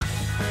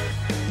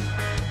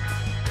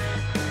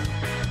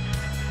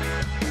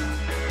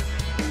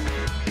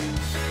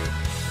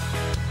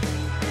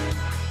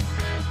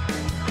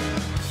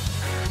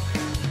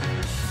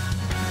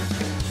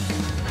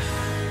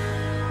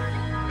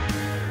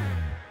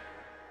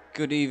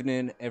Good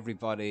evening,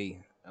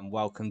 everybody, and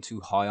welcome to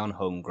High on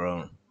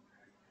Homegrown.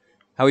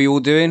 How are you all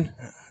doing?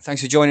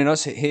 Thanks for joining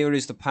us. Here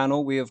is the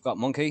panel. We have got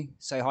Monkey.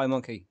 Say hi,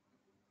 Monkey.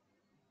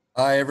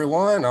 Hi,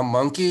 everyone. I'm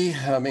Monkey.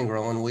 I've been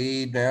growing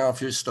weed now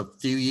for just a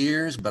few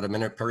years, but I've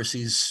been at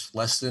Percy's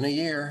less than a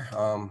year.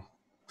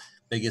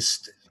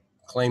 Biggest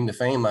claim to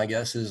fame, I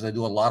guess, is I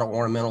do a lot of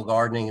ornamental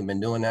gardening and been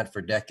doing that for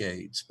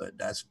decades, but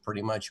that's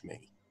pretty much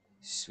me.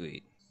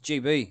 Sweet.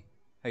 GB,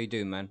 how you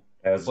doing, man?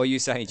 How's, What are you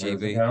saying, how's it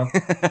GB? going?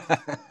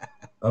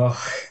 Oh,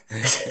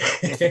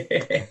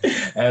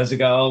 how's it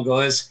going,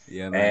 guys?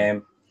 Yeah,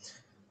 man.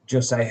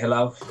 Just say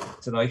hello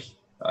tonight.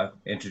 I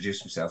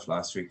introduced myself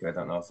last week. I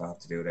don't know if I have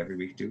to do it every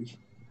week, do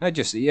we?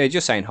 Just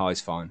saying hi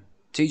is fine.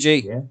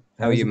 TG, Yeah.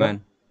 how are you,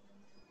 man?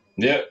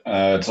 Yeah,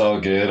 it's all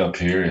good up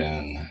here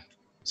in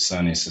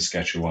sunny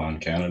Saskatchewan,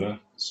 Canada.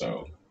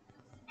 So,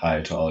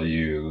 hi to all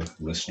you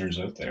listeners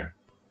out there.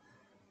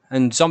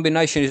 And Zombie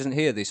Nation isn't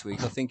here this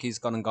week. I think he's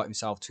gone and got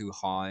himself too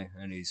high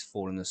and he's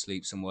fallen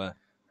asleep somewhere.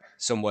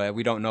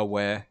 We don't know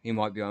where. He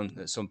might be on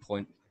at some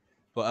point.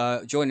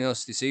 But joining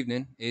us this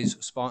evening is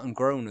Spartan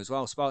Grown as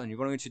well. Spartan, you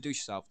want to introduce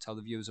yourself? Tell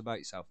the viewers about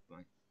yourself,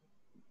 mate.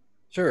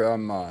 Sure,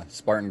 I'm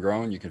Spartan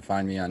Grown. You can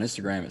find me on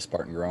Instagram at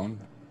Spartan Grown.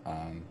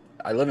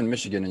 I live in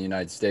Michigan in the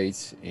United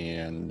States,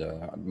 and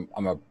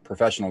I'm a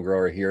professional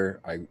grower here.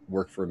 I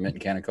work for Mint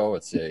Canico.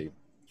 It's a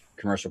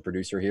commercial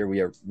producer here. We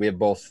have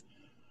both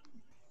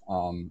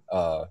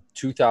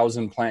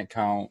 2,000 plant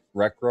count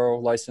rec grow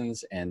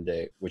license, and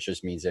which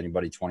just means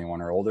anybody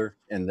 21 or older.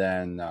 And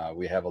then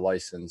we have a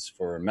license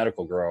for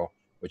medical grow,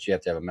 which you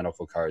have to have a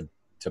medical card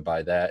to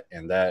buy that.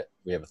 And that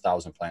we have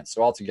 1,000 plants.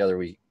 So altogether,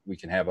 we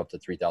can have up to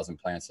 3,000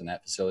 plants in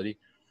that facility.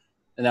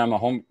 And then I'm a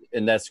home,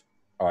 and that's,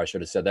 I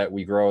should have said that.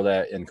 We grow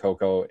that in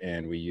cocoa,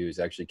 and we use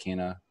actually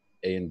Cana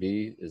A and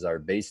B is our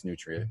base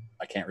nutrient.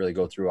 I can't really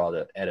go through all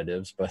the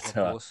additives, but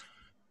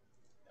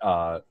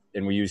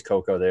and we use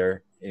cocoa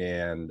there.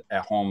 And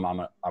at home, I'm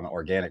an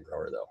organic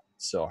grower though,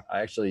 so I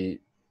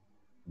actually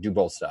do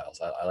both styles.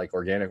 I like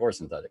organic or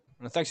synthetic.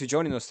 Well, thanks for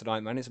joining us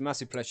tonight, man. It's a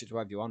massive pleasure to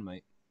have you on,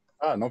 mate.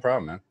 No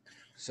problem, man.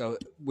 So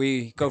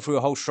we go through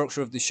a whole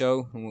structure of the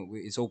show, and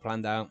it's all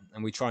planned out,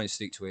 and we try and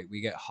stick to it.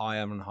 We get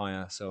higher and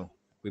higher, so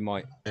we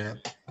might,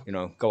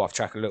 go off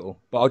track a little,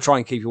 but I'll try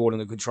and keep you all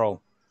under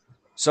control.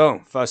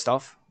 So first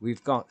off,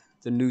 we've got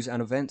the news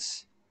and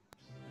events.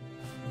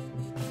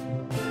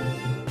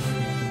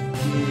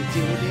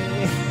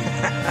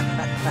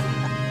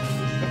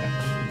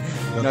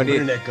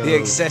 The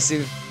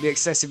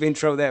excessive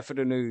intro there for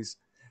the news.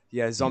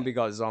 Yeah, zombie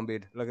got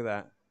zombied. Look at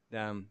that.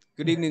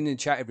 Good evening in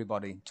chat,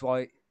 everybody.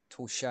 Dwight,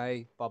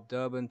 Torshay, Bob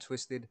Durban,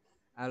 Twisted,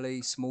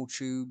 Ali, Small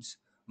Tubes,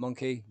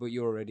 Monkey. But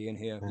you're already in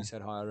here. We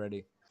said hi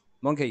already.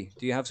 Monkey,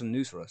 do you have some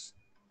news for us?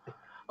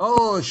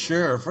 Oh,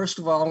 sure. First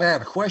of all, I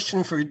have a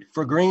question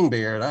for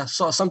Greenbeard. I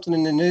saw something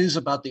in the news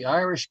about the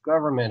Irish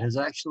government is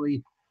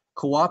actually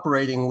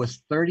cooperating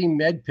with 30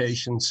 med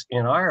patients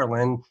in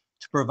Ireland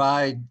to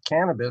provide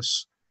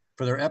cannabis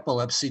for their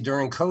epilepsy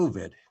during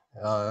COVID.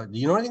 Do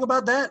you know anything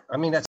about that? I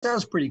mean, that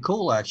sounds pretty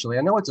cool, actually.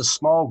 I know it's a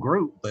small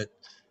group, but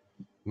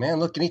man,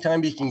 look,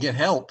 anytime you can get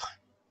help,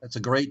 that's a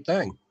great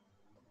thing.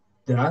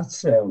 That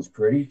sounds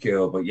pretty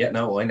cool, but yet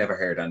no, I never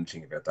heard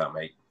anything about that,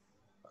 mate.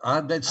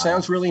 That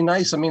sounds really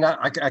nice. I mean,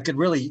 I could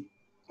really,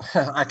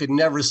 I could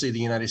never see the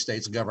United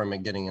States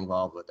government getting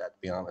involved with that,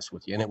 to be honest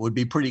with you. And it would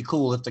be pretty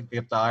cool if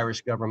the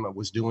Irish government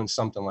was doing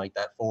something like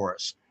that for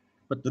us.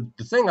 But the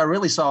thing I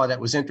really saw that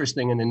was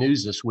interesting in the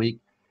news this week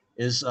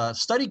is a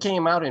study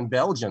came out in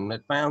Belgium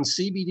that found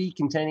CBD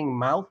containing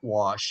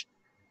mouthwash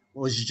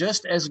was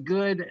just as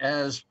good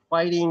as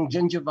fighting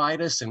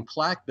gingivitis and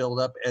plaque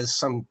buildup as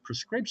some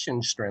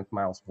prescription strength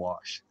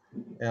mouthwash.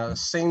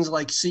 Seems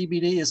like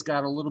CBD has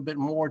got a little bit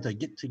more to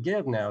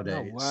give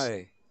nowadays. No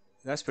way.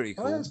 That's pretty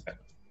cool.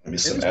 Maybe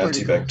some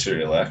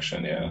antibacterial cool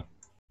action, yeah.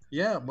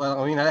 Yeah, well,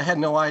 I mean, I had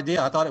no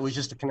idea. I thought it was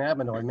just a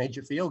cannabinoid, made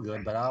you feel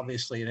good, but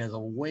obviously it has a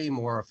way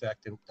more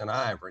effect than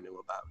I ever knew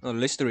about. Well,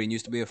 Listerine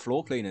used to be a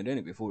floor cleaner, didn't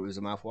it, before it was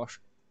a mouthwash?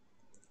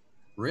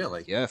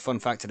 Really? Yeah, fun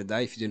fact of the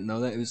day, if you didn't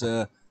know that, it was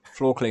a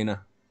floor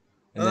cleaner.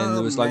 And then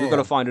there was we've got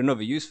to find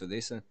another use for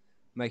this and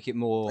make it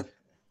more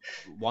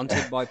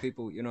wanted by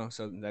people,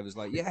 so they was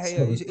like, yeah,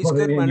 it's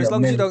good, man, as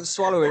long as you don't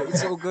swallow it,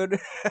 it's all good.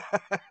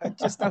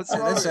 Just don't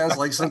swallow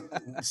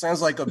it. Sounds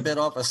like a bit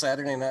off of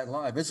Saturday Night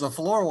Live. It's a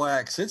floor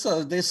wax. It's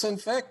a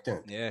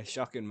disinfectant. Yeah,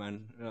 shocking,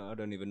 man. I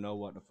don't even know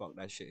what the fuck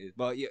that shit is,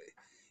 but yeah,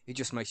 it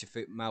just makes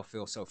your mouth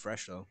feel so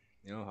fresh, though.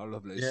 I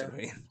love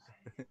Listerine. Yeah.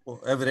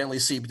 Well, evidently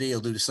CBD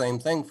will do the same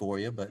thing for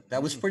you, but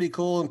that was pretty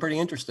cool and pretty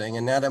interesting.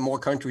 And now that more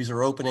countries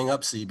are opening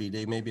up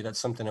CBD, maybe that's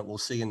something that we'll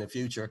see in the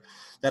future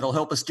that'll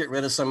help us get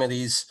rid of some of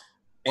these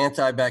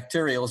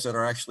antibacterials that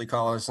are actually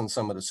causing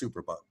some of the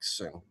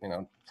superbugs.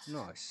 And,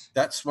 nice.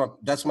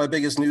 That's my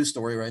biggest news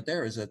story right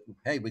there is that,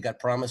 hey, we got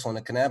promise on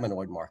the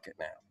cannabinoid market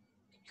now.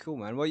 Cool,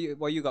 man. What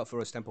you got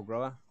for us, Temple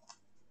Grower?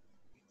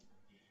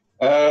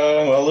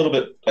 A little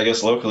bit, I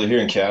guess, locally here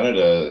in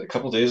Canada. A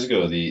couple of days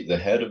ago, the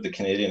head of the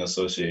Canadian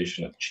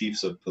Association of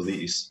Chiefs of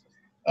Police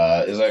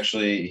is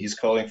actually he's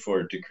calling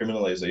for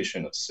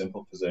decriminalization of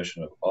simple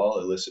possession of all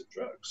illicit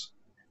drugs.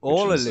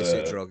 All is,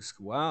 illicit drugs.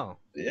 Wow.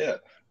 Yeah,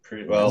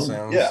 pretty That well.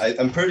 sounds Yeah,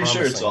 I'm pretty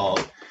sure it's promising.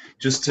 all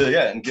just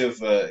to and give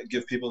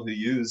people who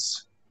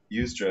use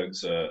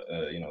drugs a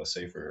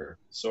safer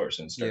source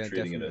and start Yeah,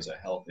 treating it definitely. as a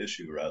health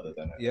issue rather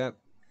than a Yeah,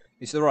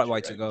 it's the right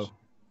way to right. go.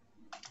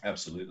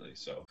 Absolutely.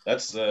 So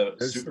that's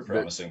super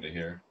promising to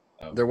hear.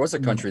 There was a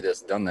country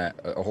that's done that.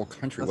 A whole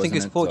country, I think wasn't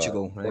it's it?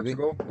 Portugal, maybe.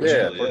 Portugal? Portugal,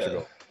 Yeah, yeah.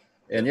 Portugal.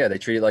 And yeah, they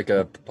treat it like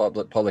a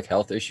public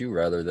health issue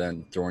rather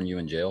than throwing you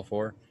in jail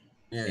for.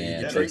 Yeah, you And get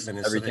it makes treatment instead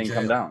of everything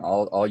come jail. down.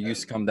 All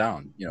use come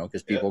down,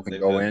 because people can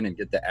they've go had- in and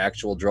get the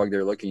actual drug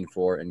they're looking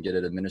for and get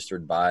it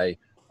administered by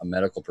a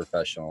medical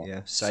professional.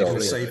 Yeah, So In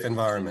a safely. safe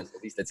environment.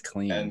 at least it's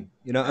clean. and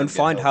And get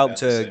find help at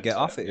the to same get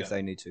off time, it if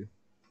they need to.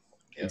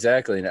 Yeah.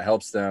 Exactly, and it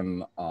helps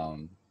them.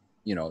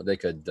 They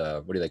could.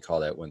 What do they call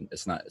that when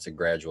it's not? It's a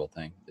gradual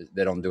thing.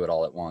 They don't do it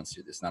all at once.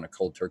 It's not a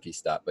cold turkey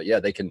stop. But yeah,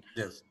 they can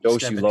Just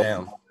dose step you it low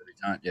down. every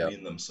time. Yeah.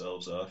 wean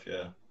themselves off.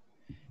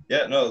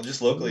 Yeah, no,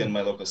 just locally in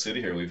my local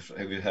city here, we've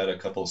had a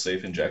couple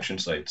safe injection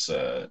sites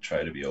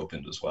try to be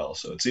opened as well.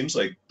 So it seems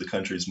like the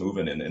country's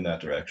moving in that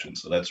direction.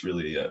 So that's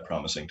really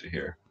promising to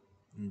hear.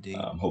 Indeed.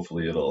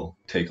 Hopefully, it'll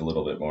take a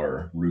little bit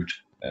more root,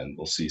 and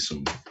we'll see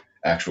some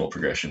actual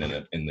progression in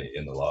it in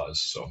the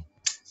laws. So,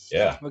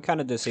 yeah, Well,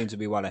 Canada seems to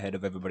be well ahead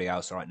of everybody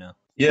else right now.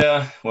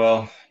 yeah,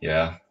 well,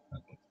 yeah,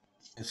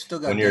 It's still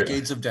got When you're-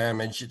 decades of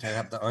damage to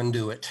have to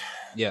undo it.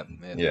 Yeah.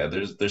 yeah.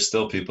 There's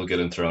still people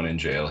getting thrown in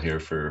jail here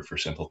for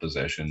simple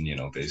possession.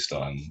 Based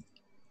on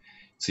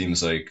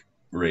seems like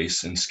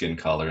race and skin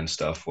color and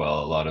stuff. While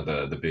a lot of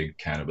the big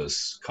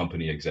cannabis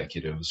company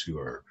executives who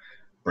are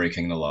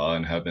breaking the law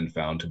and have been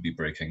found to be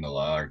breaking the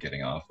law are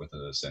getting off with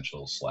an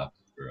essential slap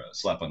or a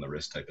slap on the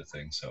wrist type of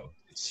thing. So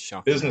it's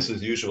Shocking. business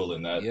as usual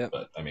in that. Yep.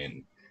 But I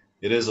mean,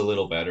 it is a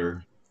little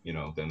better,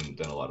 than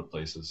a lot of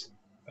places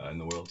in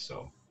the world.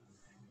 So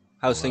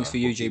How's things for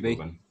you, we'll keep GB?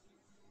 moving.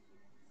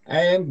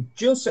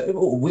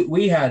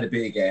 We had a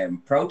big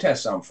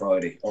protest on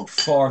Friday.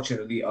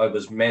 Unfortunately, I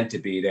was meant to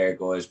be there,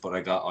 guys, but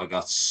I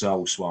got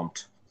so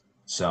swamped.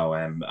 So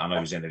and I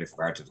was in a different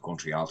part of the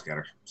country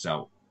altogether,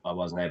 so I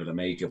wasn't able to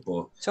make it.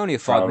 But It's only a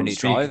From 5-minute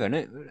drive, isn't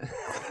it?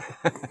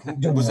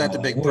 Was that the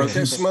big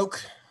protest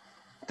smoke?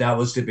 That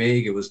was the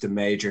big. It was the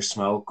major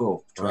smoke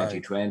up Right.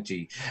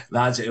 2020,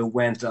 lads. It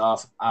went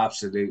off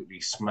absolutely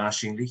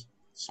smashingly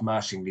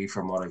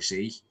from what I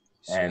see.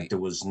 And Sweet. there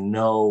was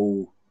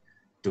no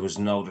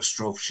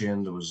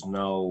disruption. There was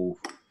no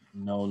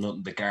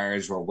nothing. The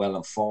guards were well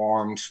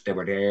informed. They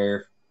were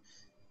there.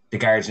 The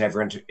guards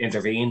never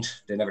intervened.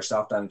 They never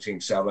stopped anything.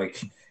 So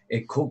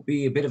it could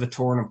be a bit of a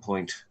turning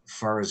point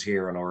for us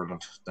here in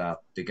Ireland that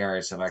the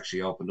guards have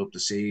actually opened up to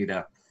see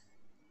that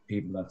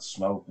people that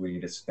smoke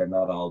weed, they're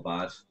not all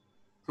bad.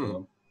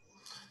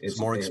 It's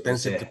more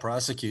expensive to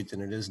prosecute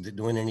than it is to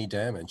doing any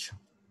damage.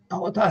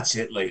 Oh, that's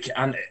it.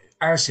 And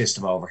our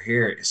system over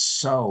here is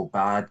so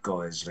bad,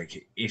 guys.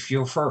 If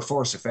you're for a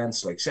first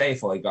offence, say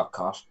if I got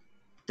caught,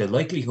 the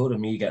likelihood of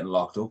me getting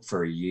locked up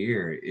for a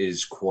year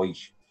is quite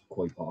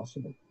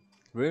possible.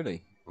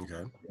 Really?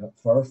 Okay. Yeah,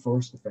 for a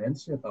first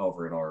offence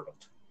over in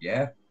Ireland.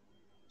 Yeah.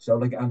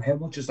 So and how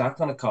much is that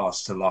going to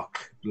cost to lock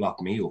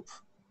me up?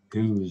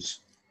 Who's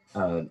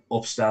an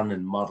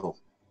upstanding model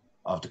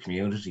of the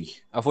community?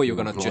 I thought you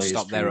were going to just Employs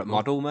stop there at people.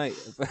 model, mate.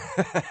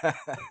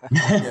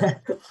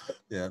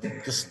 Yeah.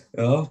 Just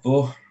Oh,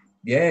 but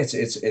yeah,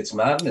 it's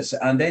madness.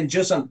 And then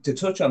just to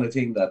touch on the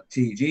thing that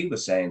TG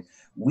was saying,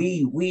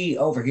 we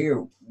over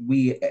here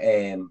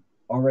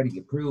already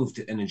approved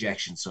an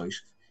injection site.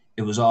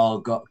 It was all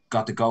got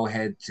the go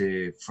ahead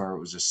it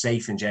was a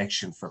safe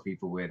injection for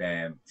people with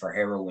for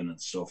heroin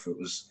and stuff. It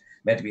was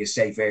meant to be a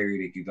safe area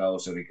they could go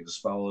so they could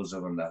dispose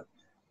of them, that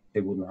they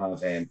wouldn't have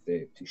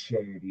to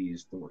share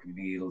these dirty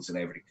needles and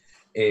everything.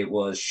 It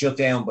was shut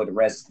down by the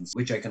residents,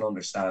 which I can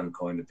understand.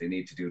 Kind of, they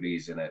need to do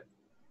these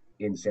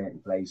in certain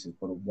places,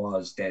 but it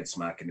was dead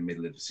smack in the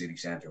middle of the city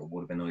centre. It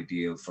would have been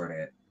ideal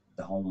for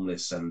the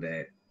homeless and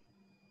the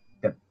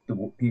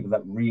people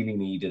that really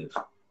needed it.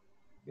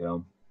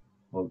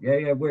 But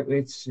yeah,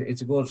 it's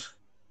a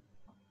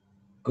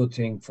good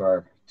thing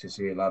to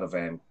see a lot of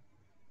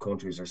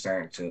countries are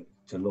starting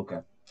to look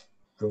at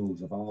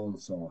drugs of all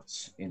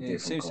sorts in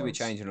different It seems to be kinds.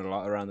 changing a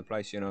lot around the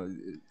place.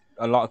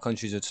 A lot of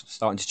countries are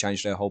starting to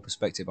change their whole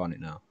perspective on it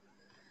now.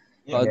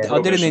 I did an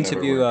prohibition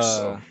interview, never works,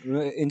 so.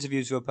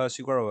 interviews with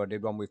Percy Grower. I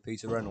did one with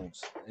Peter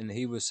Reynolds, and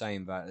he was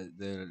saying that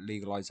the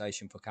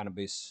legalization for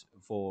cannabis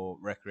for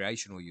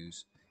recreational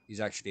use is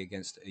actually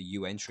against a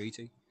UN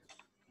treaty.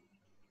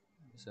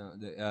 So,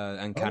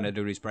 and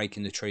Canada is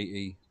breaking the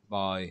treaty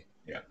by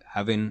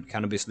having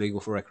cannabis legal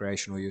for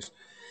recreational use.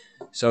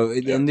 So,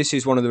 and this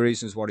is one of the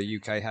reasons why the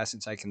UK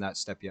hasn't taken that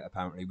step yet.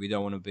 Apparently, we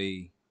don't want to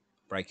be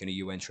breaking a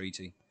UN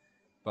treaty.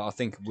 But I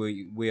think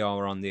we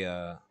are on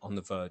the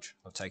verge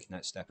of taking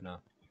that step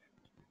now.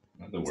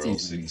 The world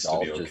seems to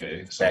all be just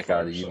okay. So back far,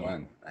 out of the so.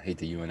 UN. I hate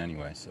the UN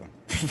anyway. So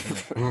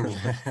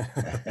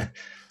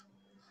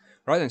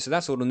Right then, so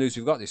that's all the news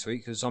we've got this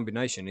week because Zombie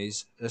Nation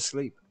is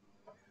asleep.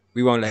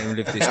 We won't let him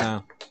live this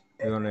now.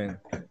 You know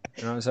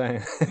what I'm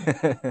saying?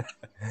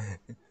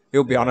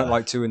 He'll be on at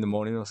like 2 a.m.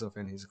 or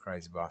something. He's a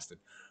crazy bastard.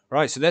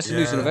 Right, so that's the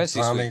news and events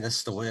this Tommy, week.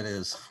 that's the way it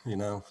is. You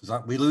know,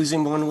 we lose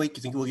him 1 week.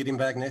 You think we'll get him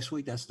back next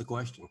week? That's the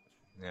question.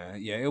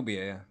 Yeah, he'll be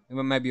here.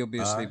 Well, maybe he'll be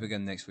asleep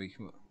again next week.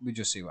 We'll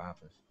just see what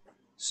happens.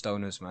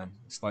 Stoners, man.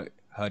 It's like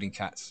herding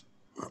cats.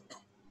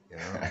 You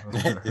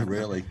know?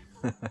 Really.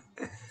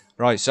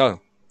 Right,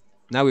 so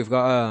now we've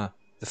got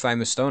the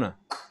famous stoner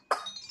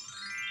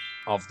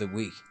of the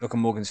week. Look at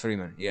Morgan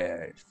Freeman.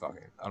 Yeah, fucking,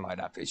 I like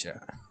that picture.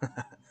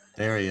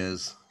 There he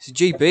is. So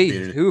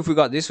GB, who have we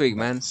got this week,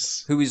 man?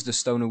 Who is the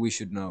stoner we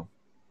should know?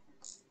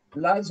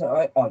 Lads,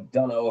 I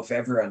don't know if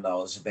everyone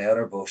knows about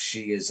her, but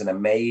she is an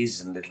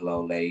amazing little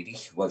old lady.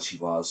 Well, she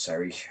was,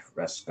 sorry,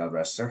 God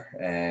rest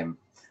her.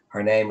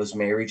 Her name was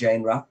Mary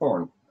Jane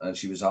Rathbone, and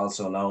she was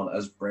also known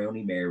as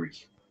Brownie Mary.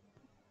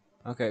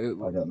 Okay. I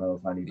don't know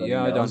if anybody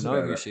Yeah, I knows don't know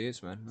about who her. she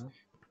is, man. No.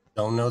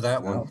 Don't know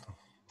that one.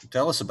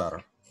 Tell us about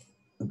her.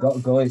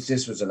 Guys,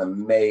 this was an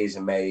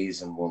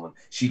amazing woman.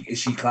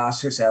 She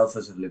classed herself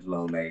as a little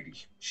old lady.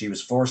 She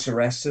was first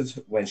arrested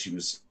when she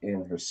was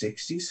in her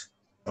 60s,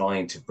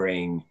 trying to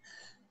bring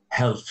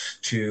help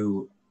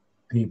to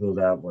people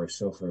that were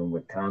suffering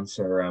with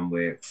cancer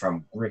and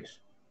from grit,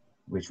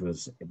 which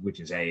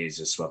is AIDS,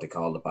 is what they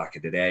called it back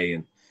in the day.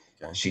 And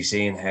she's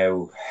seen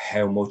how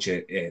much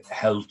it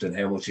helped and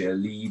how much it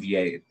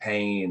alleviated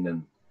pain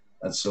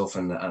and stuff,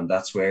 and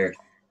that's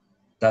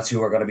who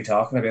we're going to be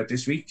talking about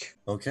this week.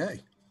 Okay.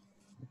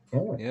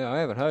 Yeah, I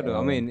haven't heard of it.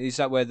 I mean, is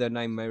that where the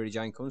name Mary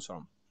Jane comes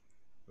from?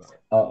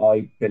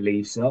 I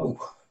believe so.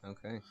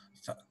 Okay.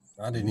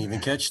 I didn't even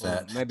catch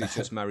that. Maybe it's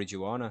just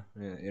marijuana,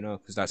 you know,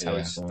 because that's how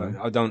it's.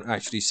 I don't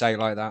actually say it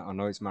like that. I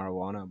know it's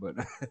marijuana, but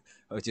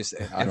I was just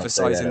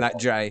emphasizing that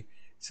J,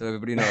 so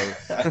everybody knows.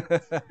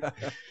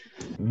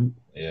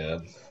 Yeah,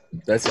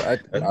 I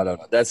don't know.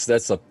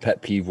 That's a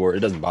pet peeve word.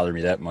 It doesn't bother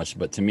me that much,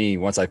 but to me,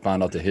 once I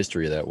found out the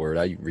history of that word,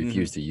 I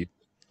refuse to use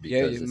it.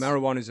 Yeah,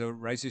 marijuana is a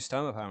racist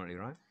term, apparently,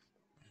 right?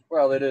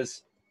 Well, it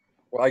is.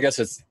 Well, I guess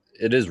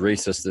it is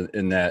racist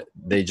in that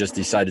they just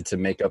decided to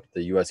make up,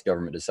 the U.S.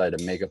 government decided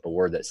to make up a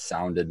word that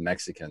sounded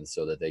Mexican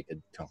so that they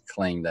could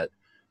claim that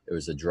it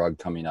was a drug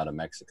coming out of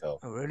Mexico.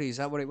 Oh, really? Is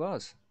that what it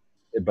was?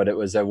 But it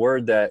was a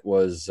word that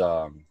was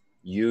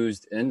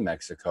used in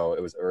Mexico.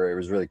 It was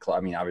really I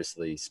mean,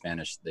 obviously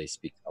Spanish, they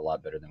speak a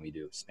lot better than we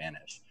do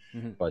Spanish,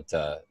 but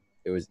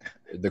it was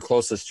the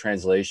closest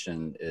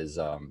translation is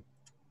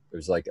it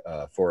was like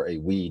for a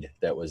weed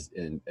that was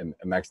in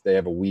Mexico. They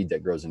have a weed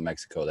that grows in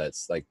Mexico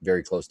that's like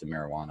very close to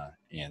marijuana,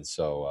 and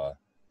so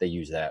they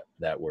use that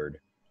word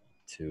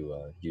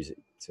to use it.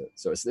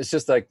 So it's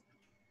just like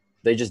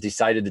they just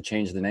decided to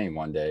change the name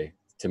one day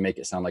to make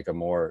it sound like a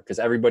more, because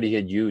everybody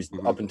had used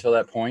up until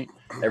that point.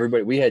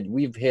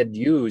 We've had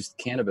used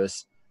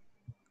cannabis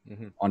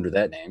under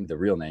that name, the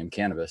real name,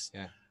 cannabis.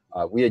 Yeah.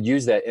 We had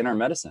used that in our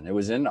medicine. It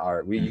was in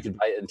our. You could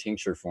buy it in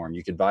tincture form.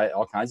 You could buy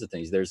all kinds of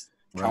things. There's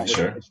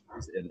countless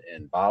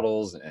in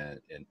bottles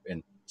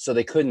and so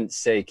they couldn't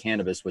say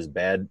cannabis was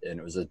bad and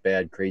it was a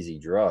bad crazy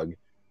drug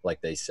like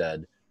they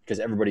said, because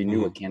everybody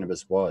knew what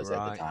cannabis was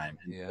at the time,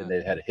 and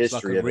they had a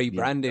history it's like of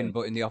rebranding,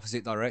 but in the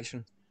opposite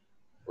direction.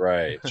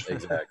 Right,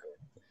 exactly.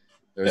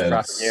 There's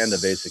propaganda,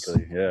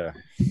 basically. Yeah.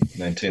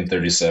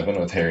 1937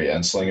 with Harry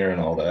Anslinger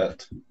and all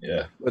that.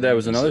 Yeah. But that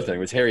was another thing.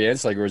 Was Harry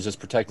Anslinger was just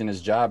protecting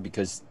his job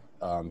because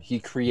he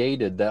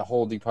created that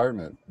whole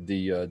department,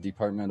 the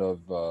Department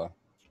of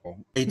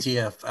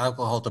ATF,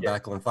 alcohol,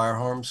 tobacco, and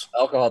firearms.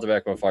 Alcohol,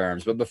 tobacco, and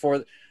firearms. But before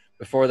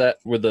that,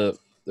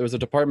 there was a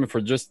department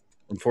for just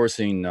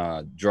enforcing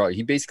drug.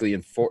 He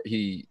basically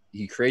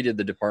he created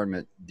the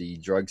department, the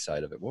drug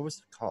side of it. What was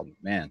it called?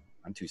 Man,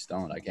 I'm too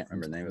stoned. I can't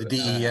remember the name of it. The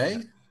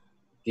DEA?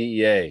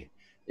 DEA.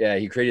 Yeah,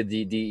 he created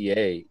the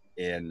DEA,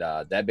 and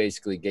that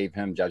basically gave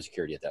him job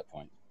security at that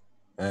point.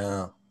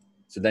 Yeah.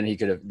 So then he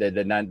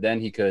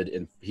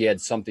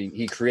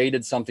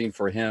created something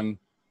for him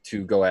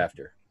to go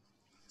after.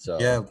 So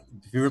yeah,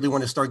 if you really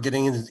want to start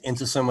getting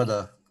into some of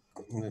the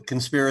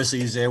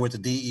conspiracies there with the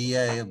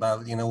DEA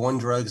about, one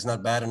drug is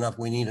not bad enough,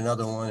 we need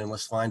another one, and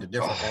let's find a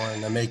different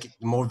one and make it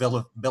more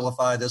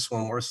vilify this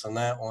one worse than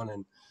that one.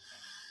 And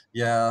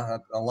yeah,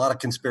 a lot of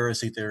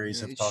conspiracy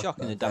theories have it's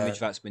shocking the damage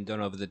that's been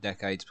done over the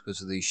decades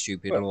because of these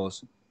stupid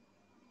laws.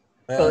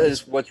 Well,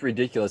 what's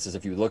ridiculous is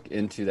if you look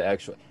into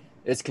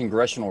it's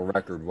congressional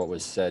record what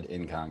was said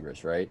in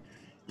Congress, right?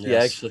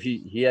 Yes.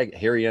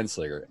 Harry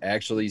Anslinger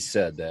actually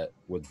said that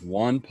with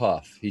one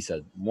puff,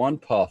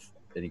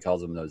 and he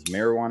calls them those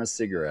marijuana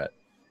cigarette,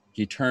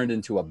 he turned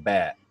into a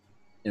bat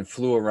and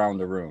flew around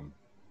the room.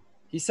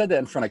 He said that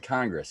in front of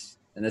Congress,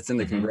 and it's in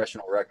the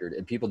congressional record,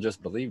 and people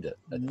just believed it.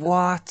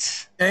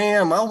 What?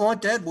 Damn, I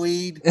want that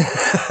weed.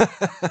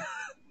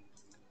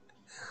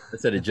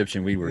 That's that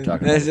Egyptian weed we were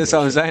talking about. That's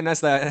what I'm saying.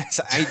 That's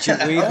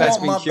ancient weed that's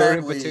been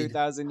curing for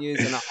 2,000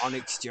 years in an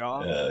onyx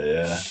jar.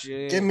 Yeah.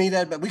 Shit. Give me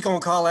that. We're going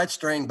to call that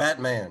strain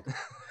Batman.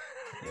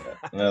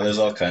 No, there's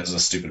all kinds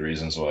of stupid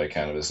reasons why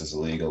cannabis is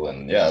illegal.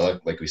 And yeah,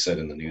 like we said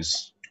in the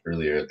news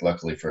earlier,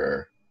 luckily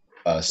for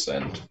us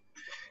and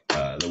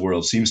the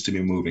world seems to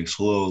be moving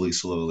slowly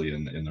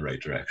in the right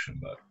direction,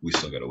 but we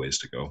still got a ways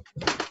to go.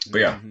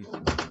 But yeah,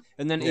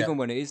 And then Yeah. even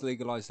when it is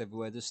legalized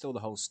everywhere, there's still the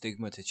whole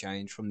stigma to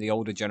change from the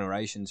older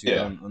generations who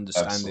Yeah, don't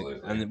understand absolutely.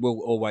 it, and we'll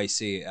always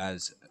see it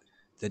as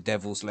the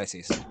devil's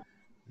lettuce.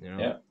 You know?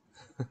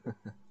 Yeah.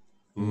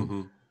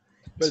 Mm-hmm.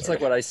 But it's like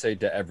what I say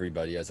to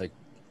everybody. I was like,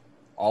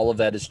 all of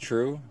that is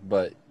true,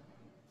 but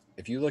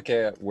if you look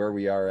at where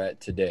we are at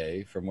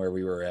today from where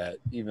we were at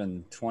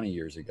even 20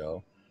 years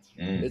ago,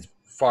 it's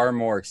far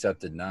more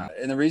accepted now.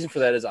 And the reason for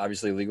that is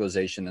obviously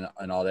legalization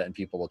and all that, and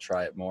people will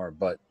try it more.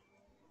 But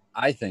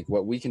I think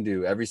what we can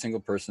do, every single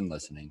person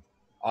listening,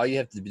 all you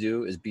have to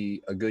do is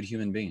be a good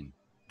human being.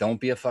 Don't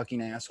be a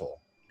fucking asshole.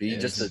 Be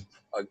just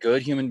a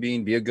good human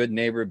being, be a good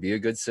neighbor, be a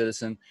good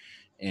citizen,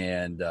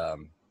 and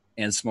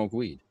smoke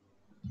weed.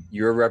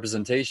 You're a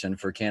representation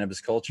for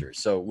cannabis culture.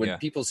 So when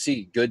people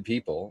see good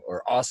people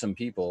or awesome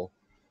people,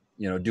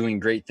 you know, doing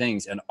great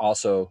things and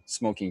also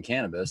smoking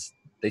cannabis,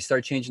 they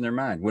start changing their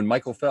mind. When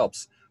Michael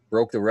Phelps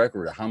broke the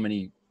record of how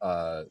many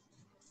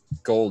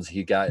golds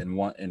he got in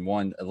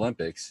one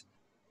Olympics,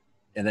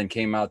 and then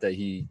came out that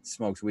he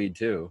smokes weed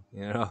too.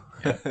 You know,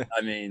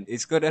 I mean,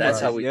 it's good.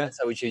 That's Energy,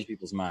 how we change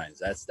people's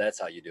minds.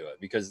 That's how you do it.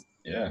 Because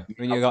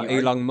when you got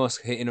Elon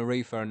Musk hitting a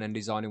reefer and then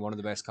designing one of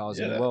the best cars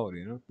in the world,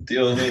 you know. The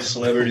only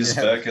celebrities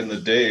back in the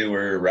day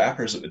were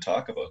rappers that would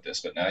talk about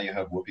this, but now you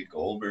have Whoopi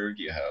Goldberg,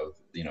 you have,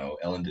 you know,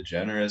 Ellen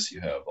DeGeneres, you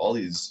have all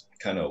these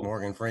kind of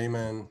Morgan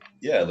Freeman.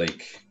 Yeah,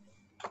 like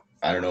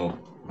I don't know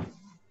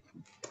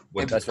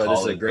what that's to why call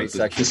this is a it, great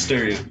but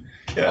section.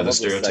 the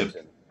stereotype.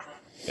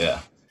 Yeah.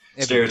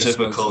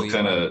 Stereotypical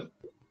kind of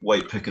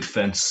white picket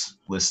fence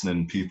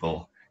listening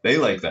people. They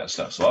like that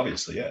stuff. So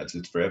obviously, yeah,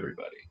 it's for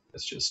everybody.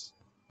 It's just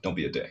don't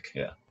be a dick.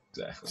 Yeah,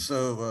 exactly.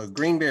 So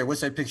Green Bear,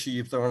 what's that picture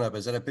you've thrown up?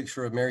 Is that a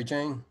picture of Mary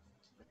Jane?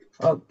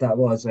 Oh, that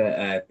was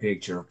a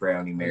picture of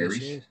Brownie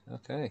Mary.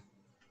 Okay.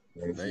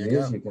 There you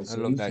go. You can see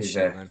I love that she's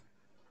shit, man.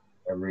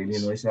 a really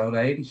nice old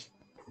lady.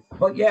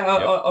 But yeah,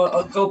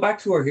 I'll go back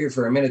to her here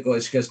for a minute,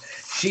 guys, because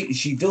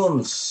she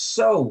done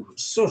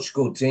such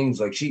good things.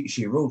 Like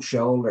she rubbed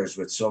shoulders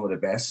with some of the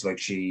best. Like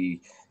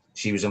she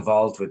was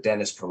involved with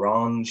Dennis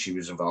Perron. She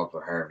was involved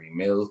with Harvey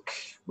Milk,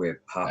 with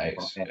Pat.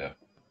 Nice,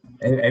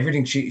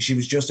 Everything. She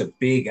was just a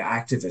big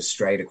activist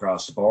straight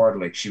across the board.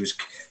 Like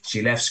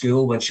she left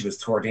school when she was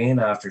 13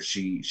 after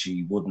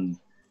she wouldn't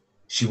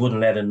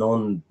let a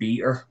nun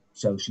beat her,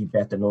 so she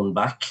bet the nun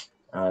back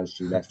and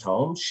she left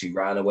home. She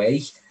ran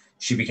away.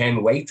 She became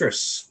a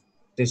waitress.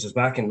 This was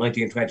back in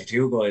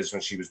 1922, guys,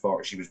 when she was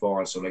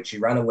born. So like she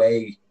ran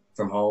away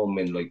from home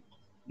in like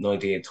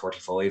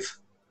 1935.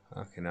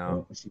 Okay,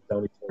 now she was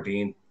only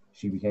 14.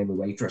 She became a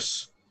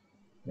waitress.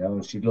 You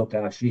know, she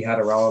had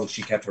her own.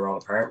 She kept her own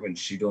apartment.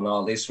 She done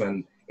all this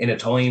when in a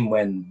time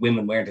when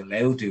women weren't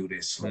allowed to do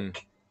this.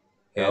 Like,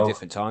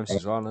 different times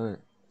as well, isn't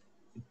it?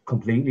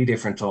 Completely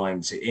different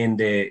times. In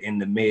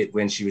the mid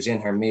when she was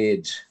in her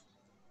mid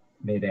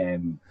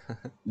teens.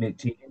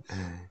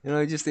 You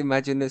know, just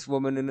imagine this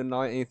woman in the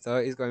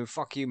 1930s going,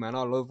 "Fuck you, man!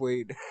 I love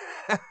weed."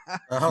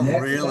 Oh,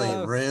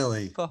 Yeah,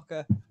 really? Fuck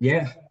her.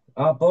 Yeah.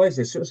 Oh, boys,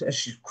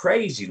 she's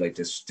crazy. Like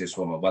this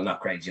woman. Well, not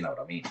crazy, you know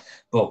what I mean.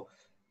 But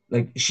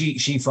like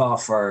she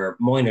fought for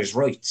minors'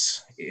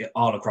 rights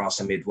all across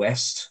the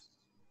Midwest.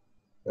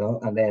 You know,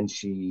 and then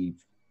she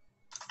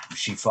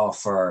fought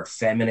for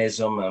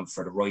feminism and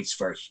for the rights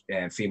for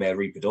female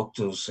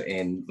reproductives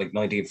in like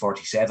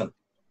 1947.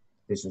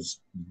 This was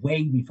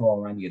way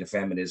before any of the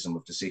feminism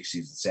of the 60s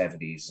and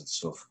 70s and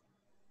stuff.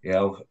 You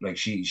know, like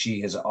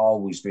she has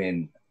always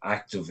been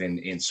active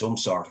in some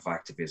sort of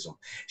activism.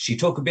 She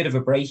took a bit of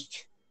a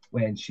break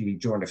during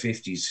the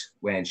 50s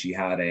when she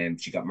had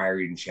she got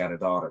married and she had a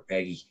daughter,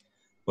 Peggy.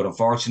 But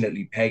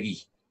unfortunately,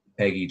 Peggy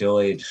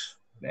died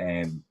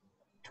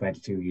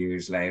 22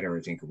 years later,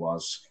 I think it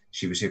was.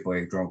 She was hit by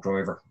a drunk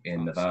driver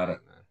in Nevada.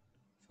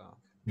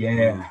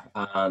 Yeah,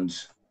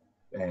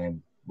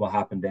 and what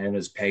happened then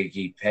is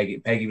Peggy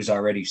was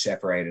already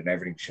separated and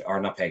everything, or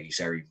not Peggy,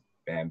 sorry,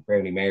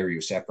 Brownie Mary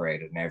was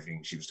separated and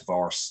everything. She was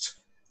divorced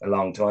a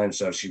long time,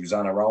 so she was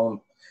on her own.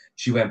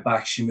 She went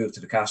back, she moved to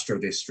the Castro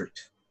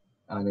district,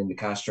 and in the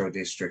Castro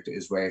district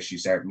is where she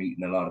started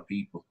meeting a lot of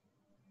people.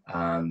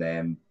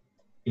 And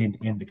in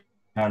the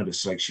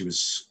cannabis, like she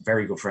was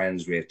very good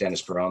friends with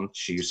Dennis Perron.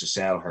 She used to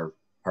sell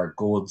her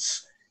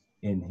goods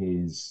in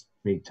his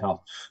big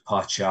top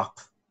pot shop.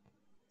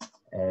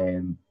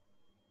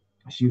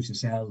 She used to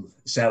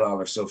sell all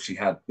her stuff. She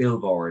had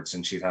billboards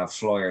and she'd have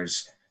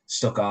flyers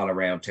stuck all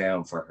around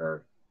town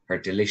for her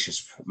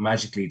delicious,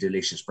 magically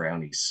delicious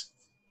brownies.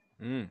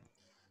 Mm.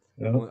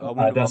 You know, I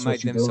wonder what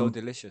made them so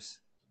delicious.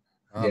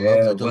 I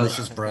love the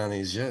delicious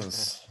brownies,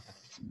 yes.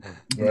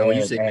 Now, when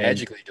you say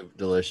magically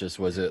delicious,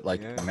 was it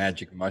like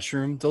magic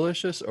mushroom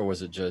delicious, or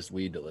was it just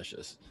weed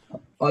delicious?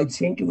 I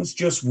think it was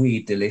just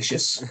weed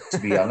delicious, to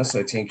be honest.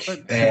 I think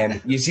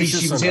you see,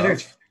 she was in her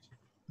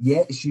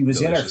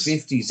in her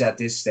 50s at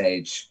this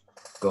stage,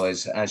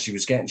 guys, and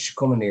she's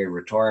coming near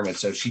retirement.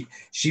 So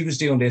she was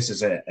doing this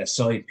as a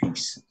side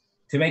piece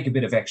to make a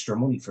bit of extra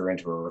money for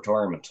into her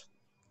retirement.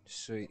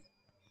 Sweet.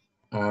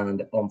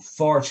 And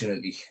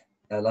unfortunately,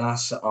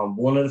 alas, on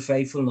one of the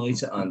fateful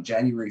nights on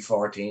January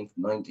 14th,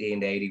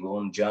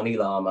 1981, Johnny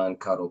Lawman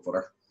caught up with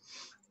her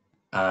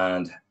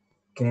and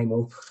came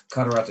up,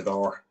 caught her at the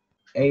door.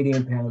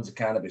 18 pounds of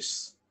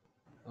cannabis.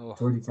 Oh.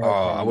 35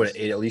 I would have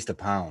pounds. ate at least a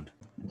pound.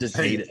 Just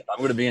Hey. ate it. I'm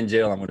going to be in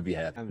jail. I'm going to be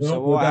happy. So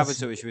Well, what that's- happened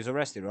to her? She was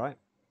arrested, right?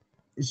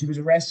 She was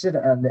arrested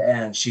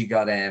and she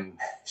got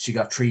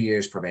 3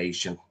 years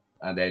probation,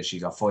 and then she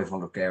got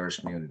 500 hours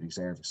community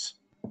service.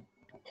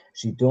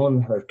 She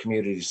done her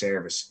community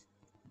service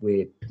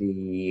with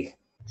the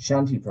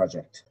Shanty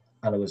Project,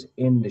 and it was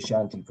in the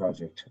Shanty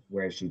Project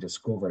where she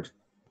discovered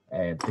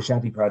the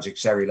Shanty Project.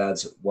 Sorry,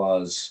 lads,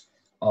 was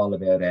all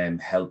about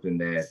helping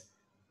the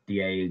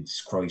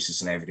AIDS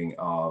crisis and everything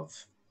of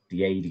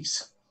the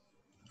 80s,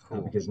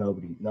 because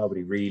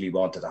nobody really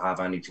wanted to have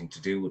anything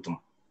to do with them.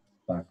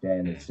 Back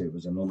then, if it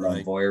was an unknown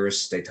Right.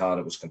 virus, they thought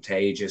it was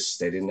contagious.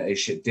 They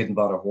didn't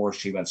bother horse.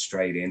 She went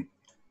straight in.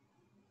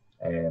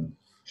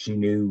 She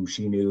knew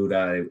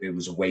that it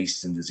was a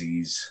wasting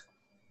disease,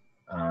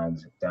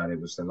 and that it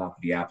was the lack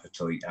of the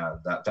appetite.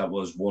 That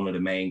was one of the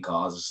main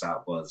causes.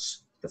 That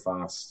was the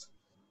fast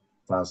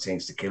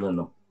things to killing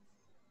them.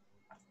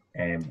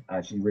 And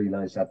she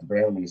realised that the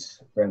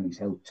brownies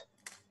helped.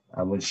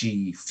 And when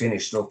she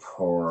finished up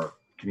her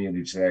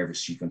community service,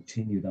 she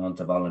continued on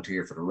to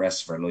volunteer for the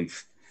rest of her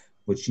life.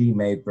 But she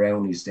made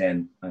brownies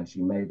then, and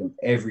she made them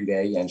every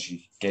day, and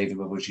she gave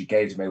them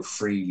out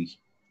freely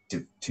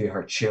to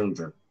her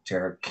children, to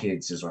her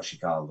kids, is what she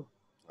called them.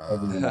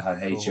 Everyone that had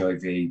Cool.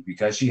 HIV,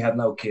 because she had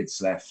no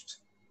kids left.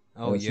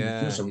 Oh, She was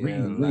yeah. just a yeah,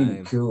 really, really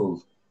lame.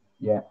 cool.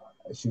 Yeah,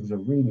 she was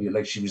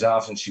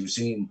she was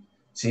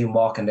seen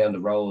walking down the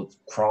road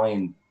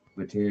crying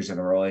with tears in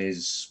her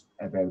eyes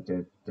about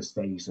the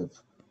state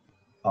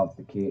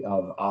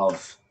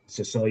of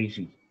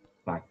society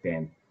back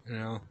then, You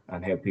know?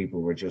 and how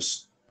people were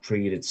just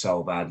treated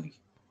so badly.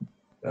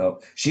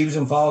 She was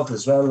involved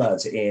as well,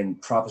 lads, in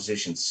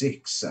Proposition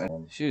 6.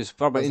 She was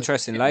probably an That's a-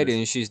 interesting lady,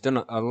 and she's done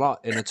a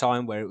lot in a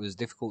time where it was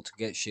difficult to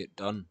get shit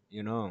done,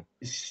 you know?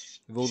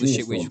 With all the She shit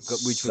has which done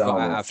we've so got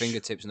at our much.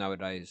 fingertips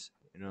nowadays.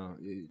 You know,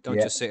 you don't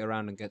Yeah. just sit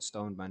around and get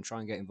stoned, man. Try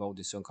and get involved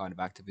in some kind of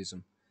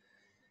activism.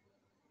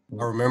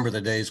 I remember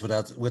the days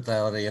without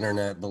the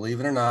internet. Believe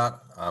it or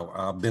not,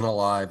 I've been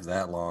alive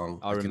that long.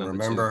 I can remember too.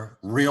 remember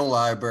real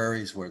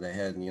libraries where they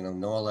had,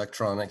 no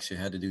electronics. You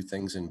had to do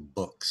things in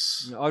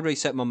books. I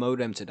reset my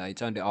modem today,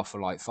 turned it off for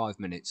like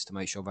 5 minutes to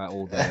make sure that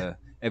all the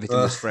everything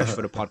was fresh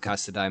for the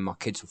podcast today. And my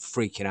kids were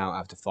freaking out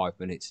after 5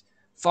 minutes.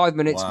 5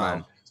 minutes,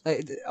 Wow.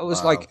 man. I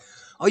was Wow. like,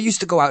 I used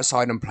to go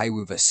outside and play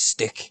with a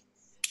stick.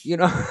 You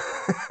know,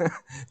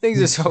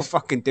 things are so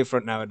fucking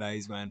different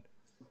nowadays, man.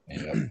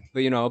 Yeah.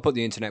 But I put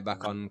the internet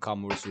back on,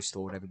 karma was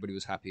restored, everybody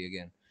was happy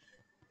again.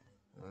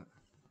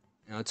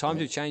 Times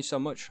have changed so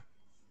much.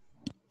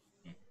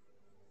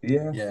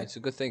 Yeah. Yeah. It's a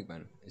good thing,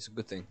 man. It's a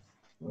good thing.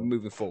 We're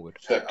moving forward.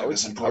 I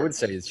would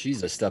say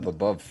she's a step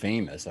above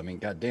famous. I mean,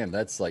 goddamn,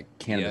 that's like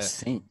cannabis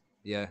saint.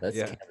 Yeah, That's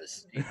yeah.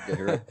 cannabis saint. Get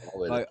her up all the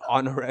way to the Like top.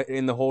 honor it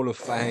in the Hall of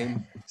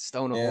Fame,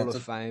 Stoner Yeah, Hall it's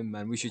of a- Fame,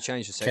 man. We should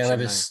change the section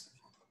Cannabis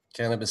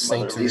Mother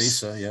Saint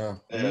Lisa. Teresa. Yeah.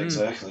 Yeah,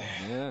 exactly. name.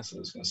 Yeah. That's what I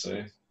was gonna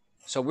say.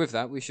 So with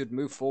that, we should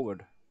move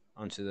forward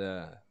onto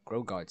the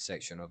Grow Guide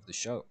section of the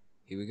show.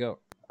 Here we go.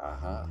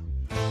 Uh-huh.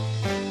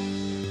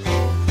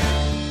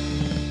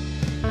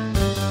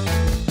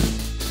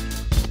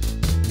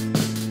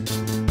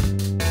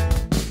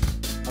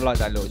 I like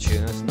that little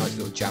tune. That's a nice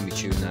little jammy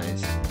tune, that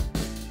is.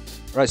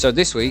 Right, so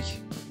this week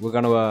we're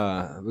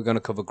gonna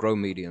cover grow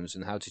mediums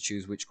and how to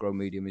choose which grow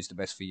medium is the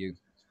best for you,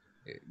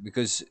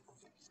 because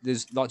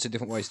there's lots of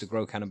different ways to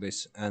grow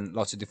cannabis and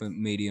lots of different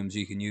mediums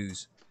you can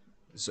use,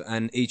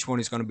 and each one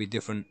is going to be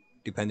different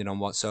depending on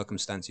what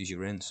circumstances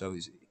you're in. So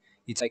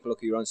you take a look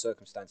at your own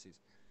circumstances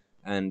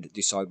and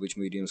decide which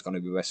medium is going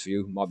to be best for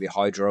you. Might be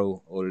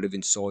hydro or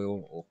living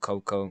soil or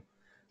cocoa,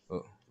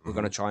 but we're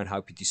going to try and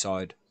help you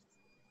decide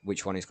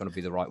which one is going to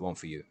be the right one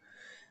for you.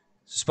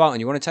 So Spartan,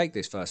 you want to take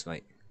this first,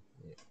 mate?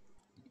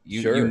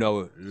 You Sure.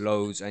 know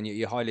loads, and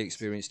you're highly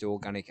experienced in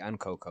organic and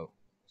cocoa.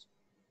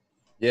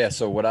 Yeah.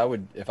 So what I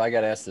would, if I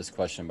got asked this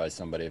question by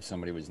somebody, if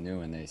somebody was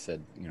new and they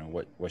said,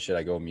 what should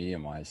I go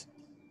medium wise?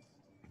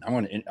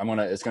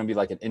 It's gonna be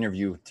like an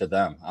interview to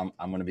them.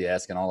 I'm gonna be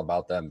asking all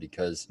about them,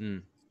 because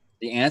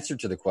the answer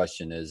to the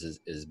question is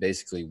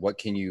basically what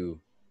can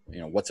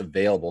what's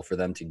available for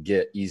them to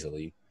get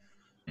easily.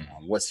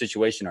 What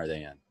situation are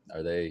they in?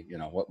 Are they,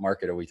 what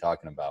market are we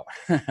talking about?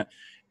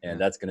 And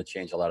that's going to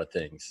change a lot of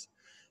things.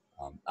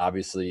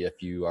 Obviously,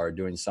 if you are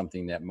doing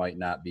something that might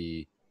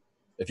be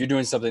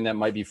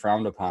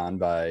frowned upon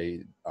by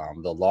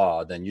the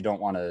law, then you don't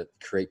want to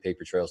create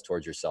paper trails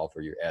towards yourself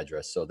or your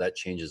address. So that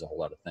changes a whole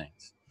lot of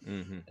things.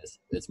 Mm-hmm.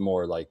 It's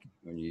more like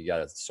when you got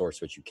to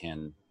source what you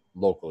can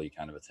locally,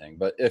 kind of a thing.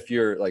 But if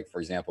you're like, for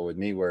example, with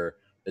me, where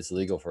it's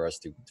legal for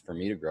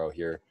me to grow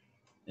here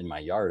in my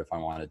yard if I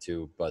wanted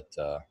to, but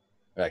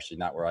actually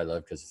not where I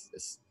live,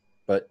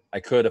 but I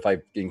could if I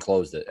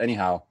enclosed it.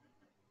 Anyhow,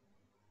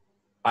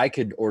 I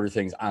could order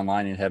things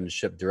online and have them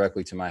shipped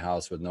directly to my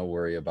house with no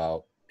worry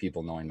about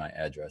people knowing my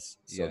address.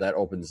 So Yeah. that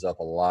opens up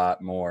a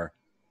lot more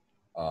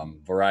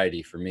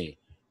variety for me.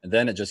 And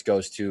then it just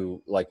goes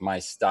to like my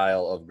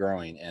style of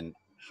growing, and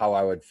how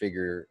I would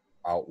figure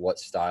out what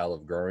style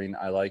of growing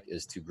I like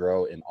is to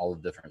grow in all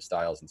the different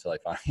styles until I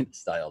find a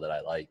style that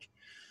I like.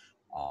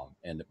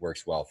 And it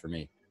works well for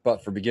me.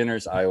 But for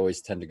beginners, I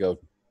always tend to go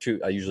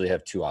I usually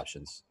have two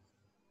options: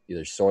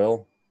 either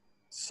soil,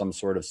 some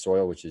sort of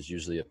soil, which is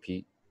usually a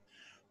peat,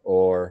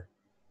 or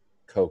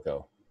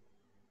cocoa,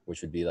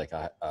 which would be like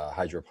a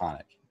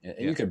hydroponic. And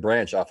you could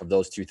branch off of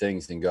those two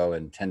things and go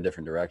in 10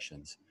 different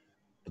directions.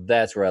 But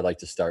that's where I like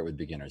to start with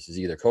beginners, is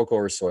either cocoa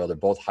or soil. They're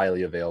both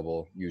highly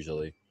available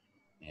usually.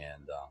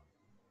 And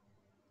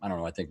I don't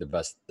know, I think the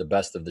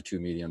best of the two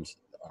mediums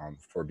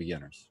for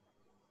beginners.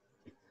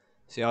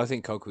 See, I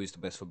think cocoa is the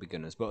best for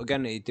beginners, but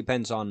again, it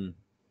depends on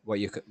what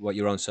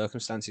your own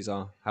circumstances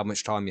are, how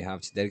much time you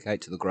have to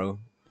dedicate to the grow,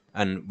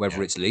 and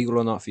whether it's legal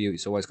or not for you.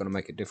 It's always going to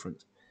make a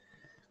difference.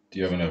 Do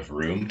you have enough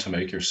room to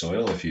make your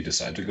soil if you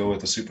decide to go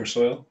with a super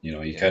soil? You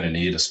know, you kind of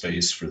need a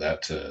space for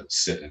that to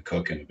sit and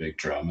cook in a big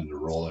drum and to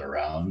roll it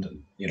around.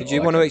 And Did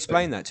you want to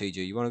explain that, TG?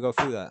 You want to go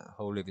through that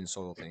whole living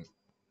soil thing?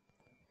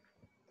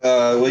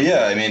 Well,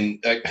 yeah. I mean,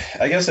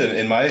 I guess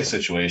in my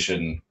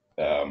situation,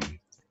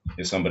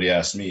 if somebody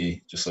asked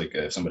me, just like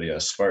if somebody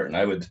asked Spartan,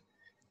 I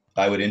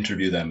would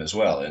interview them as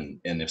well. And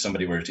if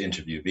somebody were to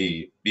interview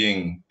me,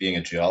 being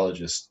a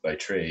geologist by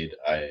trade,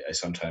 I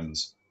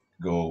sometimes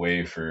go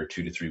away for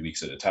 2 to 3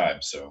 weeks at a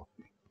time. So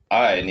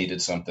I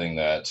needed something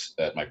that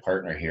my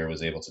partner here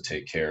was able to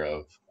take care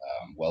of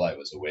while I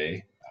was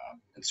away.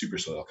 And super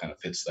soil kind of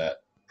fits that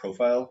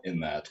profile in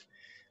that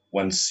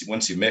once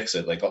you mix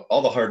it, like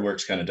all the hard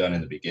work's kind of done in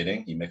the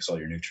beginning. You mix all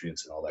your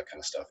nutrients and all that kind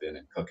of stuff in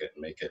and cook it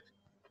and make it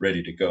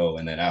ready to go.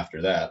 And then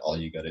after that, all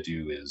you got to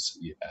do is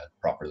you add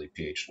properly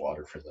pH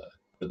water for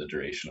the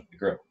duration of the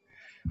grow.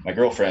 My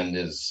girlfriend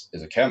is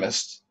a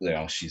chemist. You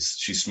know, she's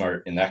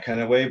smart in that kind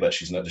of way, but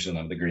she doesn't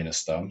have the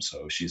greenest thumb,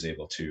 so she's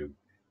able to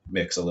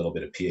mix a little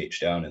bit of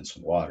pH down in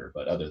some water.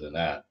 But other than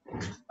that,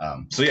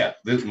 so yeah,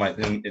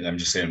 and I'm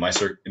just saying,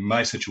 in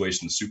my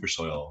situation, the super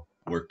soil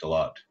worked a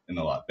lot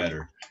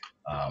better.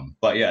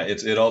 But yeah,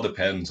 it all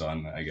depends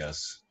on, I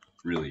guess,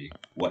 really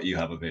what you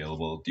have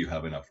available. Do you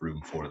have enough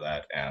room for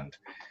that? And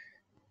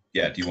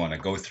yeah, do you want to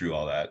go through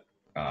all that?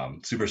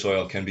 Super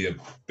soil can be a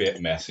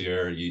bit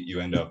messier.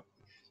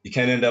 You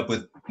can end up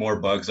with more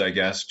bugs, I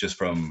guess, just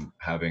from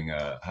having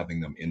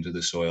them into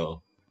the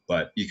soil.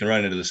 But you can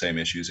run into the same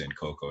issues in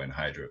cocoa and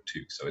hydro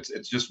too. So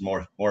it's just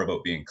more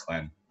about being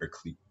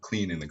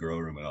clean in the grow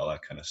room and all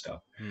that kind of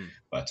stuff.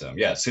 But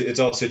yeah, it's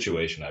all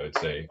situation, I would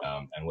say,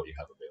 and what you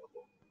have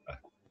available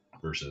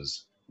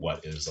versus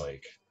what is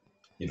like,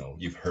 you know,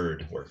 you've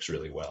heard works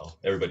really well.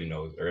 Everybody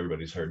knows, or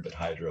everybody's heard that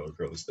hydro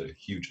grows the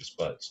hugest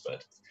buds,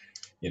 but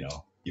you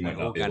know, you might not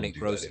be able to organic do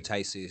grows that the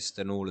tastiest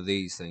and all of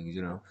these things,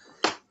 you know.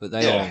 But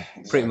they are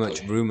pretty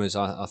much rumors,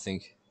 I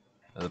think.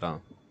 I don't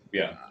know.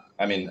 Yeah,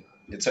 I mean,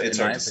 it's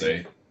hard to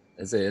say.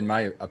 In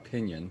my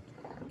opinion,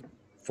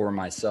 for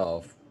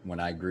myself, when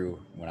I grow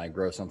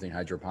something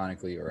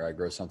hydroponically or I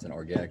grow something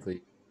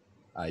organically,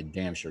 I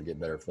damn sure get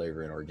better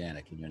flavor in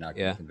organic, and you're not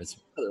going to convince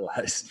me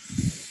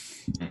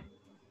otherwise.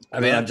 I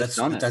mean,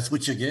 that's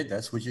what you get.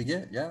 That's what you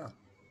get. Yeah.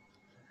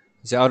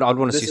 See, I'd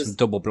want to see some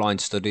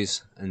double-blind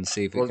studies and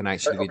see if it can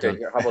actually be done.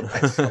 How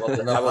about this?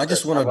 No, I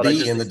just want to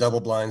be in the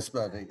double-blind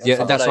spot.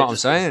 Yeah, that's what I'm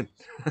saying.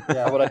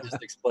 How about I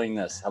just explain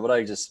this? How about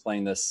I just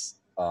explain this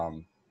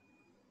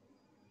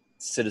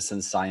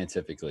citizen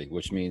scientifically,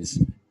 which means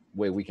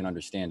way we can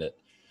understand it.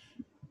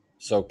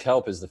 So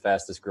kelp is the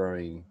fastest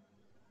growing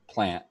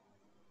plant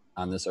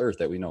on this earth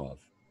that we know of.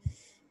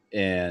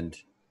 And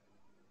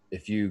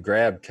if you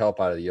grab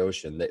kelp out of the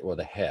ocean, they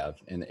have,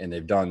 and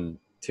they've done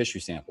tissue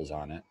samples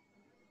on it,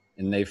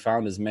 and they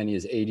found as many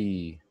as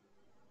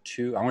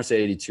 82. I want to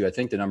say 82. I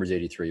think the number is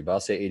 83, but I'll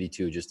say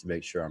 82 just to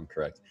make sure I'm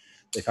correct.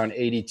 They found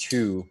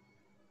 82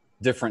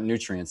 different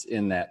nutrients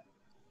in that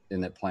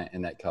plant,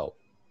 in that kelp.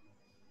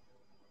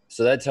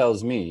 So that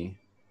tells me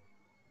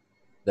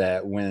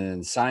that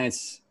when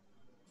science,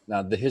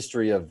 now the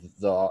history of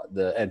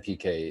the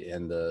NPK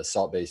and the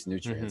salt-based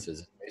nutrients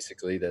is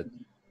basically that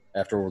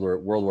after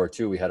World War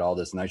II, we had all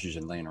this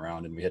nitrogen laying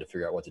around and we had to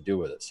figure out what to do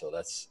with it. So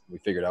we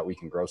figured out we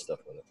can grow stuff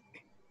with it.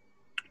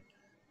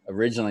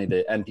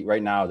 Originally,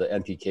 right now, the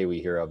NPK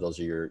we hear of, those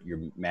are your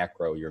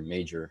macro, your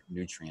major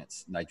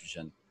nutrients: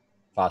 nitrogen,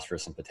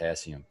 phosphorus, and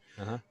potassium.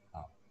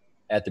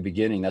 At the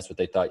beginning, that's what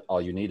they thought all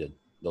you needed.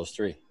 Those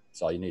three,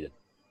 that's all you needed,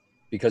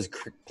 because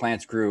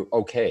plants grew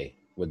okay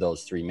with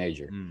those three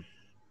major.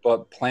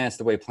 But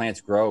the way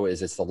plants grow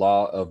is it's the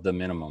law of the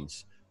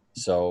minimums.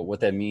 So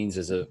what that means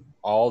is that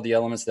all the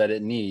elements that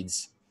it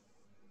needs,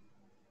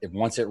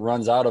 once it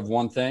runs out of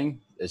one thing,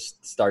 that's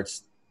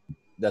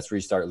where you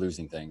start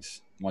losing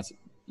things. Once,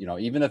 you know,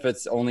 even if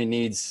it's only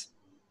needs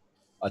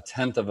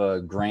 1/10 of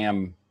a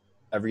gram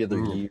every other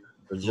year,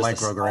 or just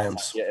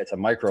micrograms. It's a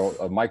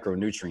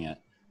micronutrient.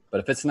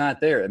 But if it's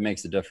not there, it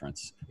makes a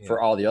difference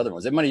for all the other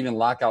ones. It might even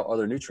lock out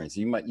other nutrients.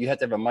 You have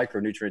to have a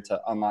micronutrient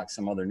to unlock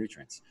some other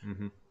nutrients.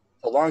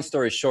 So long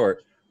story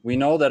short, we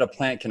know that a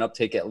plant can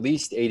uptake at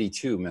least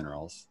 82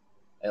 minerals,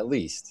 at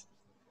least.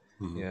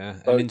 Yeah,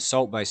 But and in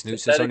salt-based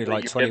newts, there's only synthetically,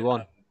 like you're giving 21.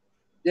 them-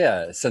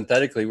 Yeah,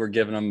 synthetically, we're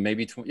giving them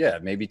maybe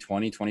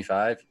 20,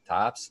 25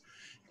 tops.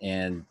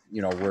 And,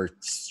 you know, we're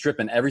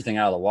stripping everything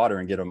out of the water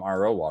and get them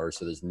RO water,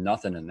 so there's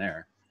nothing in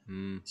there.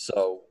 Mm.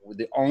 So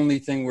the only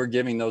thing we're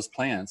giving those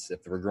plants,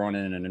 if we're growing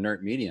in an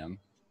inert medium,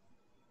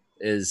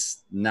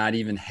 is not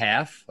even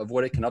half of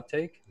what it can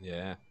uptake.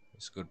 Yeah,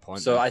 that's a good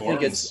point. So man. I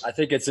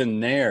think it's in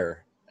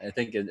there. I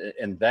think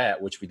in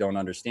that, which we don't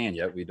understand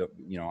yet. We don't,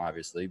 you know,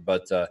 obviously,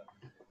 but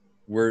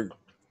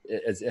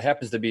it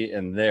happens to be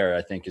in there.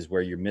 I think is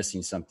where you're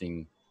missing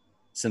something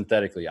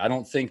synthetically. I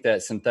don't think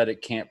that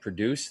synthetic can't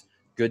produce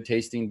good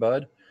tasting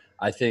bud.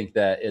 I think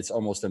that it's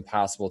almost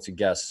impossible to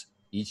guess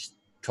each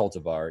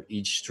cultivar,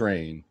 each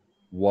strain,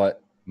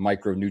 what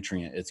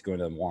micronutrient it's going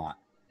to want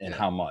and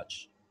how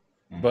much.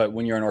 But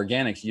when you're in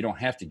organics, you don't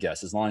have to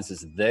guess as long as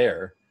it's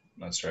there.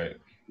 That's right.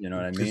 You know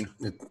what I mean?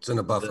 It's in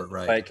a buffer,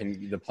 right?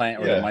 The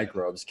plant or the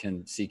microbes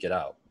can seek it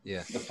out.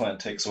 Yeah, The plant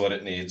takes what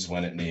it needs,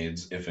 when it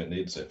needs, if it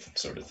needs it,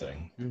 sort of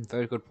thing.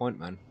 very good point,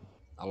 man.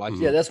 I like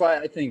Yeah, it. that's why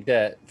I think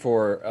that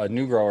for a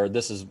new grower,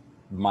 this is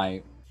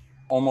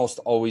almost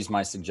always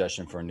my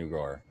suggestion for a new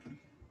grower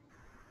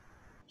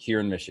here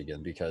in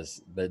Michigan,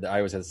 because I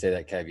always have to say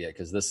that caveat,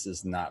 because this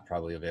is not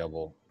probably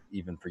available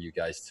even for you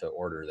guys to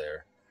order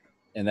there.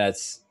 And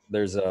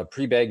there's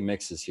pre-bag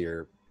mixes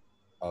here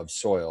of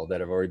soil that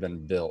have already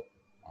been built.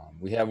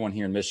 We have one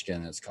here in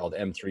Michigan. It's called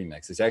M3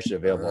 mix. It's actually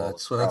available.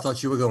 That's what I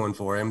thought you were going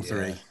for,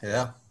 M3.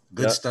 Yeah.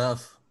 Good Yep.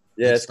 stuff.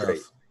 Yeah, Good it's stuff. great.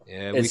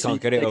 Yeah, we And so can't you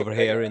get it take over a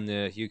here bag in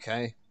the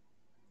UK.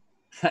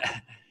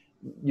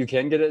 You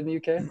can get it in the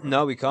UK?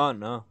 No, we can't.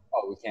 No,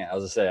 Oh, we can't. I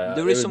was gonna say there it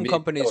is would some be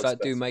companies so that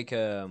do expensive. make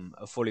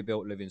a fully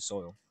built living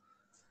soil.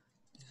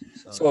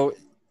 So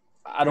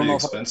I don't Pretty know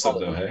expensive if I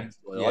would call it though, living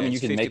soil. yeah, I mean, you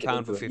it's can make £50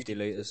 it for into 50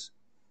 liters.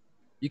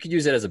 You could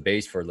use it as a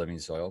base for living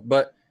soil,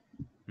 but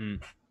Hmm.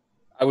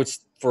 I would,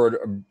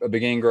 for a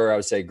beginning grower, I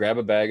would say grab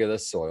a bag of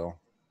this soil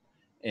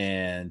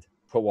and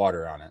put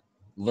water on it.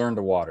 Learn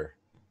to water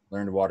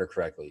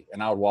correctly,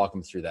 and I would walk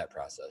them through that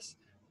process.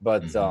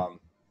 But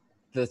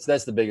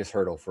that's the biggest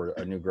hurdle for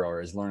a new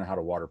grower, is learning how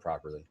to water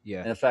properly. Yeah.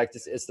 And in fact,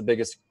 it's the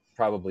biggest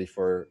probably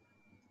for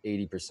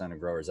 80% of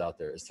growers out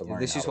there, is to learn.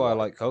 This how is to why I water.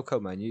 like cocoa,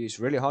 man. It's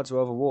really hard to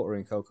overwater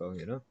in cocoa,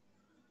 you know.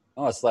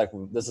 Oh, it's like,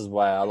 this is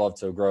why I love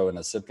to grow in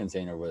a sip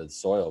container with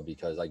soil,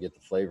 because I get the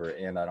flavor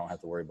and I don't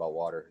have to worry about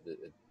water.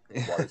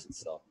 It waters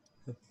itself.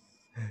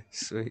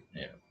 Sweet.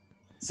 Yeah.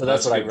 So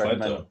that's what a I good point,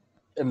 recommend. though.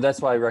 And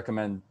that's what I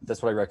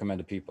recommend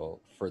to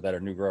people that are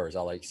new growers.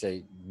 I like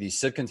say these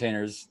sip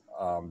containers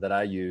that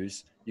I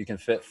use, you can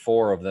fit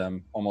 4 of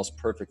them almost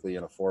perfectly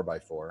in a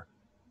 4x4.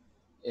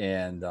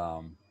 And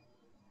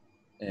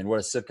what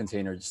a sip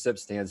container, SIP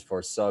stands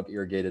for sub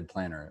irrigated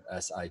planter,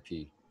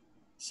 SIP,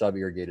 sub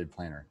irrigated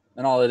planter.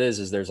 And all it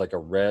is there's like a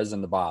res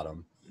in the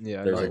bottom.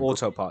 Yeah, There's like a-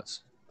 auto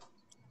pots.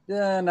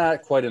 Yeah,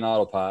 not quite an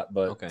autopot,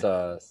 but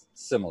Okay.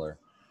 Similar.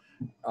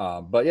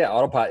 But yeah,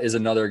 autopot is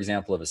another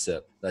example of a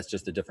SIP. That's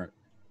just a different.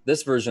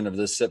 This version of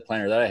this SIP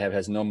planter that I have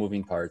has no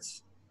moving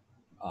parts,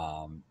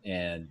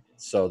 and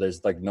so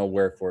there's like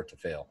nowhere for it to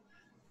fail.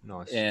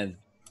 Nice. And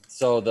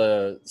so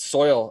the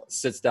soil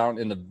sits down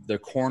in the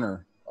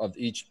corner of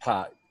each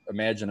pot.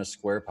 Imagine a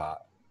square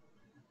pot.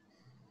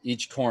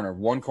 Each corner,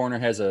 one corner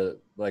has a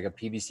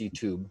PVC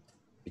tube,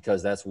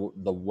 because that's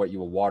what you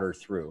will water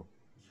through.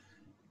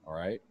 All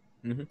right.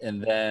 Mhm.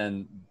 And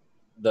then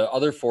the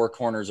other 4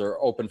 corners are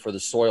open for the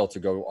soil to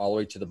go all the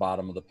way to the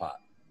bottom of the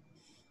pot.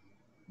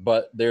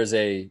 But there's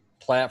a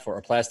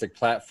plastic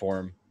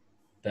platform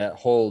that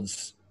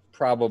holds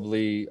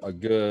probably a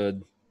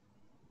good,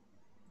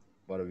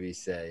 what do we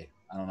say?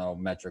 I don't know,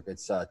 metric.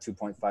 It's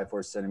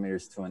 2.54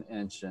 centimeters to an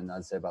inch, and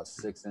I'd say about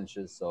 6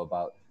 inches. So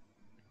about,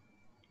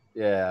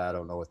 I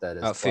don't know what that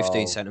is. About 15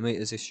 12.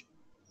 centimeters ish.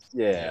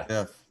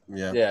 Yeah.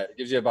 Yeah. It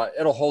gives you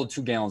it'll hold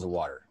 2 gallons of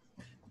water.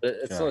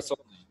 It's only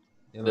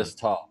Yeah, this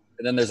tall.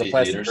 And then there's a 8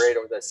 plastic liters. grate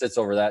that sits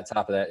over that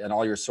top of that, and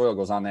all your soil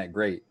goes on that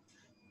grate.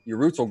 Your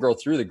roots will grow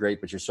through the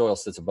grate, but your soil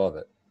sits above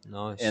it.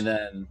 Nice. And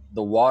then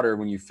the water,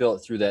 when you fill it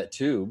through that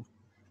tube,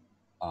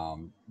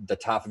 the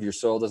top of your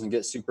soil doesn't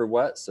get super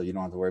wet, so you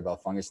don't have to worry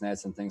about fungus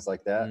gnats and things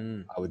like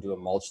that. I would do a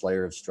mulch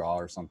layer of straw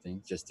or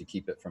something just to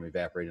keep it from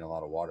evaporating a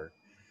lot of water.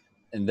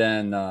 And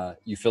then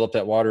you fill up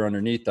that water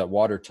underneath. That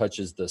water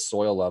touches the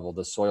soil level.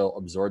 The soil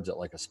absorbs it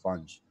like a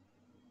sponge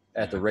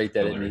at the rate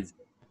that it needs it.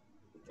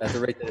 At the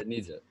rate that it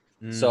needs it.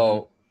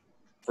 So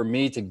for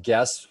me to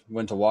guess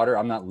when to water,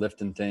 I'm not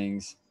lifting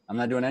things. I'm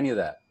not doing any of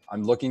that.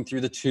 I'm looking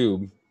through the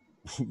tube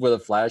with a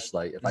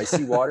flashlight. If I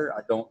see water,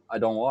 I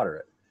don't water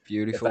it.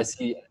 Beautiful.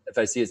 If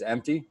I see it's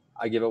empty,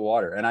 I give it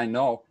water. And I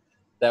know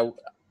that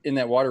in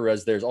that water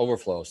res, there's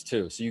overflows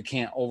too. So you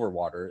can't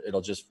overwater.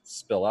 It'll just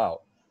spill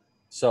out.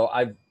 So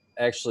I've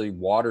actually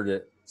watered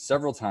it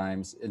several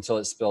times until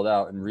it spilled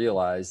out, and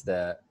realized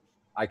that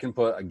I can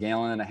put 1.5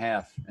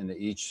 gallons into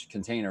each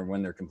container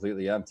when they're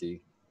completely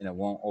empty, and it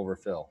won't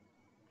overfill.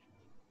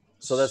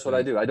 So that's what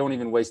I do. I don't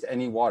even waste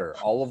any water.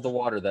 All of the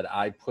water that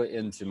I put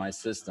into my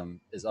system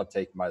is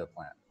uptaken by the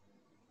plant.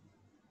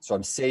 So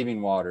I'm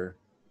saving water,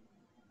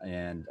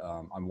 and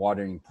I'm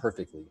watering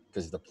perfectly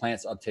because the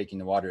plant's uptaking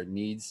the water it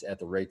needs at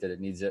the rate that it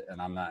needs it,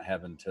 and I'm not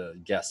having to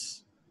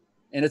guess.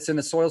 And it's in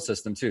the soil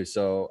system too,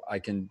 so I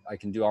can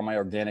do all my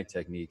organic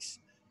techniques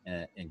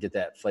and get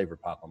that flavor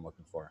pop I'm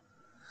looking for.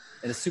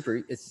 And it's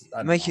super. It's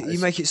I don't know, You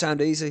make it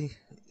sound easy,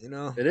 you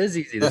know. It is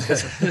easy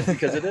because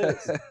it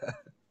is.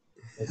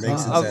 It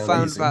makes it I've sound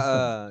found easy.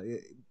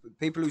 that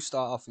people who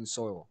start off in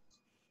soil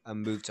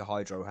and move to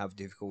hydro have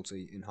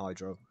difficulty in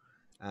hydro,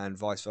 and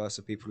vice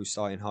versa. People who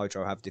start in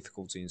hydro have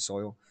difficulty in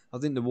soil. I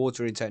think the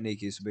watering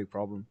technique is a big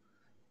problem.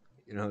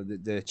 You know,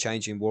 the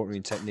changing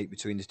watering technique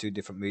between the two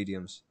different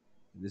mediums.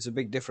 There's a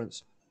big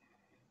difference.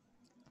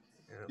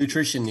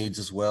 Nutrition needs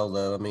as well,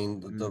 though. I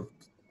mean,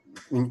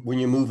 when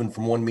you're moving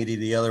from one media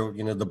to the other,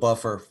 you know, the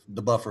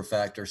buffer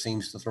factor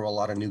seems to throw a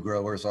lot of new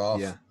growers off.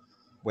 Yeah.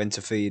 When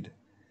to feed.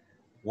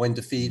 When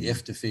to feed,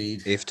 if to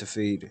feed. If to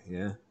feed,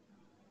 yeah.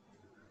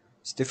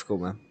 It's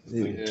difficult, man.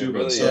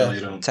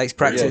 It takes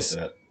practice.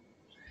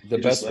 The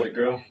best let way it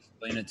grow. to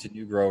explain it to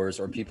new growers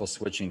or people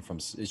switching from,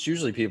 it's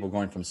usually people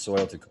going from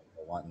soil to cocoa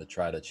wanting to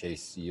try to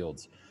chase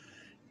yields.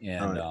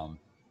 And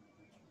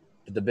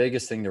the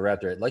biggest thing to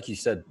wrap their, like you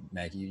said,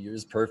 Mackie,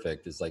 yours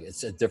perfect. It's like,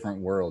 it's a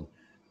different world,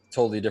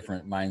 totally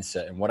different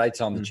mindset. And what I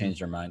tell them to change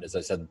their mind, as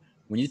I said,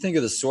 when you think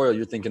of the soil,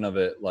 you're thinking of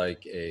it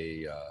like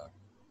a,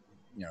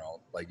 you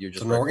know, like you're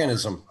just an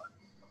organism.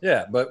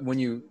 Yeah, but when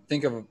you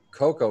think of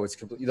cocoa, it's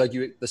completely like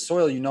the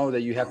soil. You know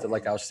that you have to,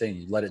 like I was saying,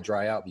 you let it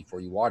dry out before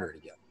you water it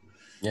again.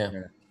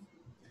 Yeah.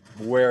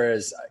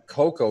 Whereas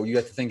cocoa, you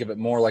have to think of it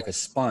more like a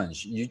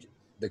sponge.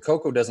 The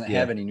cocoa doesn't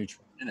have any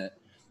nutrient in it.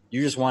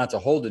 You just want it to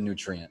hold the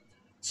nutrient.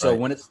 So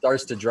when it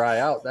starts to dry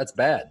out, that's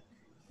bad.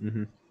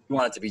 You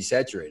want it to be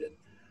saturated.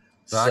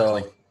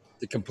 Exactly. So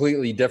the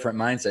completely different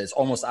mindset. It's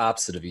almost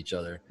opposite of each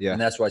other. Yeah.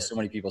 And that's why so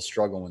many people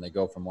struggle when they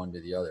go from one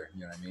to the other.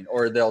 You know what I mean?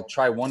 Or they'll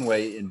try one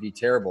way and be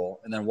terrible,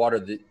 and then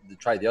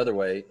try the other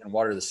way and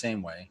water the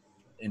same way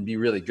and be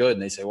really good.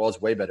 And they say, well,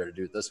 it's way better to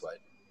do it this way.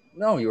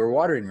 No, you were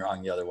watering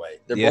wrong the other way.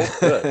 They're both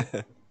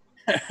good.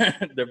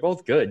 They're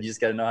both good. You just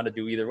got to know how to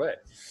do either way.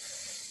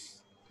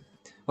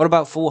 What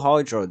about full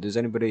hydro? Does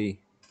anybody,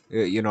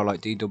 you know,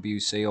 like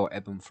DWC or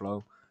ebb and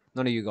flow?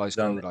 None of you guys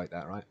go like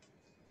that, right?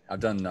 I've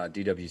done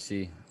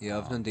DWC. Yeah,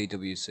 I've done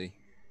DWC.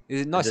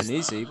 It's nice and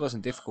easy. It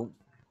wasn't difficult.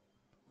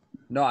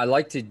 No, I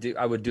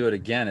would do it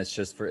again. It's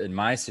just in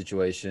my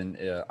situation,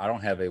 I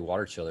don't have a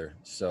water chiller,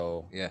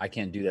 so I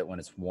can't do that when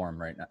it's warm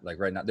right now. Like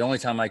right now, the only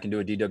time I can do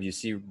a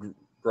DWC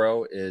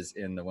grow is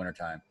in the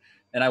wintertime.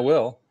 And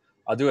I'll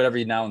do it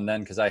every now and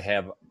then because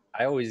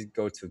I always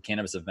go to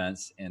cannabis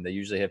events and they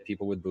usually have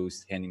people with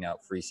booths handing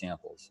out free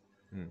samples.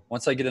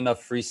 Once I get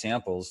enough free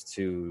samples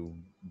to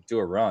do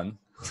a run,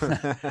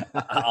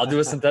 I'll do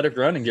a synthetic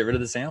run and get rid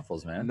of the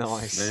samples, man.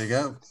 Nice. There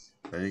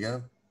you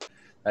go.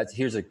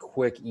 Here's a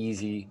quick,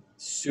 easy,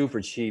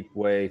 super cheap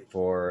way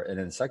for an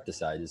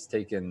insecticide is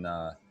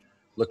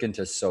look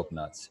into soap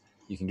nuts.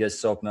 You can get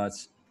soap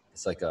nuts.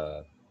 It's like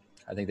I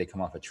think they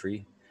come off a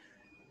tree,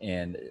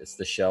 and it's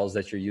the shells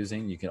that you're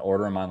using. You can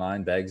order them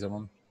online, bags of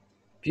them.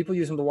 People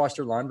use them to wash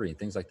their laundry and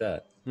things like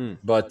that.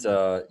 But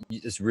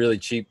it's really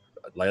cheap.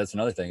 Like that's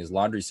another thing is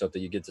laundry soap that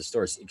you get at the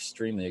store is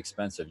extremely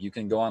expensive. You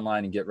can go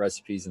online and get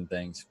recipes and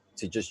things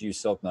to just use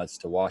soap nuts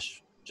to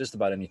wash just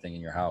about anything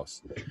in your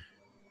house.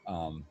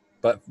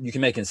 But you can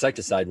make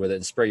insecticide with it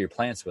and spray your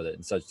plants with it.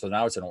 And so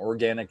now it's an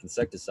organic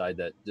insecticide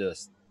that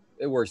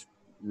it works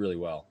really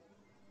well.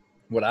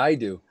 What I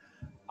do,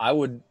 I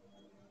would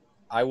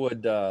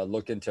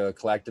look into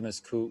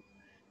Calactimus Coot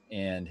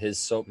and his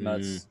soap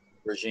nuts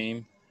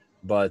regime.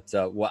 But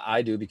what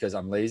I do, because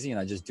I'm lazy and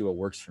I just do what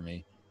works for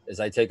me, is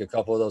I take a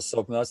couple of those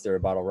soap nuts. They're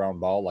about a round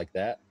ball like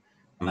that.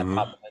 And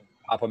I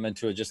pop them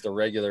into just a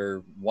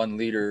regular 1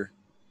 liter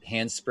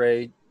hand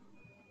spray,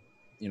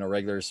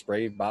 regular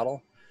spray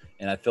bottle.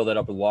 And I fill that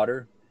up with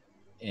water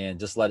and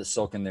just let it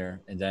soak in there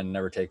and then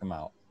never take them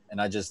out.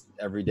 And I just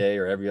every day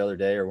or every other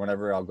day or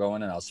whenever I'll go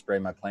in and I'll spray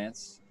my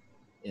plants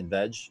in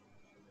veg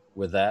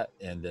with that.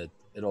 And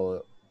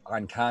it'll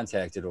on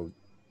contact, it'll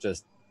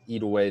just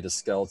eat away the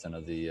skeleton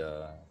of the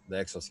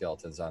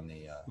exoskeletons on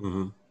the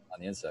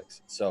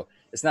insects. So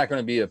it's not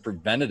going to be a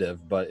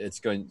preventative, but it's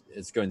going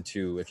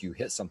to, if you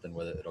hit something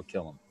with it, it'll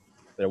kill them,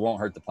 but it won't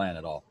hurt the plant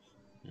at all.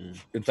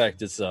 In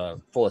fact, it's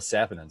full of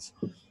saponins.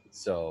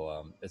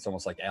 So it's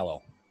almost like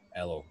aloe.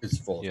 Aloe is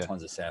full of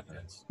tons of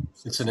saponins.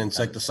 So it's an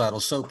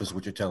insecticidal soap is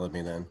what you're telling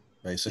me then,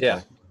 basically.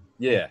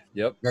 Yeah.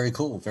 Yep. Very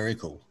cool.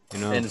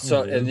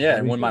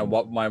 And when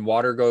my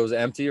water goes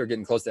empty or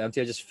getting close to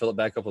empty, I just fill it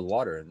back up with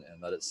water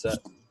and let it set.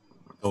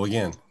 Go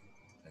again.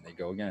 And they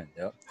go again.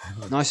 Yep.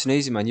 Nice and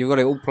easy, man. You've got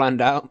it all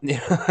planned out.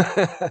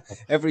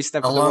 Every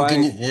step of the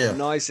way.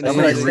 Nice and How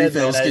easy. many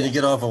refills can you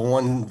get off of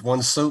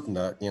one soap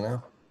nut,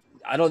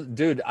 I don't,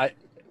 dude, I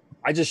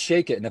just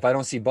shake it, and if I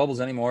don't see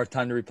bubbles anymore, it's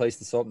time to replace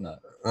the soap nut.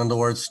 In other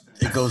words,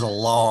 it goes a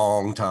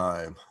long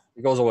time.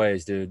 It goes a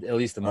ways, dude. At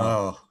least a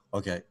month. Oh,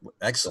 okay.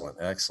 Excellent.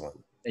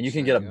 And you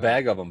can get a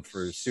bag of them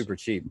for super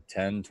cheap,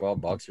 $10,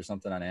 $12 or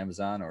something on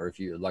Amazon, or if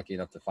you're lucky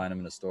enough to find them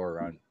in a store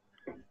around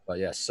But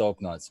yeah,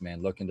 soap nuts,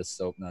 man. Look into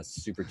soap nuts,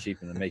 super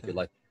cheap, and they make it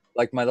like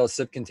my little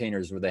sip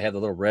containers where they have the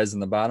little res in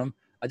the bottom.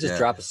 I just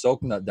drop a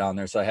soap nut down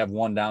there, so I have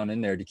one down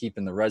in there to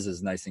keeping the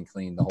reses nice and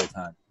clean the whole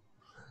time.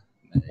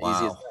 Wow.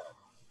 Easy as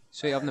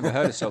Sweet, I've never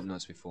heard of soap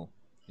nuts before.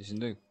 You should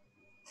do. It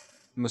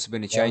must have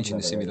been a change in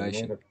the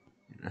simulation.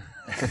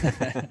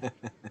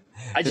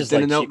 I just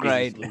done like an cheap,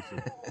 upgrade. easy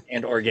solutions.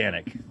 And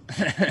organic.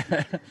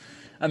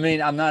 I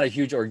mean, I'm not a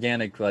huge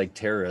organic like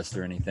terrorist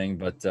or anything,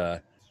 but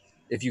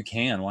if you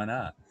can, why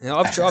not? Yeah,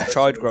 I've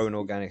tried growing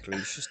organically.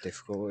 It's just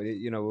difficult.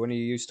 You know, when you're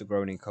used to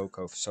growing in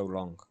cocoa for so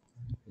long,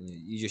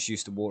 you just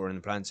used to watering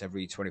the plants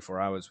every 24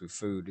 hours with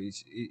food.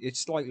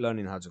 It's like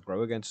learning how to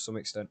grow again to some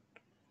extent.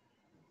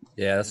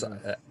 Yeah,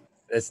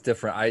 it's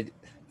different.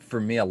 For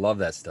me, I love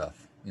that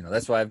stuff. You know,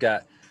 that's why I've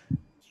got.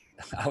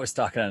 I was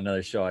talking on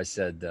another show. I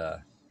said,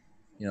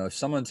 you know, if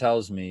someone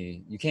tells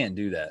me you can't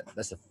do that,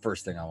 that's the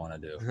first thing I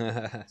want to do.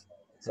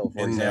 So, for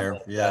In there,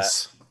 example,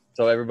 yes.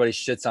 so everybody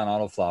shits on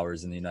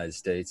autoflowers in the United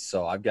States.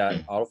 So I've got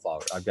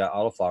autoflowers. I've got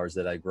autoflowers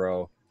that I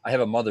grow. I have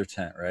a mother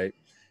tent, right?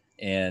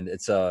 And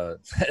it's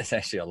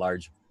actually a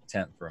large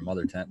tent for a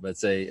mother tent, but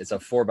it's a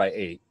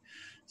 4x8.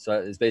 So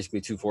it's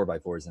basically 2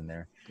 4x4s in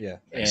there. Yeah.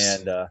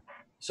 And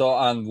so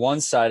on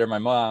one side are my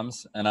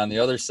mom's, and on the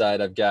other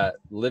side I've got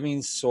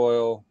living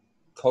soil,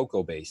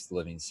 cocoa-based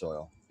living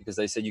soil, because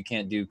they said you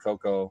can't do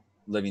cocoa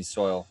living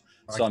soil.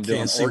 So I'm doing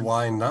can't see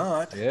why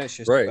not. Yeah, it's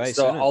just right. base,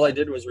 So isn't it? all I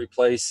did was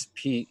replace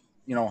peat.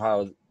 You know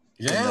how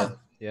Yeah.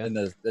 and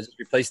I just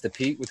replaced the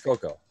peat with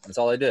cocoa. That's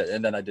all I did,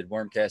 and then I did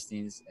worm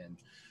castings, and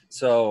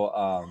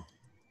so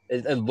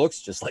it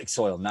looks just like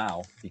soil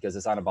now because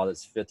it's on about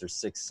its 5th or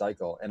 6th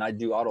cycle, and I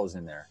do autos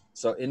in there.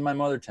 So in my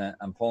mother tent,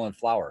 I'm pulling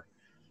flower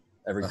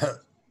every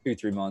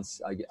 2-3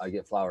 months. I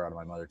get flower out of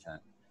my mother tent,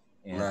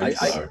 and Nice.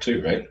 Flower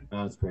too, right?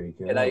 That's pretty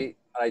cool. and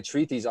I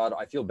treat these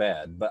I feel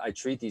bad, but I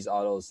treat these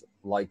autos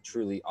like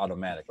truly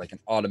automatic, like an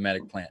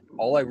automatic plant.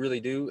 All I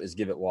really do is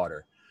give it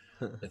water.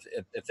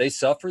 If they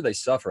suffer, they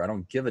suffer. I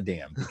don't give a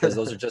damn because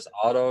those are just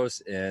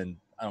autos and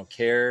I don't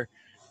care.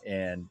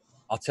 And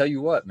I'll tell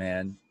you what,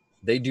 man,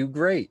 they do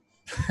great.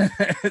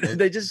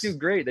 They just do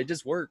great. They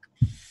just work.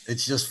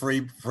 It's just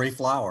free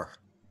flower.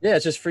 Yeah,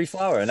 it's just free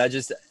flower.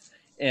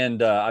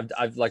 And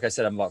I've like I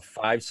said, I'm about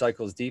 5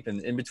 cycles deep,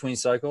 and in between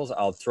cycles,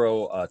 I'll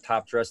throw a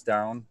top dress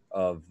down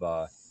of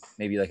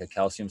maybe like a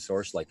calcium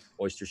source, like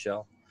oyster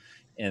shell,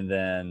 and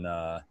then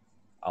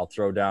I'll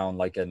throw down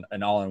like an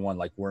all-in-one,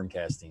 like worm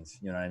castings.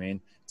 You know what I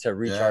mean? To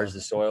recharge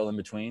the soil in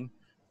between.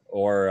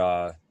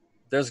 Or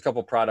there's a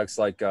couple products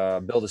like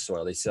Build a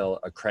Soil. They sell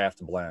a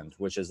craft blend,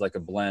 which is like a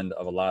blend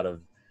of a lot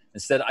of.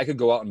 Instead, I could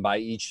go out and buy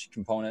each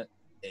component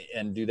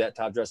and do that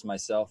top dress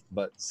myself,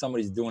 but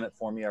somebody's doing it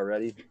for me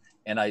already.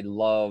 And I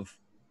love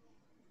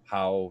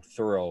how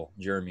thorough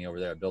Jeremy over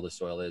there at Build a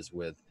Soil is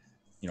with,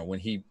 you know, when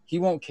he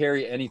won't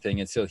carry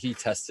anything until he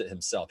tests it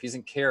himself. He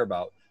doesn't care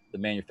about the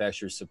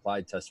manufacturer's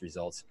supplied test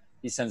results.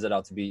 He sends it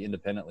out to be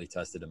independently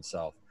tested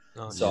himself.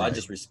 Oh, So right. I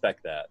just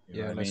respect that.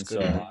 You know what I mean? that's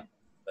good. So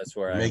that's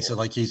where Makes it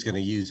like he's going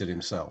to use it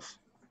himself.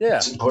 yeah,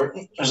 It's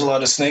important. There's a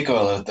lot of snake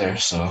oil out there,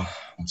 so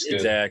it's good.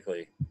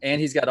 exactly.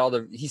 And he's got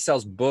he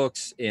sells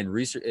books and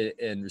research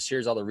and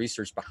shares all the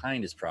research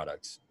behind his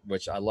products,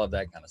 which I love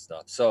that kind of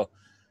stuff. So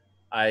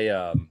I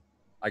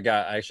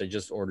actually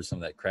just ordered some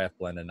of that craft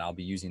blend, and I'll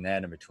be using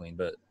that in between.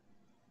 But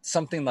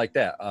something like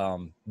that,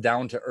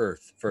 down to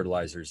earth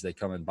fertilizers, they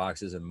come in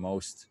boxes, and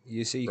most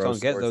You see, you grow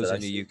can't get stores those that I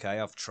in the see. UK.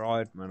 I've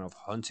tried, man. I've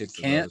hunted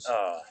for can't.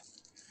 those.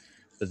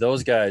 But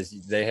those guys,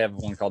 they have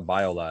one called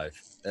BioLive.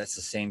 That's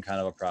the same kind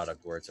of a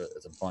product where it's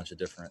a bunch of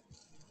different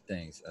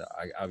things.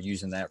 I'm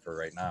using that for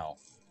right now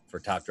for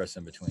top dress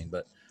in between.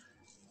 But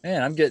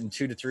man, I'm getting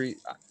 2 to 3.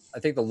 I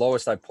think the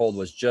lowest I pulled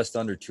was just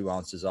under 2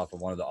 ounces off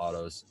of one of the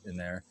autos in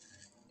there,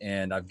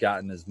 and I've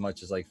gotten as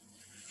much as like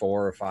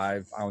 4 or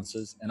 5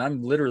 ounces, and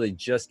I'm literally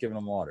just giving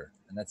them water,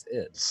 and that's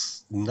it.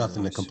 It's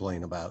nothing Nice. to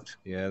complain about.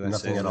 Yeah, that's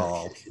Nothing it. at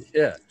all.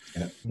 Yeah.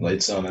 Yeah,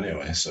 lights on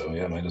anyway, so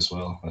yeah, might as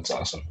well. That's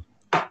awesome.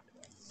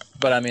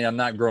 But I mean, I'm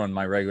not growing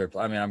my regular.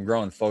 I mean, I'm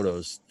growing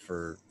photos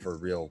for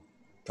real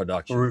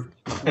production.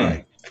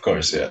 Right. Of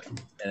course, yeah.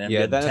 And I'm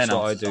Yeah, getting that's 10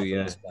 what I ounces do. off of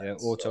Yeah, those yeah.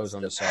 plants. Autos So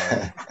on the it's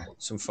side,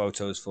 some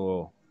photos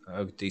for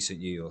a decent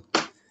yield.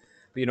 But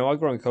you know, I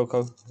grow in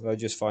cocoa. I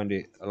just find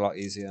it a lot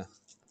easier.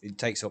 It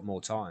takes up more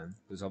time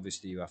because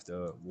obviously you have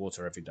to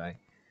water every day,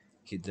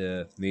 keep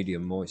the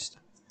medium moist.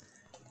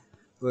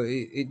 But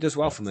it does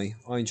well for me.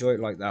 I enjoy it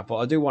like that. But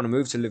I do want to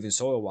move to living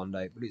soil one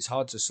day. But it's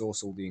hard to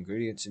source all the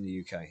ingredients in the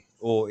UK.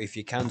 Or if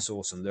you can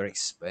source them, they're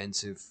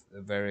expensive.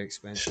 They're very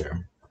expensive.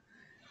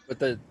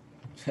 Sure.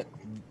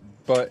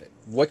 But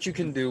what you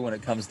can do when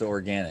it comes to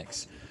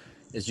organics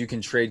is you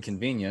can trade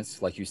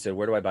convenience. Like you said,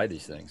 where do I buy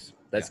these things?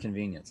 That's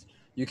convenience.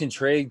 You can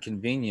trade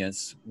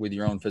convenience with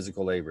your own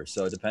physical labor.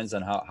 So it depends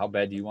on how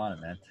bad do you want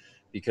it, man.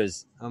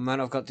 Because Oh man,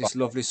 I've got this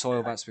lovely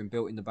soil that's been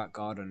built in the back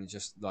garden. It's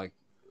just like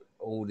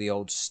all the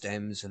old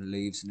stems and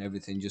leaves and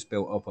everything just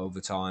built up over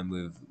time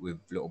with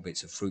little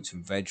bits of fruits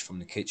and veg from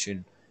the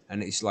kitchen,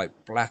 and it's like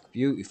black,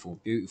 beautiful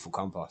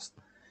compost.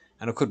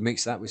 And I could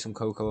mix that with some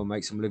cocoa and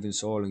make some living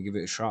soil and give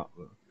it a shot.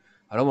 But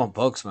I don't want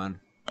bugs, man.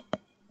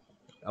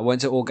 I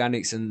went to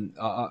organics, and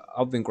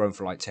I've been growing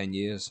for like 10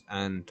 years,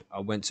 and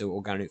I went to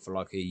organic for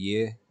like a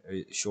year,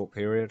 a short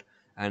period,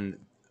 and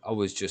I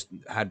was just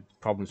had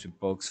problems with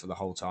bugs for the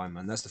whole time.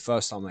 And that's the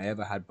first time I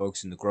ever had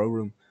bugs in the grow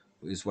room,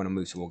 was when I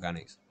moved to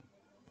organics.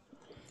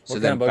 So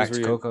What then kind of bugs back were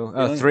to you cocoa.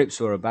 dealing- Thrips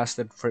were a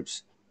bastard,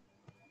 thrips.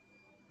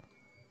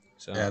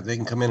 So Yeah, they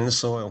can come in the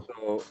soil.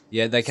 So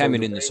yeah, they So came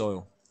the in the way-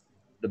 soil.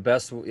 the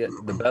best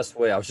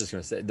way I was just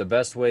going to say the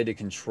best way to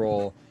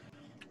control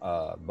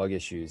bug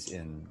issues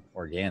in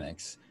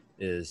organics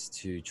is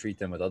to treat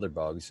them with other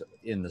bugs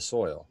in the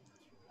soil.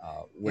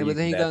 Yeah, but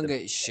then you combat go and them-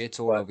 get shit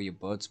all over your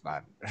buds,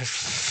 man.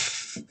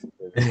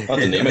 Not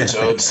the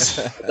nematodes.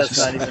 That's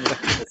not even.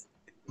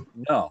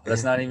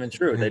 That's not even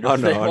true. They I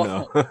don't. know, I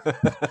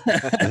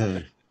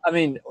know. I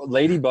mean,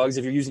 ladybugs.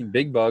 If you're using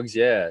big bugs,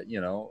 yeah, if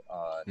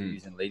you're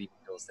using lady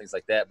beetles, things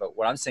like that. But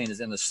what I'm saying is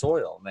in the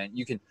soil, man.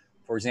 You can,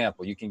 for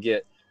example,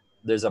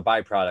 there's a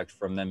byproduct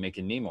from them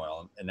making neem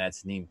oil, and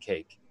that's neem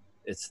cake.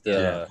 It's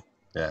grab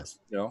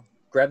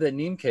that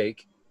neem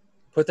cake,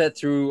 put that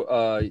through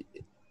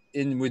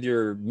in with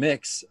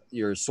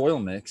your soil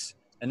mix,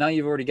 and now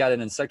you've already got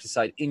an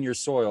insecticide in your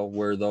soil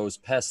where those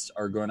pests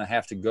are going to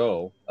have to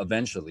go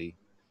eventually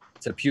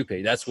to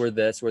pupate. That's where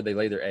they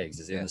lay their eggs,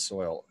 is in the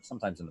soil,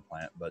 sometimes in the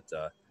plant, but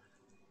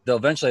they'll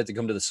eventually have to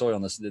come to the soil,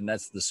 and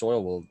the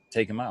soil will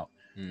take them out.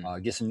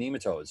 Get some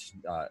nematodes.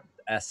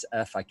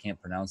 SF, I can't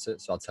pronounce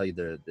it, so I'll tell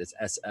you it's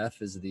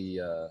SF is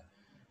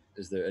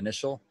the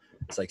initial.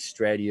 It's like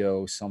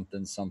Stradio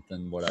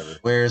something whatever.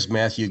 Where's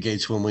Matthew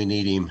Gates when we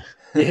need him?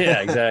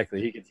 Yeah,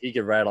 exactly. He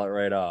could rattle it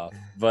right off.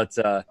 But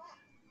the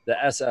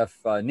SF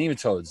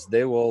nematodes,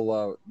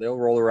 they'll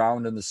roll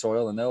around in the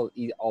soil and they'll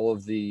eat all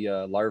of the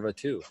larvae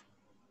too.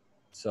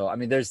 So I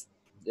mean, there's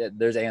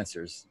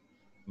answers.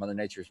 Mother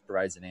Nature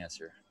provides an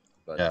answer,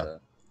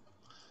 but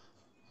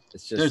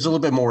it's just there's a little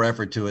bit more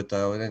effort to it,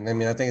 though. And I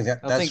mean, I think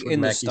that's what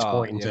in the Mackey's start,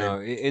 pointing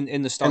to.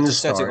 in the start, to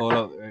set it all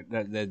up,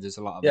 there's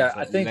a lot of effort,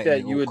 I think letting that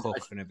it you all would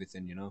cook and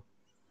everything,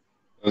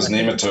 Those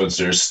nematodes,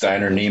 there's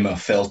Steiner Nema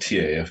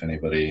Feltier, if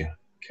anybody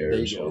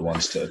cares or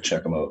wants to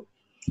check them out.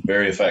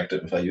 Very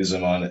effective. I use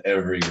them on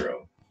every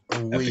grow. I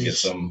have to get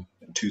some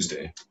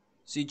Tuesday.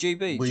 See,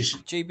 GB,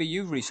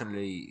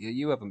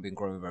 you haven't been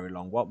growing very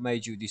long. What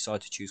made you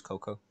decide to choose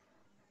cocoa?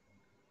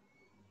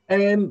 I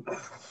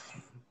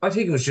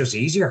think it was just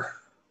easier.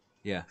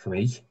 Yeah. For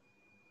me.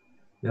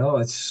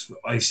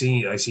 I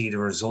see the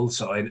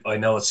results. I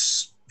know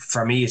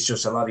for me it's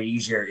just a lot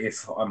easier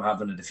if I'm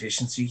having a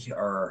deficiency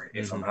or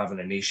if I'm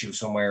having an issue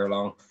somewhere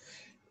along.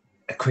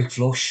 A quick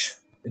flush,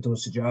 it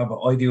does the job.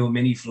 I do a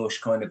mini flush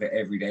kind of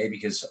every day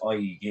because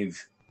I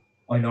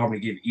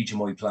normally give each of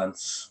my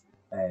plants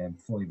 5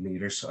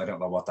 liters. I don't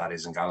know what that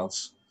is in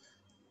gallons,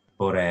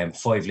 but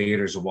 5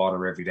 liters of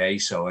water every day.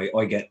 So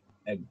I get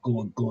a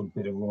good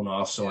bit of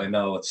runoff. So I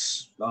know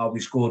it's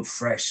always good,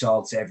 fresh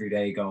salts every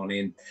day going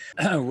in.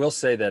 I will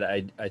say that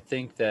I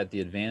think that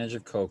the advantage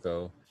of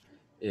cocoa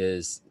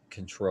is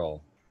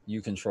control.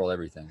 You control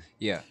everything.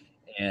 Yeah.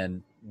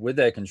 And with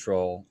that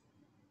control,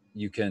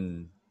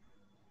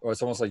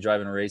 it's almost like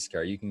driving a race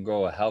car. You can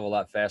go a hell of a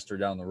lot faster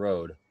down the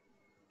road,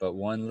 but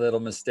one little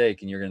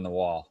mistake and you're in the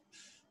wall,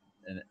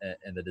 and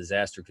the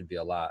disaster could be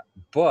a lot.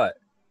 But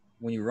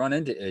when you run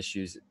into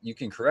issues, you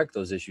can correct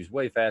those issues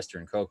way faster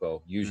in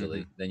cocoa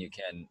usually than you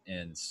can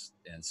in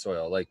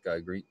soil. Like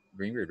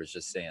Greenbeard was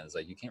just saying, it's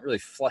like you can't really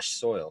flush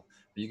soil,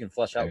 but you can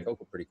flush out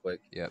cocoa pretty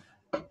quick. Yep.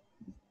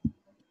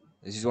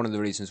 This is one of the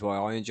reasons why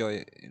I enjoy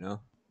it. But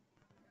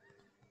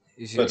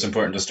it's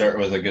important to start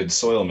with a good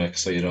soil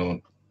mix so you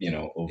don't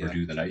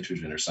overdo the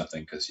nitrogen or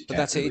something, because you. But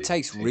that's it. It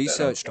takes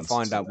research to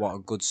find out what a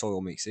good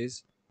soil mix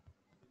is.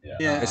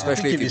 Yeah,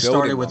 especially if you build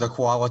started with a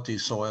quality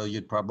soil,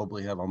 you'd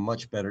probably have a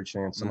much better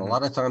chance. And a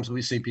lot of times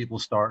we see people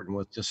starting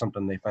with just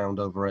something they found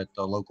over at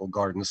the local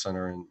garden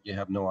center, and you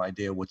have no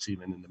idea what's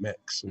even in the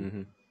mix.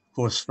 And of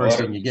course, first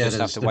thing you get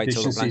is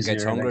deficiencies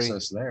here and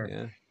excess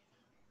there,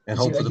 and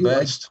hope for the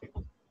best.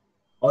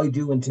 I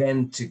do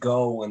intend to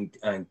go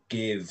and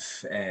give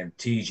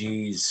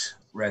TG's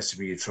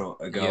recipe a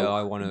go. Yeah,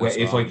 I want to.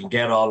 If I can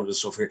get all of the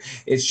stuff here.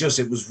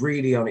 It was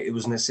really it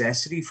was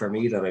necessity for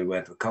me that I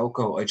went with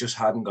cocoa. I just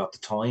hadn't got the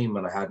time,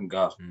 and I hadn't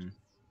got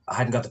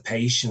the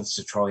patience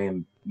to try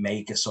and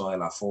make a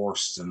soil at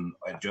first, and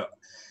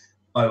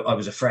I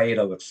was afraid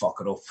I would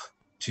fuck it up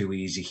too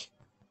easy.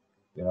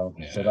 So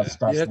that's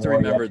you have to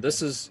remember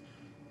this is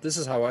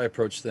how I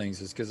approach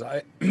things, is because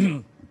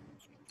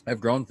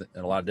I've grown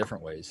in a lot of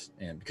different ways,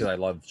 and because I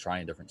love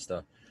trying different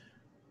stuff.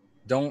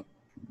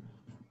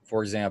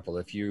 For example,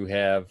 if you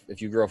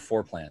grow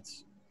 4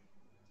 plants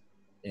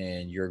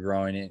and you're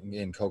growing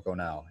in cocoa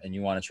now and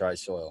you want to try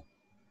soil,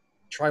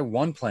 try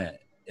 1 plant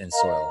in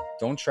soil.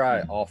 Don't try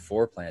all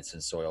 4 plants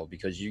in soil,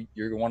 because you're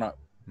going to want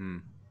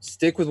to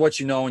stick with what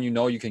you know and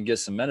you can get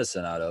some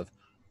medicine out of,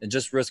 and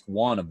just risk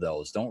 1 of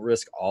those. Don't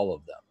risk all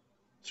of them.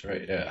 That's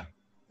right. Yeah.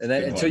 And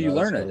then Good until point. you No,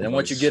 learn that's it, good and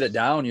once you advice. get it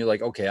down, you're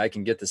like, okay, I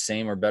can get the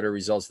same or better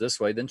results this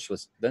way. Then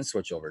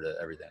switch over to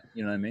everything.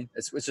 You know what I mean?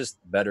 It's just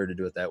better to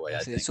do it that way. I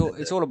think.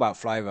 It's all about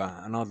flavor,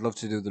 and I'd love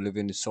to do the live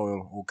in the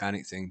soil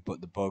organic thing, but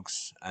the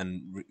bugs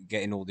and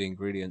getting all the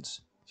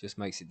ingredients just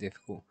makes it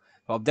difficult.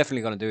 But I'm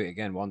definitely going to do it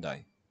again one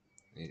day.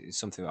 It's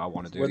something that I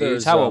want to do. Where It's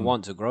there's, how I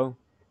want to grow.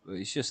 But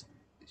it's just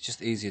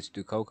easier to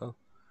do cocoa.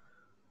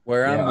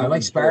 where Yeah, I'm I moving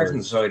like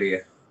Spartan's towards-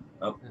 idea.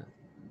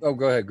 Oh,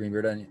 go ahead,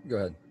 Greenbeard. Go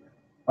ahead.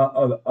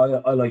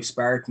 I like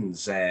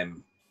Spartan's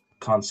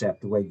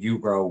concept, the way you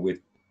grow with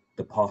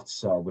the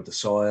pots or with the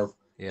soil.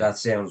 Yeah. That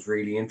sounds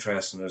really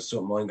interesting. It's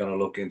something I'm going to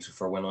look into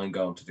for when I'm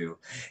going to do.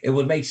 It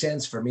would make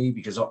sense for me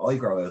because I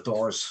grow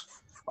outdoors.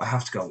 I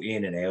have to go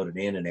in and out and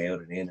in and out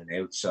and in and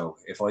out. So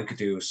if I could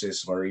do a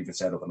system or even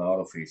set up an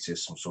auto feed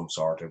system of some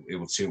sort, it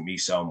would suit me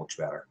so much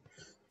better.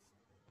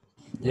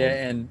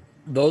 Yeah, and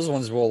those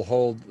ones will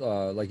hold,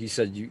 like you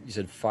said, you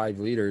said 5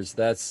 liters.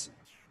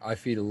 I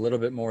feed a little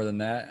bit more than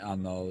that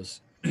on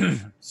those.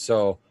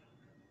 So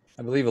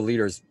I believe a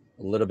liter is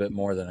a little bit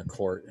more than a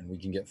quart, and we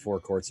can get 4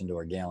 quarts into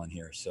a gallon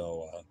here.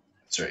 So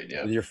That's right.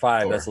 Yeah. with your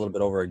 5, 4. that's a little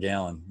bit over a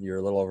gallon. You're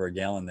a little over a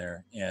gallon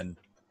there. And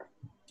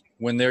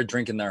when they're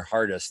drinking their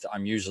hardest,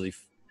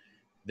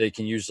 they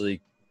can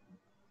usually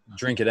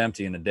drink it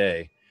empty in a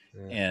day.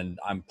 Yeah. And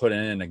I'm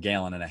putting in a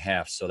gallon and a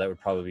half. So that would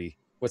probably be,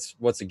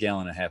 what's a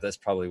gallon and a half? That's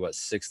probably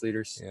 6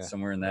 liters, Yeah,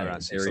 somewhere in that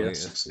around 6 area.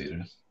 liters. 6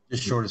 liters.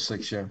 Just short of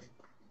 6, yeah.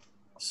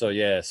 So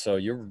yeah, so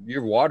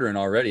you're watering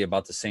already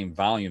about the same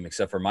volume,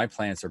 except for my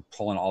plants are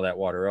pulling all that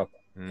water up,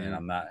 and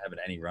I'm not having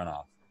any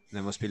runoff. They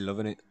must be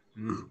loving it.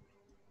 And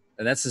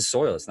that's the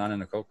soil; it's not in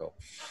the cocoa.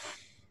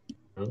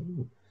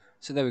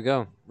 So there we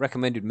go.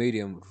 Recommended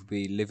medium would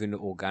be living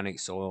organic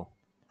soil.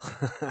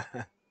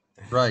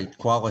 Right,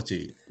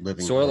 quality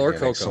living Soil or organic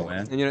cocoa, soil.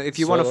 man. And if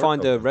you Soil want to or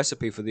find cocoa. a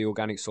recipe for the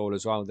organic soil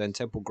as well, then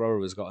Temple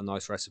Grower has got a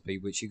nice recipe,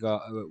 which you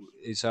got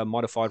is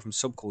modified from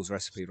Subcool's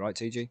recipe, right,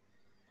 TG?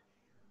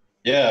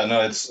 Yeah, no,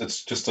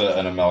 it's just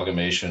an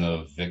amalgamation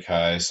of Vic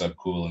High,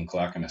 Subcool, and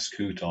Clackamas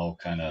Coot all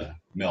kind of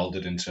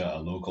melded into a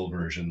local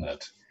version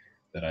that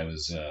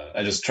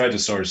I just tried to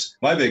source.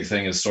 My big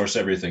thing is source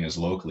everything as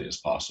locally as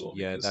possible.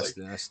 Yeah, because,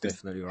 that's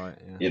definitely right.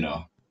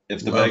 Yeah.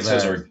 If the Love bag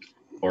says that.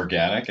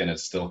 organic and it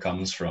still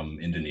comes from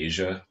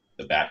Indonesia,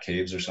 the bat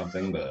caves or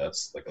something,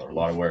 that's like a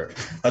lot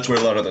of that's where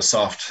a lot of the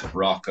soft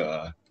rock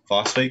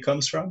phosphate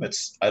comes from.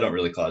 I don't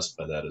really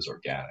classify that as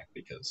organic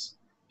because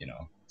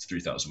it's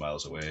 3,000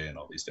 miles away and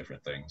all these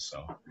different things.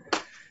 So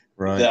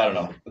Right. I don't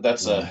know. But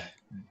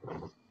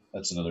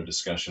that's another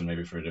discussion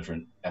maybe for a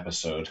different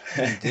episode.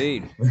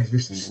 Indeed.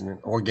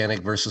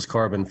 Organic versus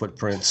carbon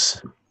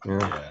footprints. Yeah.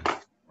 Yeah.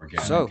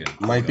 Organic So,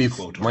 and Might be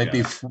quote, might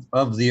be organic.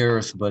 of the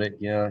earth, but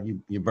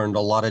you burned a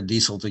lot of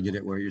diesel to get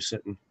it where you're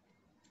sitting.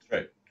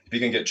 Right. If you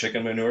can get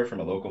chicken manure from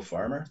a local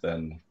farmer,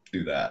 then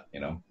do that,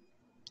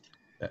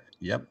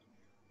 Yep.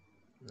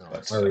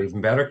 But, Or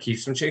even better, keep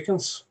some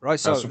chickens. Right,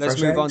 so Have some let's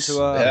fresh move on eggs. to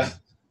yeah.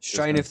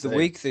 strain Just of the gonna say,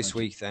 week this thank you.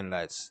 week, then,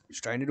 lads.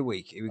 Strain of the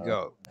week. Here we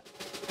go.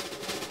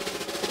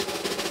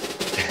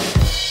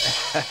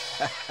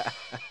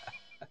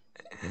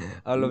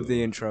 I love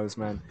the intros,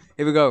 man.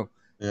 Here we go.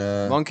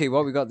 Yeah. Monkey,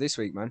 what we got this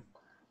week, man?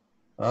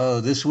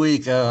 Oh, this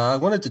week I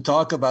wanted to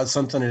talk about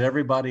something that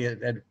everybody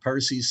at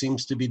Percy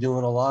seems to be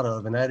doing a lot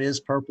of, and that is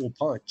Purple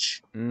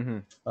Punch.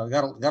 Mm-hmm.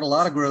 Got a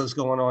lot of grows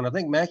going on. I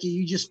think Mackie,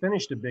 you just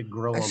finished a big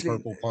grow Actually, on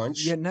Purple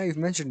Punch. Yeah, now you've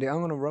mentioned it.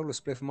 I'm gonna roll a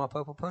spliff of my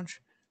Purple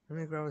Punch. Let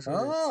me grow us a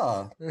little.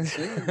 Ah,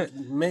 see,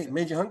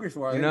 made you hungry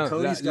for it.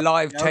 Cody's got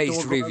live outdoor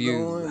taste grow review.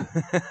 going.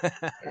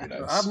 Very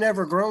nice. I've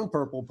never grown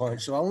Purple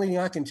Punch, so only thing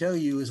I can tell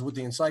you is what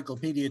the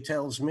encyclopedia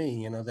tells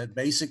me. That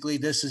basically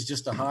this is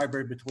just a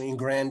hybrid between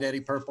Granddaddy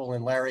Purple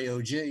and Larry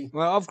OG.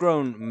 Well, I've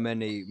grown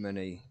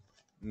many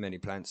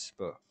plants,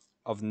 but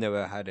I've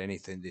never had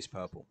anything this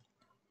purple.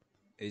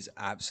 It's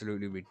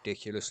absolutely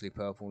ridiculously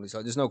purple. It's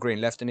like there's no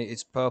green left in it.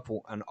 It's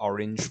purple and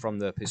orange from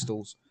the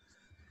pistils.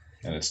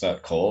 And it's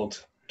not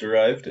cold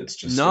derived. It's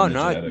just No, in the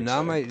genetics,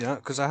 eh? mate, no,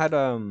 because I had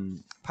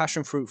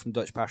passion fruit from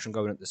Dutch Passion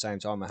going at the same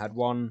time. I had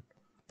 1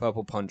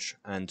 Purple Punch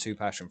and 2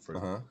 passion fruit,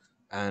 Uh-huh.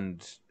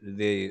 and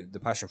the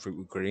passion fruit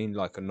was green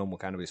like a normal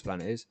cannabis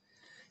plant is.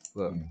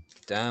 But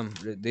damn,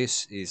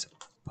 this is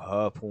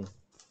purple.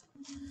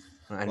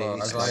 And Well,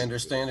 it's as I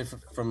understand it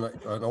from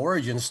an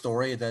origin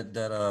story,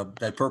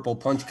 that Purple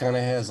Punch kind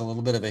of has a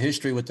little bit of a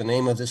history with the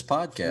name of this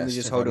podcast. let me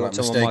just if hold I'm it up not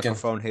to my mistaken.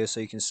 microphone here so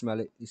you can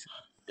smell it.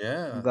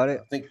 Yeah, You got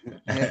it? I think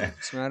Yeah,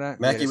 smell that?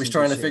 Mackie Yeah, was that's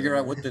trying to some good figure shit,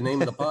 out what the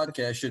name of the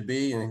podcast should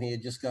be, and he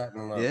had just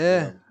gotten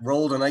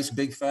rolled a nice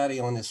big fatty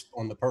on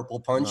the Purple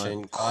Punch, Right.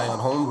 and Eye on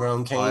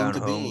Homegrown came Eye on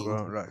to being.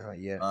 homegrown, right,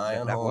 yeah. Eye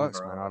on That works,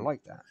 man. homegrown. I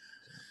like that.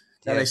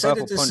 Now, Yeah, they said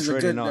Purple that this Punch is a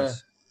really good.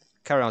 nice.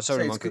 Carry on, sorry,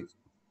 say it's Monkey. good-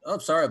 Oh,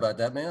 sorry about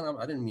that, man.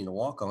 I didn't mean to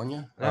walk on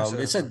you. That's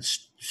It said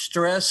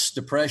stress,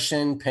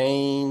 depression,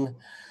 pain.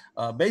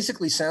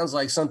 Basically, sounds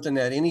like something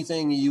that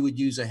anything you would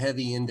use a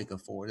heavy indica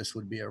for. This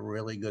would be a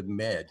really good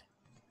med.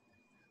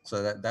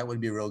 So that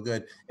would be real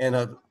good.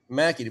 And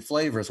Mackie, the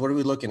flavors. What are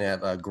we looking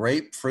at?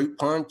 Grape, fruit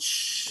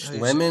punch, It's-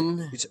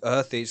 lemon. It's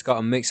earthy. It's got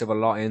a mix of a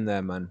lot in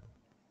there, man.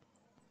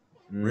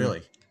 Mm.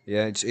 Really?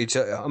 Yeah, it's.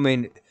 I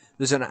mean,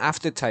 there's an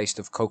aftertaste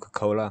of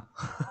Coca-Cola.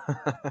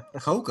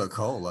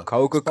 Coca-Cola.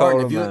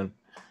 Coca-Cola, Spartan, man.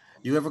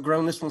 you ever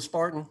grown this one,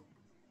 Spartan?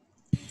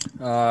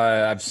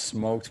 I've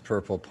smoked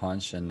Purple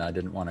Punch, and I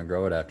didn't want to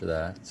grow it after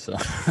that. So I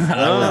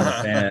wasn't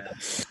a fan.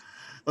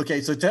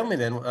 Okay, so tell me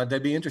then.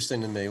 That'd be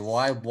interesting to me.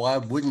 Why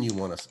wouldn't you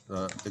want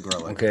to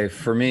grow it? Okay,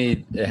 for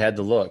me, it had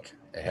the look.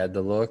 It had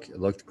the look. It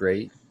looked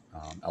great.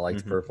 I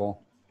liked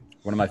purple.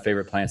 One of my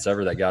favorite plants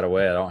ever that got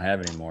away, I don't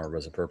have anymore,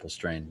 was a purple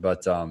strain.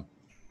 But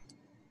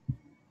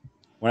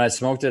when I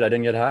smoked it, I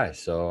didn't get high,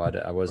 so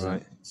I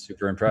wasn't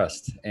super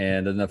impressed.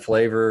 And then the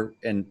flavor,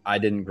 and I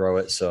didn't grow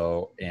it,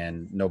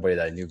 and nobody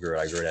that I knew grew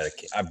it.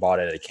 I bought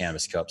it at a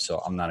Cannabis Cup, so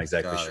I'm not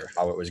exactly sure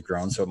how it was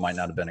grown. So it might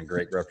not have been a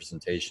great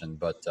representation,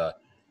 but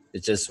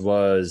it just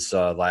was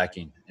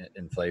lacking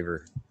in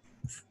flavor.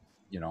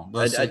 You know,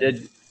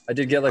 I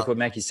did get like what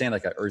Mackie's saying,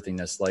 like a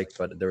earthiness,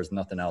 but there was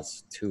nothing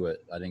else to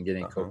it. I didn't get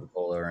any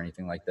Coca-Cola or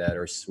anything like that,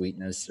 or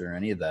sweetness or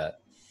any of that.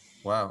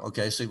 Wow.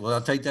 Okay. So, well,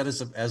 I'll take that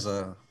as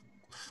a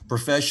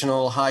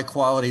professional, high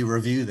quality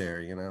review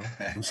there. You know,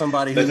 from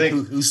somebody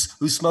who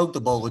smoked a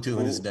bowl or two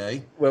in his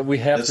day. Well, we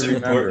have to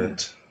remember.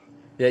 Important.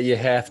 Yeah, you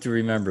have to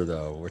remember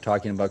though. We're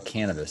talking about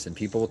cannabis, and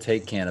people will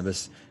take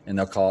cannabis and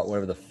they'll call it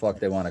whatever the fuck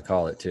they want to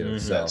call it too.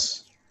 So.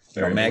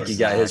 You know, Mackie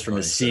got his from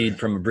a seed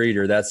from a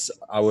breeder.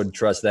 I would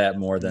trust that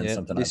more than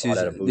something I bought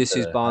at a booth. This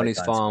is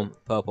Barney's Farm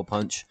Purple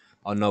Punch.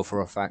 I know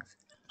for a fact.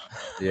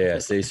 Yeah,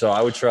 see, so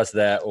I would trust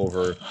that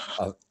over,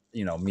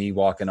 me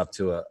walking up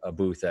to a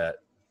booth at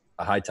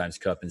a High Times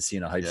Cup and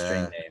seeing a hype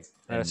strain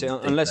name. See,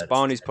 unless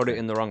Barney's put it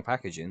in the wrong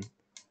packaging,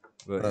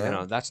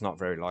 but that's not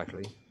very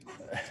likely.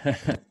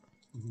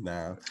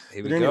 No.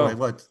 Here we go.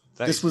 Anyway,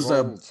 this was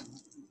a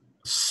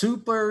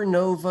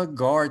Supernova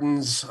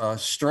Gardens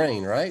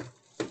strain, right?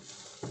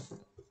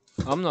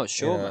 I'm not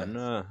sure, man.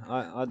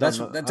 I that's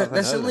don't know.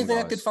 That's the only thing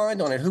I could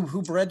find on it.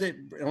 Who bred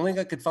it? The only thing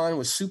I could find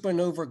was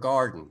Supernova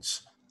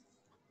Gardens.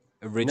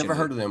 Originally. Never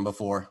heard of them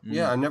before.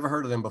 Yeah, I never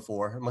heard of them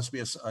before. It must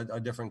be a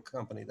different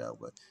company though.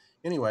 But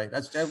anyway,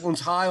 that one's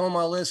high on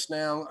my list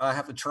now. I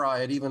have to try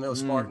it, even though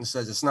Spartan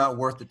says it's not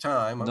worth the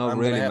time. No, I'm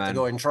really, gonna have to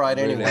go ahead and try it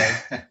anyway.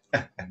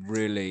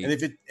 Really. And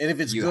if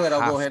it's good,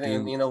 I'll go ahead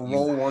and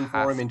roll one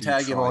for him and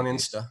tag him on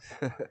Insta.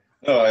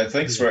 No, I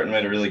think Spartan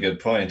made a really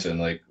good point. And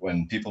like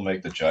when people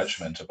make the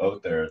judgment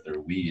about their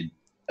weed,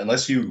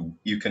 unless you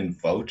can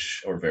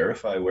vouch or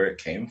verify where it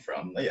came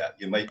from,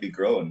 you might be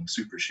growing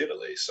super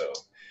shittily. So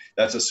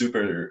that's a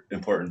super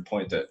important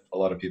point that a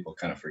lot of people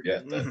kind of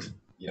forget that,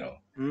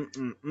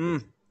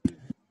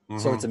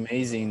 So it's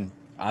amazing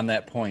on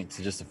that point,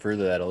 to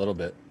further that a little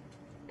bit.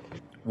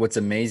 What's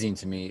amazing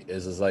to me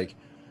is like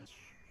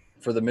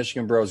for the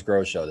Michigan Bros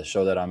Grow Show, the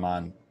show that I'm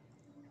on,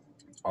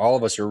 all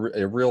of us are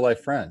real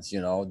life friends.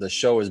 The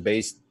show is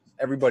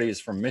everybody is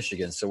from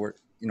Michigan. So we're,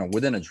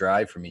 within a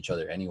drive from each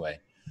other anyway.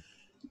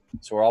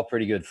 So we're all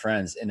pretty good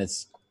friends, and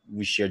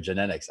we share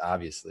genetics,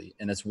 obviously.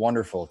 And it's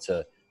wonderful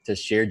to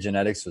share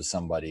genetics with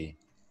somebody,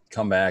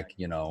 come back,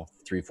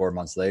 3-4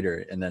 months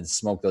later, and then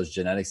smoke those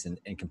genetics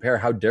and compare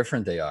how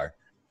different they are,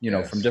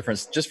 from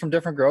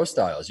different grow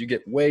styles. You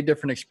get way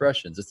different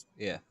expressions.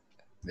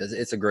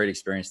 It's a great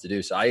experience to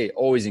do. So I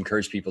always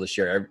encourage people to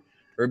share.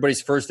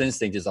 Everybody's first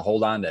instinct is to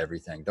hold on to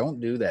everything.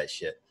 Don't do that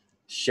shit.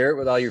 Share it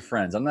with all your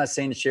friends. I'm not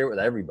saying to share it with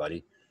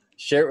everybody.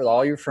 Share it with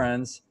all your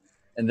friends.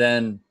 And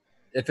then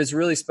if it's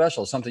really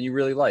special, something you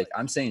really like,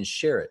 I'm saying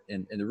share it.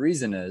 And the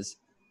reason is...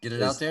 Get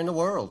it out there in the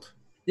world.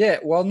 Yeah,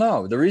 well,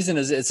 no. The reason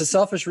is it's a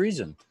selfish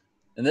reason.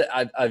 And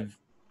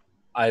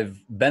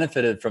I've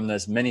benefited from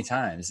this many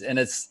times. And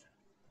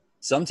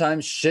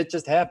sometimes shit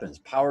just happens.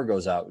 Power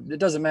goes out. It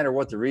doesn't matter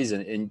what the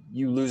reason, and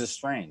you lose a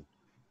strain.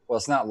 Well,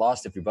 it's not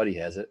lost if your buddy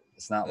has it.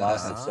 It's not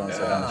lost if so-and-so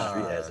down the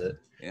street has it.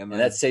 Yeah, and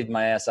that saved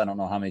my ass I don't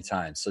know how many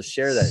times. So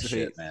share that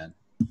shit, man.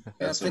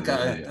 I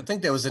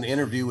think there was an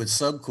interview with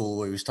Subcool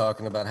where he was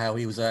talking about how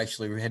he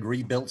had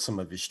rebuilt some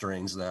of his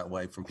strains that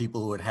way from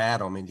people who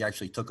had them, and he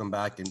actually took them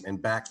back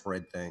and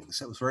backbred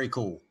things. It was very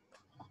cool.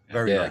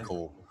 Very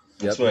cool.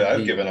 That's why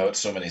I've given out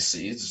so many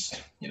seeds,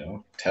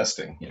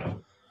 testing,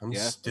 I'm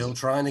still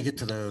trying to get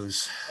to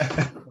those.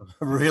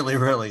 Really,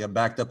 I'm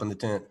backed up in the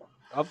tent.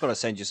 I've got to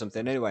send you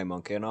something anyway,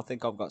 Monkey, and I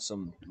think I've got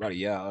some. Right,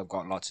 I've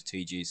got lots of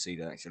TG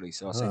seed actually,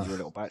 so I'll send you a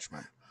little batch,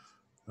 man.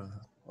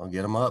 I'll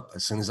get them up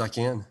as soon as I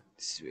can.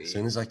 Sweet. As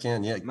soon as I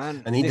can, yeah.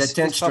 Man, I need that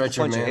tent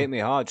stretcher, man. Hit me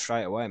hard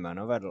straight away, man.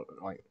 I've had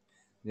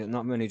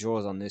not many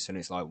draws on this, and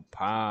it's like,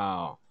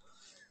 pow.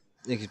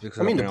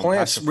 I mean, the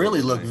plants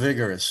really look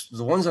vigorous.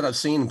 The ones that I've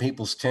seen in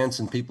people's tents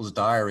and people's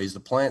diaries, the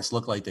plants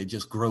look like they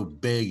just grow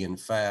big and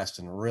fast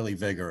and really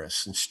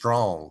vigorous and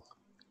strong.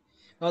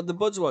 The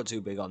buds weren't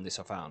too big on this,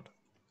 I found.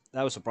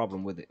 That was the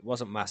problem with it. It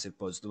wasn't massive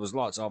buds. There was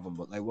lots of them,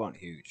 but they weren't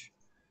huge.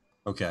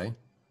 Okay.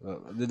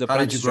 The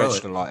plant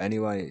stretched a lot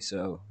anyway,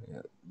 so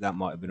that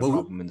might have been a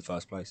problem in the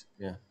first place.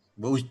 Yeah.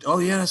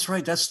 That's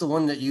right. That's the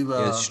one that you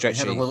had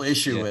a little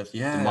issue with.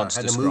 Yeah, the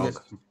monster had to move it.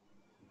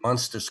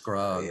 Monster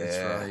scrog. Yeah.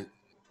 That's right.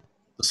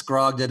 The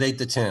scrog that ate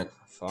the tent.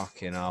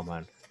 Fucking hell,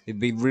 man. You'd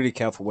be really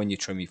careful when you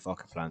trim your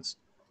fucking plants.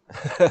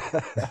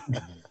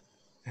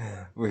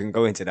 We can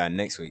go into that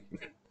next week.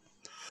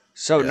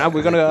 So Yeah, now we're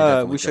we gonna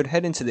definitely we should can.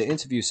 head into the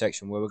interview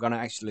section where we're gonna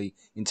actually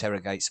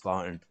interrogate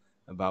Spartan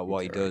about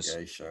what he does.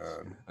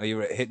 Interrogation. Are you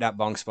ready? Hit that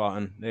bong,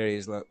 Spartan? There he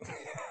is. Look.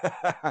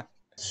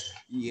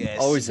 Yes.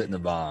 Always hitting the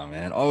bomb,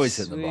 man. Always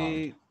hitting the bomb.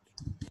 Sweet.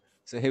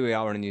 So here we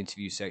are in the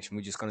interview section.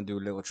 We're just gonna do a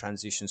little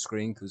transition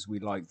screen because we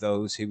like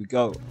those. Here we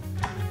go.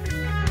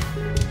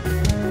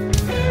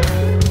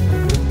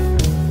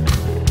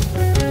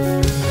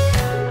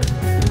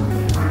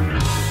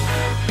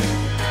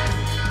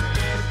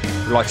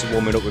 We like to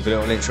warm it up with a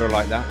little intro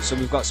like that. So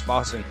we've got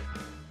Spartan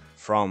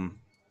from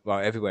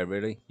everywhere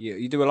really.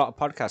 You do a lot of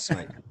podcasts,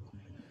 mate.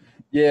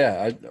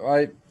 Yeah,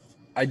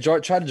 I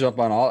try to jump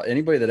on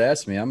anybody that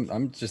asks me.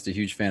 I'm just a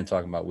huge fan of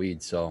talking about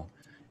weed. So,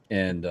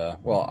 and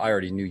well, I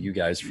already knew you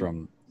guys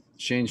from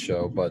Shane's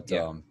show, but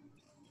Yeah.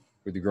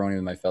 with the growing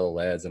with my fellow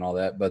lads and all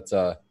that. But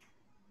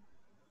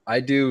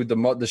I do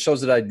the shows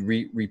that I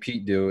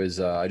repeat do is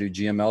I do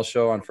GML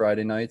show on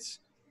Friday nights.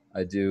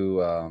 I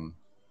do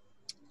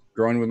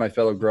growing with my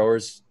fellow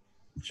growers,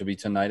 which will be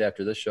tonight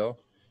after this show,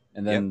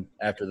 and then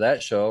after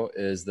that show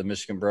is the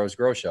Michigan Bros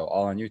Grow Show,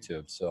 all on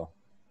YouTube. So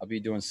I'll be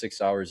doing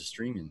 6 hours of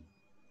streaming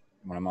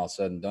when I'm all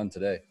said and done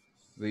today.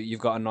 You've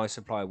got a nice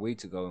supply of weed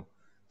to go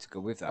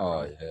with that.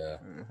 Oh right? yeah,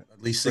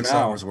 At least For 6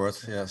 now. hours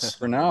worth. Yes.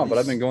 for now. But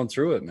I've been going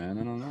through it, man.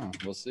 I don't know.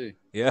 We'll see.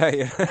 Yeah.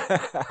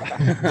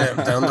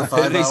 Down to 5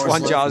 At least hours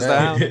one left jar's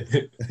now. down.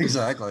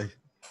 Exactly.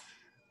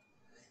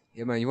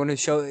 Yeah, man. You want to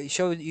show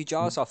your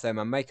jars off there,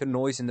 man. Make a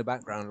noise in the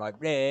background, like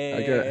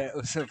Okay.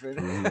 or something.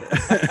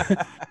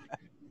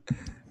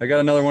 I got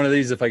another one of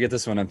these if I get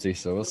this one empty.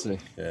 So we'll see.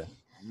 Yeah.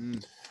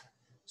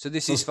 So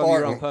this So is from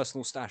your own Spartan-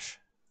 personal stash,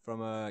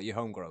 from your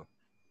home grow.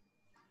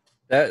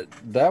 That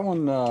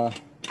one,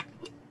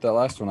 that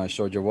last one I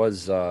showed you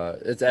was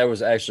that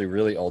was actually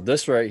really old.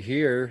 This right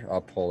here, I'll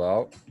pull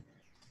out,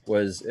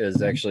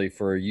 is actually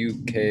for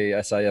UK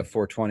SIF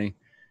 420.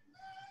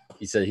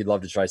 He said he'd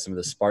love to try some of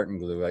the Spartan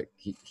glue. Like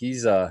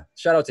he's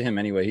shout out to him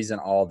anyway. He's in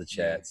all the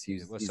chats. Yeah.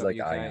 What's He's up, like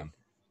UK? I am.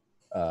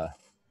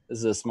 This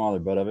is a smaller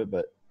butt of it,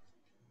 but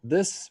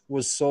this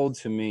was sold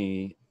to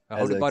me.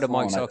 Hold as it a by the mic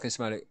clone. so I can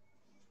smell it.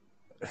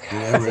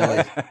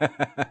 Yeah,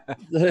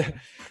 really.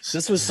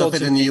 This was sold Stuff it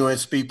to in the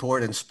USB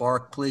port and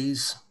spark,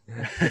 please.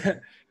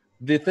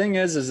 The thing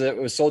is it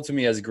was sold to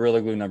me as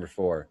Gorilla Glue number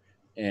 4,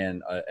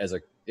 and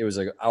it was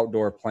an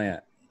outdoor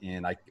plant,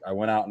 and I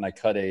went out and I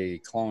cut a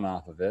clone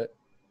off of it,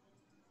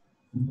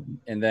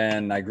 and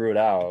then I grew it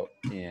out,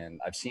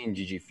 and I've seen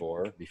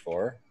GG4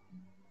 before,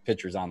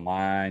 pictures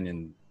online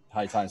and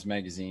High Times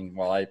magazine.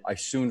 Well, I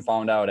soon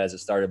found out as it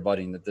started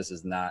budding that this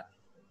is not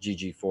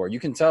GG4. You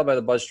can tell by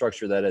the bud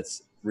structure that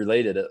it's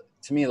related.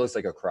 To me, it looks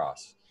like a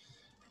cross.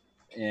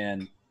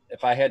 And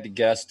if I had to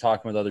guess,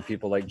 talking with other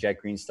people like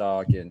Jack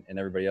Greenstock and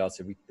everybody else,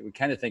 we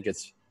kind of think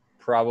it's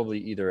probably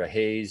either a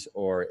haze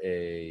or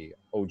a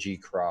OG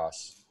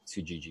cross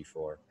to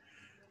GG4.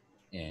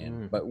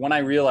 And but when I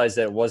realized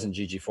that it wasn't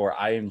GG4,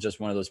 I am just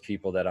one of those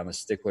people that I'm a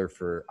stickler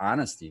for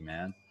honesty,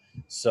 man.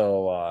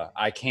 So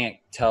I can't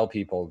tell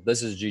people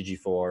this is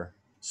GG4.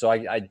 So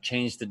I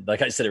changed it.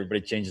 Like I said,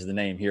 everybody changes the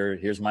name.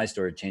 Here's my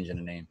story changing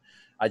the name.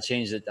 I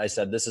changed it. I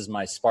said, this is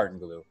my Spartan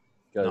glue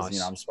because,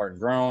 Nice. I'm Spartan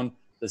grown.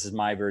 This is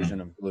my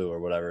version of glue or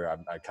whatever.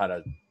 I kind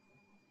of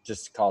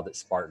just called it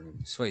Spartan.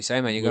 Sweet,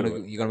 say, man. You're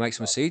gonna make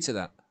some seeds of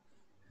that.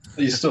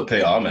 You still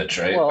pay homage,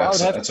 right? Well,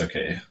 That's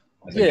okay.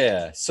 I think.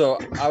 Yeah. So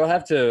I would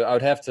have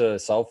to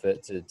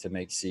self-it to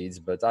make seeds,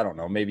 but I don't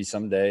know. Maybe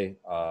someday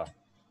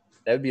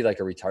that would be like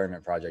a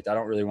retirement project. I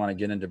don't really want to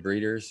get into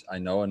breeders. I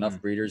know enough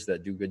breeders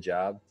that do a good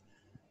job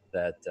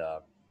that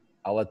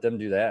I'll let them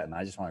do that, and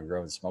I just want to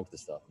grow and smoke the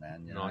stuff,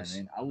 man. You know what I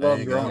mean? I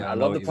love growing. I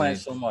love the plant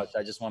so much.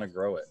 I just want to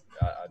grow it.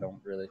 I don't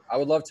really. I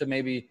would love to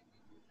maybe.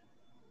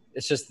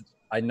 It's just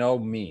I know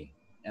me,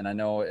 and I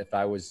know if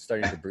I was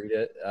starting to breed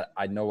it,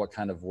 I know what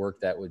kind of work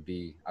that would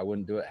be. I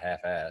wouldn't do it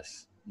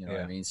half-ass. You know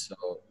what I mean? So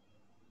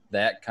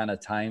that kind of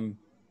time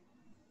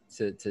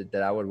to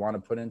that I would want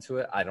to put into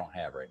it, I don't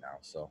have right now.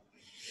 So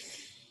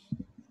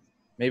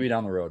maybe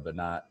down the road, but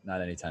not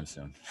anytime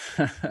soon.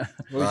 What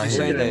was you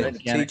saying there?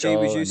 TG,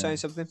 was you saying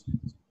something?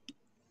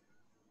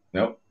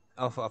 Nope.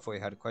 Oh, I thought you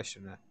had a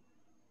question there.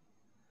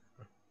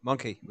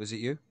 Monkey, was it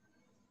you?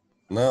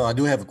 No, I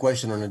do have a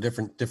question on a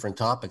different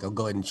topic. I'll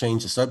go ahead and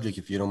change the subject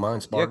if you don't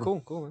mind, Spartan. Yeah,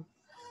 cool, man.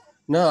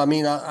 No, I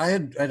mean, I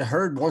had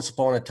heard once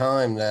upon a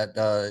time that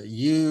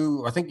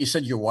I think you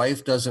said your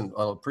wife doesn't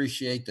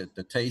appreciate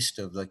the taste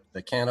of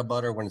the canna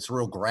butter when it's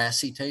real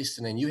grassy taste,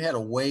 and then you had a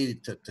way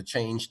to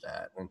change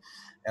that.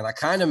 And I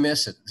kind of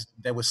miss it.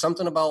 There was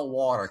something about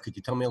water. Could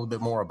you tell me a little bit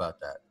more about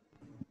that?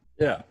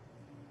 Yeah.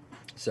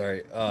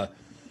 Sorry.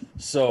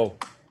 So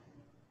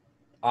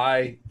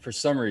I, for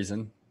some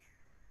reason,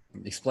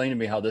 explain to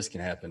me how this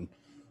can happen.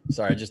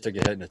 Sorry, I just took a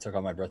hit and it took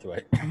all my breath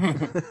away.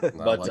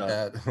 Not like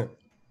that.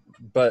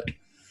 But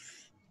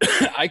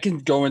I can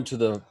go into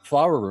the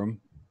flower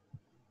room,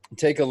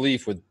 take a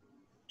leaf with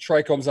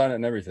trichomes on it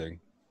and everything,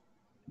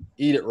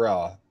 eat it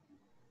raw,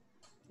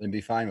 and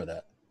be fine with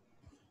that.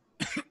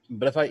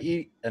 But if I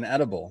eat an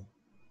edible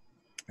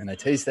and I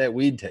taste that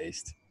weed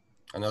taste,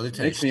 Another It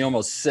makes taste. me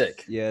almost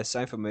sick. Yeah,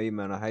 same for me,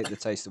 man. I hate the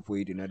taste of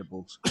weed in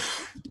edibles,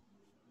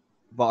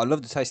 but I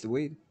love the taste of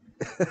weed.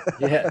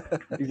 Yeah,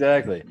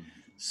 exactly.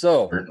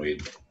 So Burnt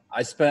weed.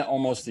 I spent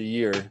almost a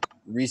year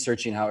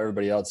researching how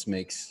everybody else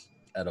makes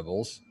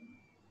edibles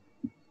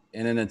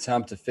in an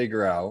attempt to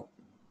figure out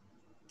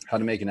how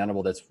to make an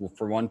edible that's,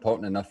 for one,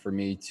 potent enough for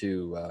me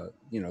to,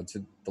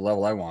 to the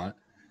level I want,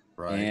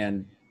 Right.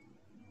 and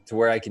to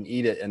where I can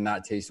eat it and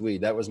not taste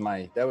weed. That was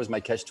my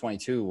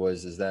catch-22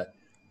 is that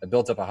I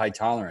built up a high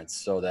tolerance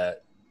so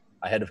that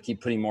I had to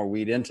keep putting more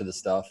weed into the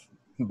stuff,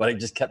 but it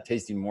just kept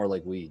tasting more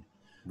like weed.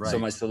 Right. So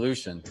my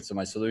solution,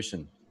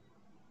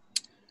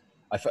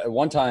 at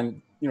one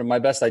time, my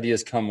best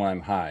ideas come when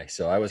I'm high.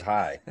 So I was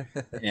high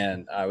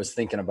and I was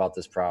thinking about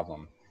this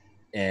problem,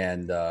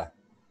 and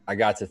I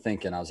got to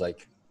thinking, I was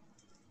like,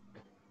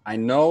 I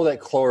know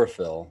that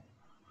chlorophyll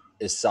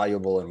is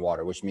soluble in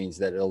water, which means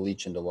that it'll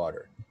leach into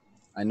water.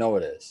 I know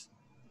it is.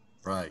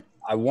 Right.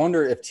 I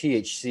wonder if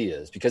THC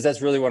is, because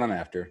that's really what I'm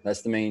after.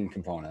 That's the main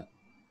component.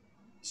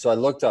 So I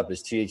looked up,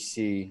 is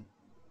THC,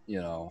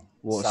 Water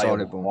soluble in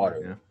soluble.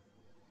 water?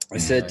 Yeah.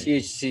 It said Right.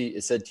 THC.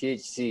 It said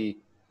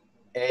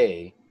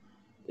THC-A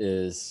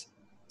is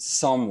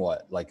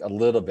somewhat, like a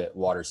little bit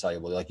water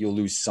soluble. Like you'll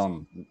lose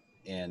some.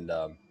 And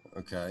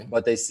Okay.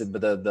 but they said,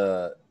 but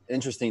the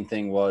interesting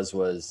thing was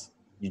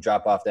you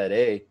drop off that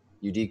A,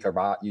 you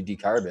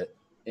decarb it,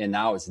 and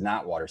now it's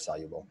not water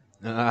soluble.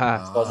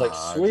 Ah, So I was like,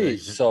 Ah, sweet.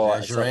 there's- So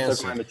there's your I took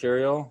answer. my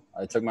material.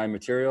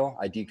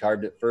 I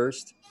decarbed it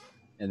first,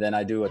 and then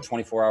I do a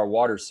 24-hour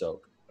water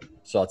soak.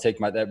 So I'll take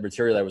that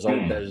material that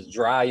was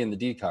dry in the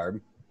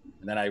decarb,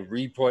 and then I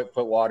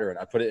put water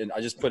in.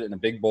 I just put it in a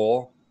big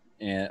bowl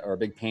or a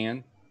big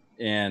pan,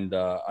 and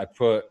I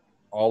put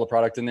all the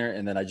product in there,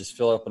 and then I just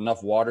fill up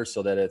enough water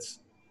so that it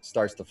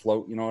starts to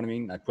float. You know what I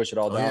mean? I push it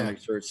all Oh, down, yeah. make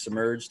sure it's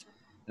submerged,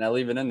 and I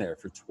leave it in there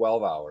for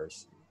 12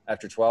 hours.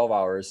 After 12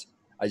 hours,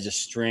 I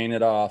just strain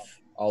it off,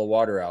 all the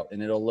water out,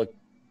 and it'll look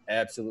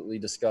absolutely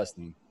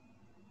disgusting,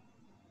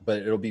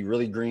 but it'll be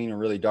really green or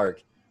really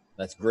dark.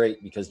 That's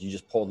great because you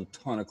just pulled a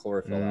ton of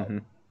chlorophyll out.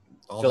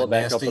 All Fill the it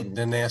back up nasty, with-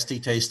 the nasty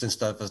tasting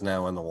stuff is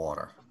now in the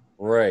water.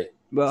 Right.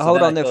 But So hold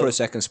then on I there for fill- a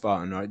second,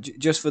 Spartan. Right,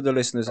 just for the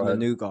listeners Go and the ahead.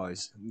 new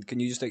guys, can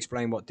you just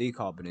explain what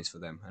decarbon is for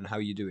them and how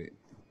you do it?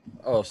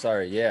 Oh,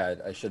 sorry. Yeah,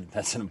 I should.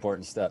 That's an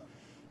important step.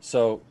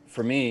 So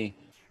for me,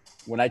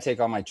 when I take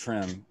all my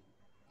trim,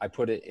 I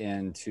put it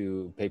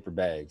into paper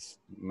bags.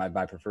 My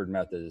preferred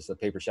method is a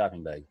paper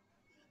shopping bag.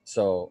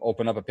 So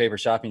open up a paper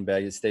shopping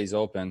bag, it stays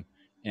open,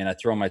 and I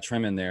throw my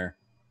trim in there.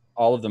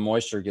 All of the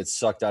moisture gets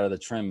sucked out of the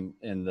trim,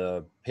 and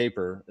the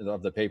paper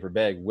of the paper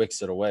bag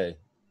wicks it away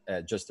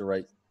at just the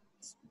right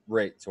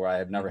rate to where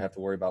I never have to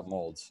worry about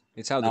molds.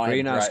 It's how Now the I have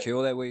greenhouse dry-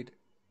 cure their weed.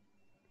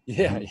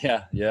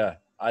 Yeah.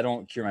 I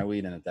don't cure my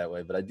weed in it that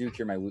way, but I do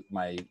cure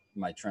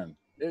my trim.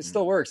 It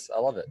still works. I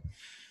love it.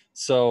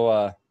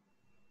 So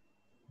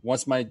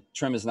once my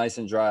trim is nice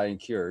and dry and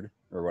cured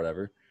or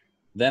whatever,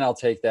 then I'll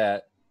take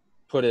that,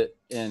 put it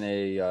in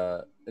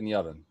the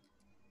oven.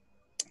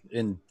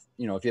 In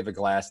if you have a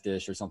glass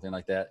dish or something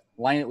like that,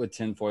 line it with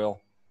tin foil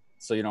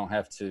so you don't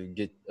have to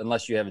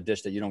unless you have a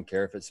dish that you don't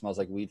care if it smells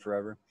like weed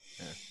forever.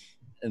 Yeah.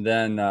 And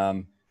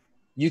then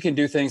you can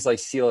do things like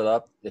seal it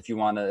up if you're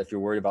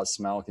worried about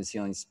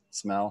concealing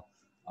smell.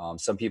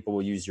 Some people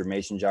will use your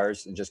mason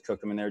jars and just cook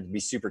them in there. Be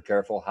super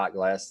careful. Hot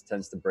glass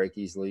tends to break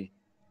easily.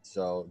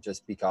 So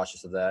just be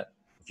cautious of that.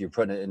 If you're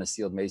putting it in a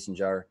sealed mason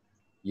jar,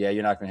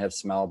 you're not going to have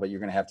smell, but you're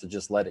going to have to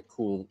just let it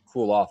cool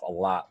off a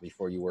lot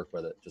before you work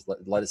with it. Just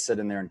let it sit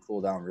in there and cool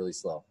down really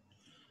slow.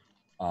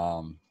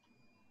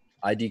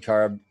 I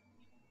decarb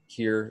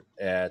here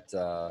at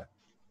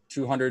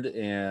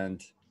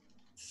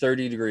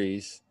 230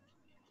 degrees,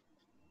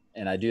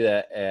 and I do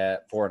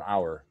that for an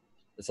hour.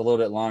 It's a little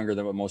bit longer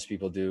than what most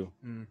people do.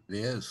 It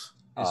is.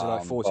 It's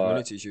like 40 but-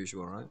 minutes as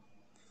usual, right?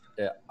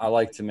 Yeah, I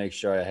like to make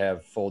sure I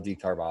have full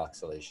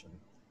decarboxylation.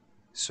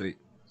 Sweet.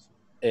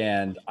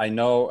 And I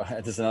know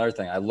this is another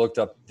thing. I looked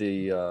up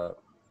the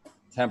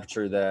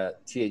temperature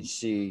that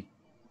THC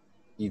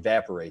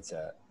evaporates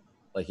at.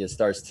 Like it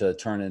starts to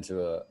turn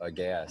into a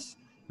gas.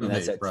 And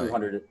that's at Right.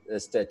 200.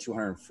 It's at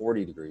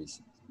 240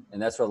 degrees. And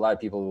that's what a lot of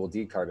people will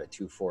decarb at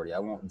 240. I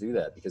won't do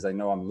that because I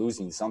know I'm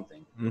losing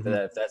something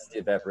if that's the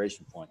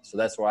evaporation point. So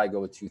that's why I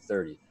go with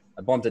 230.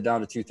 I bumped it down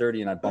to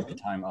 230 and I bumped the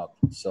time up.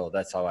 So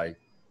that's how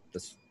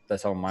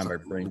that's how my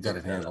brain got it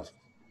picks that handled. up.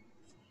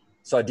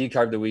 So I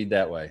decarb the weed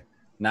that way.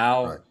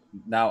 Now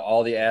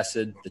all the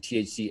acid, the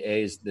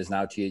THC-A is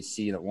now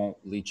THC and it won't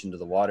leach into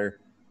the water.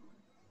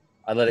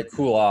 I let it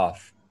cool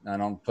off. I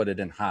don't put it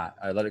in hot.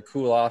 I let it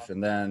cool off,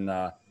 and then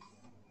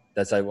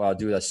that's what I'll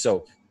do a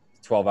soak.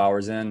 12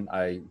 hours in,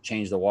 I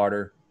change the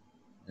water,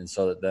 and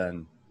so that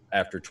then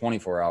after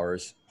 24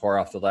 hours, pour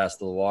off the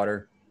last of the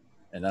water,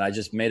 and then I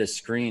just made a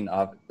screen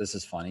of. This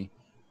is funny.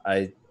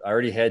 I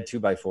already had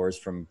 2x4s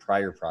from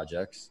prior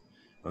projects.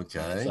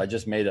 Okay. So I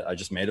just made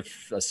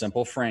a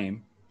simple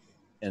frame,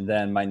 and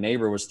then my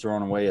neighbor was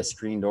throwing away a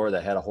screen door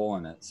that had a hole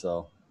in it.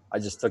 So I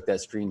just took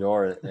that screen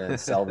door and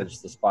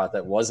salvaged the spot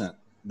that wasn't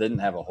didn't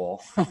have a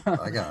hole.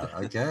 I got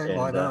it. Okay, And,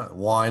 why not?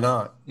 Why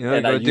not? You know, you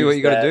And I got to do what use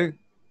you got that- to do.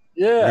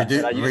 Yeah,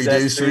 and I use that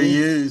Reduce, screen.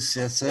 reuse.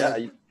 That's Yeah,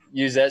 it. I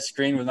use that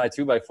screen with my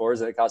 2x4s,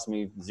 and it cost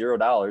me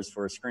 $0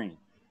 for a screen.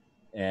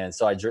 And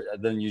so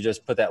then you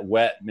just put that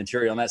wet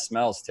material, and that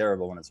smells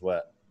terrible when it's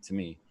wet to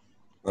me.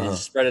 And you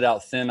spread it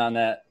out thin on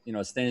that,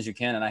 as thin as you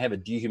can. And I have a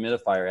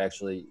dehumidifier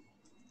actually.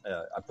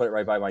 I put it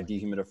right by my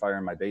dehumidifier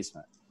in my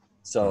basement,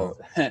 so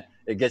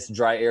it gets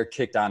dry air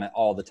kicked on it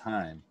all the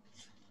time.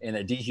 And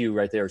that dehu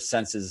right there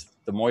senses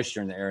the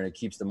moisture in the air, and it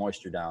keeps the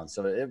moisture down.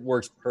 So it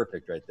works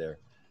perfect right there.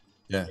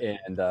 Yeah.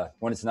 And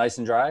when it's nice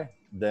and dry,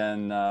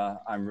 then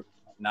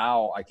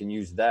I can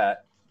use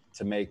that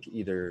to make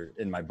either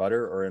in my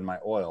butter or in my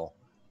oil,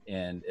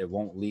 and it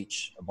won't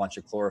leach a bunch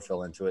of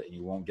chlorophyll into it, and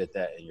you won't get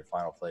that in your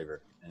final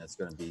flavor. And it's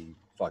going to be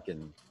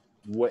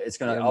it's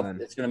going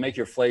to make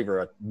your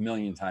flavor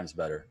 1,000,000 times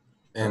better.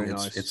 And Very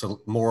it's nice. it's a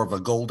more of a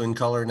golden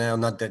color now,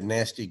 not that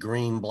nasty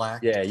green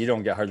black. Yeah, you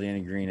don't get hardly any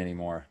green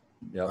anymore.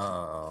 Yep.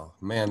 Oh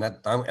man,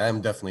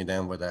 I'm definitely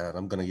down with that.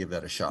 I'm gonna give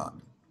that a shot.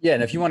 Yeah,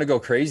 and if you want to go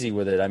crazy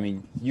with it, I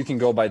mean, you can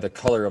go by the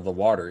color of the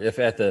water.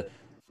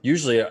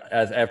 Usually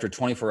after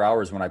 24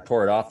 hours when I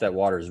pour it off, that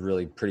water is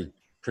really pretty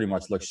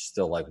much looks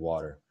still like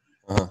water.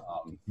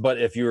 But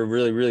if you were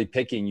really, really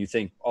picky and you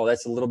think, oh,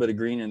 that's a little bit of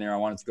green in there, I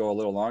want it to go a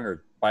little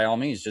longer, by all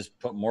means, just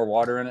put more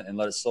water in it and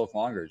let it soak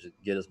longer. Just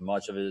get as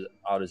much of it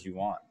out as you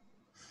want.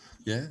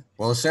 Yeah.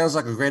 Well, it sounds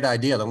like a great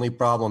idea. The only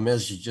problem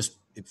is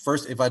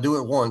if I do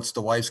it once,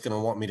 the wife's going to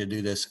want me to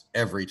do this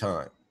every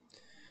time,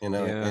 Yeah.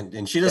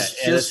 and she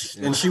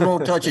she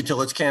won't touch it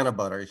till it's can of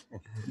butter.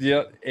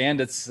 Yeah.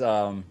 And it's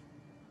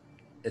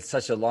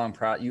such a long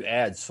process. You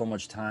add so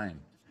much time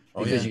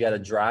because you got to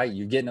dry,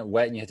 you're getting it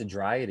wet and you have to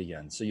dry it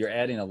again. So you're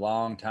adding a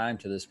long time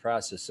to this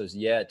process. So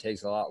yeah, it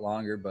takes a lot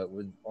longer, but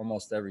with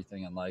almost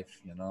everything in life,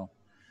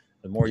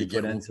 the more you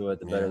put into it,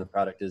 the better the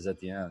product is at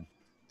the end.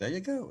 There you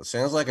go. It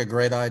sounds like a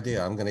great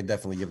idea. I'm going to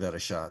definitely give that a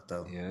shot,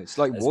 though. Yeah, it's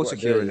like That's water what it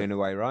curing is. in a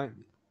way, right?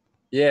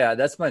 Yeah,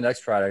 that's my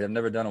next product. I've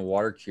never done a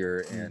water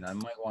cure, and I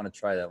might want to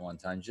try that one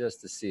time just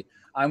to see.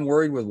 I'm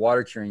worried with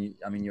water curing.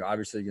 I mean, you're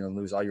obviously going to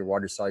lose all your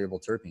water-soluble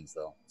terpenes,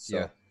 though. So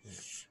Yeah.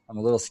 I'm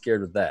a little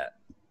scared with that.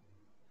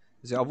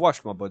 See, I've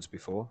washed my buds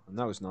before, and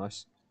that was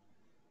nice.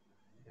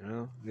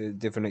 The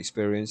different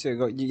experience. You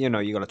got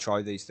to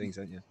try these things,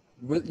 don't you?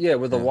 With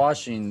the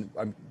washing,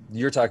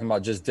 you're talking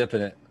about just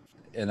dipping it,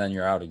 and then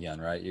you're out again,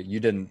 right? You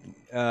didn't.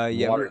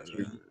 Yeah. water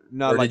cure.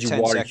 No, Or like did you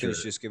 10 water seconds. cure?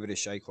 Just give it a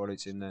shake while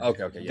it's in there.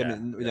 Okay,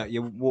 Then yeah.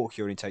 your water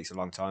curing takes a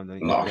long time.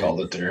 Doesn't it? Knock all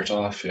the dirt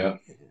off. Yeah.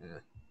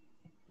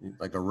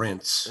 Like a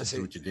rinse. That's That's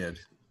it. what you did.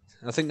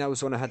 I think that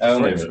was when I had I the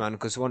only fridge, re- man,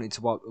 because I wanted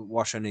to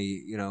wash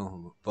any,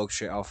 bug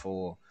shit off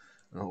or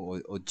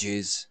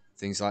jizz,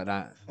 things like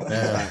that.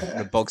 Yeah.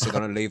 The bugs are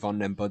gonna leave on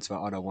them buds,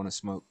 but I don't want to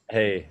smoke.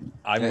 Hey,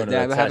 I'm Yeah, going they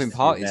to were having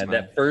parties,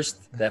 man.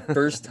 That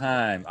first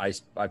time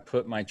I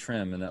put my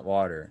trim in that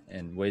water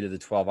and waited the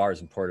 12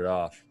 hours and poured it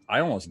off, I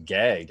almost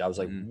gagged. I was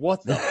like,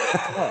 "What the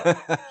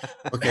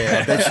fuck?" Okay,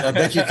 I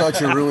bet you thought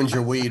you ruined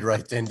your weed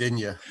right then, didn't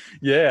you?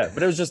 Yeah,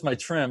 but it was just my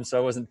trim, so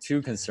I wasn't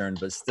too concerned.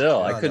 But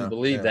still, I I couldn't know,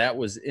 believe yeah. that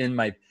was in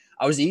my.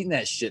 I was eating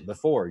that shit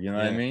before, you know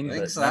what I Yeah, mean? But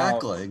now-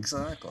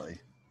 Exactly.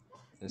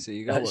 So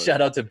you got shout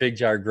out to Big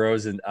Jar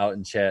Grows out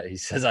in chat. He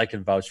says I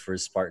can vouch for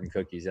his Spartan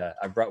cookies. Yeah,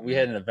 we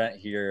had an event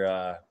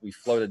here. We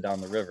floated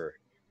down the river,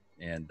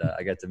 and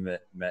I got to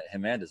met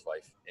him and his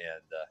wife,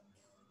 and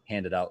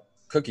handed out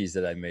cookies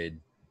that I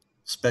made.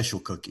 Special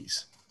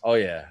cookies. Oh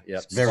yeah,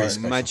 yep. Very Spartan,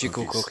 special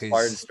magical cookies. cookies.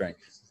 Spartan strength.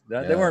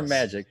 They weren't Yes.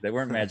 magic. They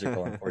weren't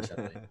magical,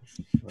 unfortunately.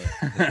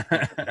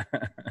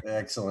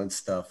 Excellent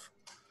stuff.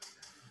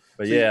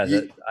 But So yeah,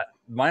 you-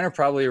 mine are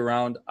probably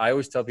around. I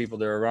always tell people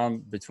they're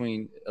around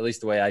between, at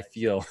least the way I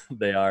feel,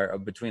 they are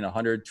between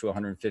 100 to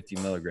 150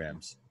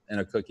 milligrams in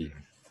a cookie.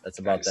 That's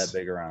about Nice. that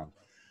big around.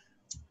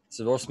 It's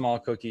a little small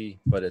cookie,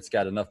 but it's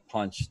got enough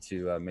punch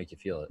to make you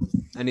feel it.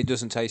 and it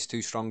doesn't taste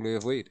too strongly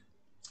of weed.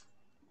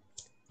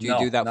 Do you No,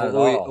 do that not for at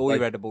all all. your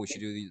Like- edibles? You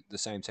do the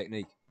same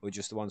technique, or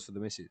just the ones for the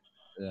missus?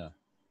 Yeah.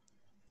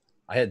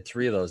 I had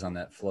 3 of those on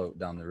that float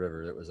down the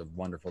river. It was a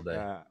wonderful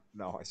day.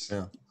 Nice.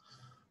 Yeah.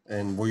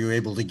 And were you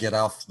able to get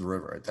off the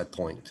river at that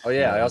point? Oh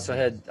yeah, I also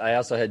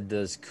had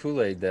this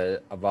Kool-Aid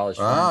that Abolished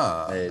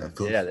Farms made.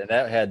 cool. Yeah, and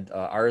that had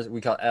ours. We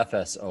call it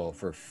FSO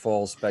for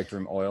full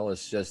spectrum oil.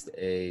 It's just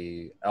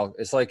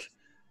it's like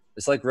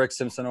Rick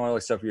Simpson oil,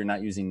 except you're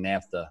not using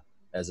naphtha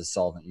as a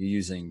solvent. You're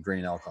using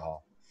grain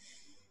alcohol.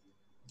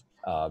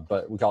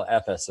 But we call it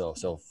FSO,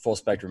 so full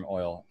spectrum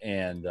oil.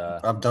 And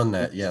I've done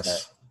that.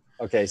 Yes.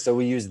 okay, so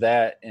we used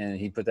that, and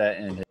he put that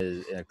in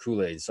a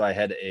Kool-Aid. So I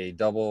had a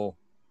double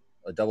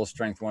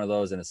strength one of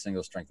those and a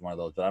single strength one of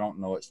those, but I don't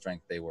know what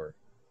strength they were.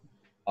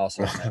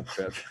 Also on that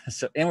trip.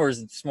 So, and we're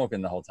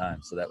smoking the whole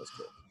time, so that was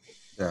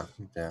cool.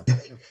 Yeah.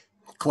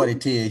 Quite a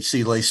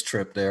THC lace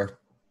trip there.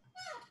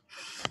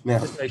 Now,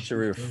 Just make sure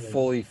we were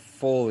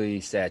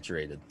fully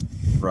saturated.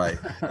 right.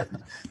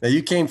 Now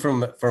you came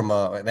from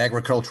an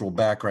agricultural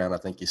background, I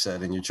think you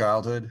said, in your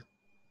childhood.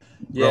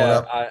 growing Yeah,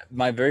 up?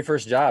 my very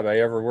first job I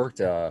ever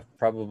worked,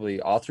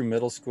 probably all through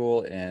middle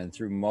school and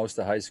through most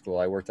of high school,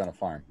 I worked on a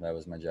farm. That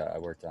was my job. I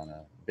worked on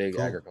a big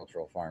Cool.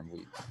 agricultural farm.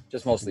 We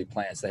just mostly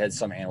plants. They had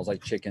some animals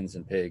like chickens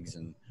and pigs,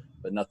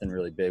 but nothing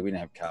really big. We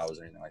didn't have cows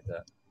or anything like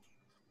that.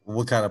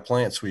 What kind of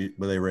plants were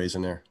they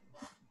raising there?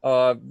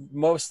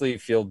 Mostly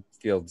field.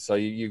 So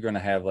you're going to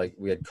have, like,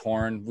 we had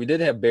corn. We did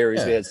have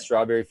berries. We Yeah. had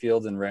strawberry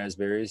fields and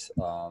raspberries.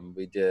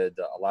 We did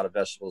a lot of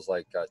vegetables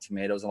like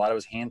tomatoes. A lot of it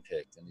was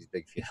hand-picked in these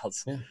big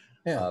fields.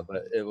 Yeah.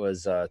 But it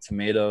was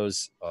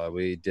tomatoes.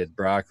 We did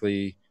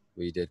broccoli.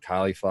 We did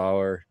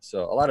cauliflower.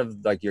 So a lot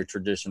of like your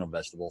traditional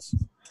vegetables.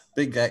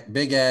 Big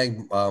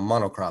ag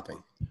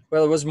monocropping.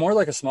 Well, it was more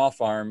like a small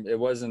farm. It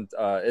wasn't.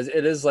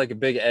 It is like a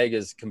big egg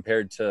as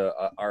compared to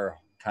our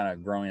kind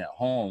of growing at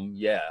home.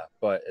 Yeah,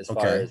 but as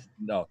far as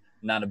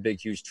not a big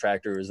huge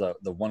tractor. It was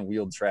the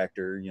one-wheeled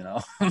tractor. You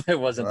know, it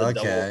wasn't the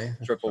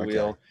double, triple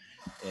wheel,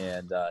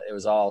 and it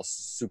was all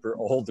super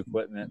old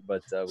equipment.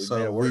 But we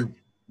made it work.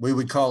 We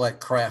would call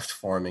that craft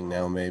farming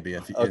now, maybe.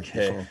 If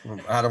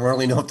I don't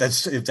really know if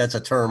that's a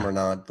term or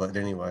not, but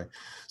anyway.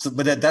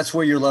 But that's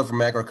where your love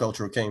from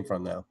agriculture came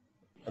from, though.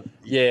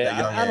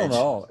 Yeah, I don't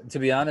know. To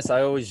be honest,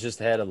 I always just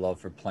had a love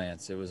for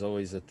plants. It was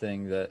always a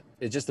thing that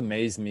it just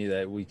amazed me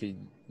that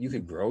you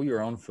could grow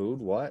your own food.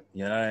 What,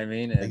 you know what I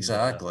mean? And,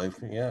 exactly.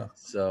 Yeah.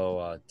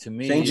 So to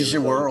me, changes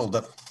your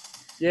world.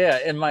 Yeah,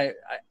 and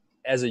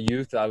as a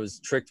youth, I was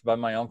tricked by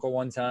my uncle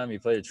one time. He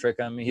played a trick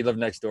on me. He lived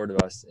next door to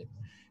us.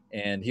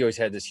 And he always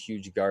had this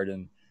huge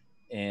garden,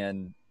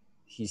 and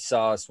he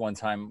saw us one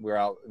time. We were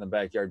out in the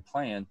backyard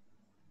playing,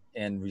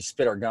 and we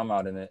spit our gum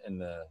out in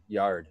the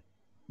yard.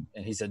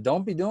 And he said,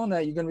 "Don't be doing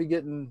that. You're going to be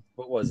getting,"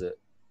 what was it?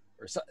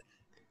 Or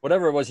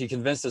whatever it was. He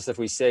convinced us if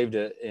we saved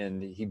it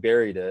and he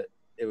buried it,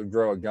 it would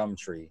grow a gum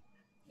tree.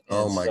 And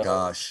oh my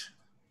gosh.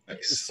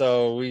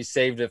 So we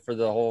saved it for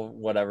the whole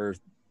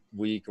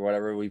week or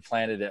whatever. We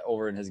planted it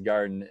over in his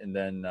garden, and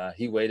then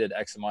he waited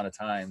X amount of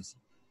times.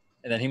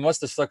 And then he must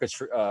have stuck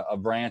a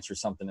branch or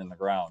something in the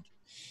ground.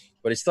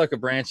 But he stuck a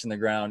branch in the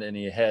ground, and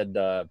he had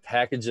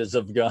packages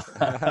of gum.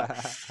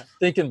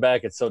 Thinking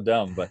back, it's so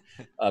dumb, but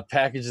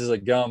packages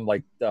of gum,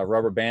 like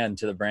rubber band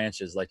to the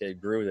branches, like it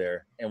grew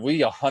there. And we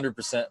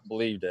 100%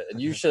 believed it.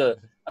 And you should,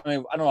 I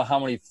don't know how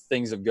many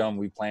things of gum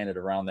we planted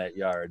around that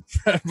yard,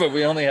 but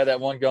we only had that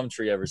one gum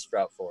tree ever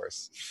sprout for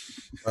us.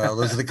 Well,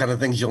 those are the kind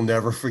of things you'll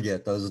never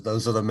forget.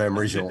 Those are the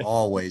memories you'll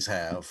always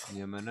have.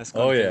 Yeah, man, that's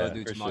what I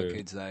do to my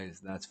kids.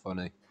 That's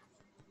funny.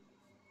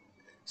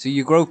 So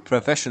you grow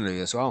professionally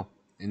as well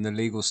in the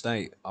legal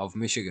state of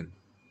Michigan.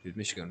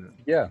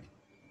 Yeah,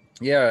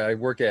 I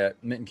work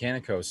at Minton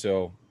Canico,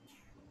 so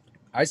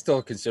I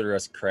still consider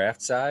us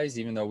craft size,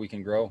 even though we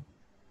can grow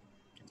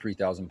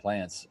 3,000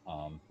 plants.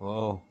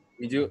 Whoa!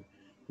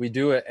 We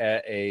do it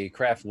at a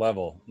craft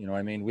level. You know what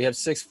I mean? We have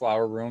 6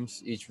 flower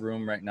rooms. Each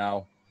room right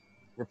now,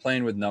 we're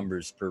playing with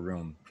numbers per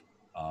room.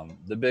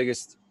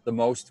 The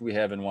most we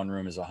have in one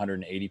room is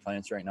 180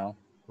 plants right now.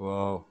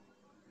 Whoa!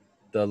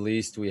 The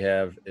least we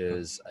have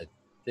is, I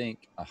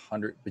think,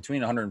 100,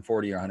 between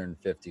 140 or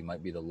 150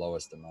 might be the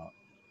lowest amount.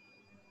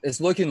 It's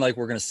looking like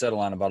we're going to settle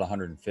on about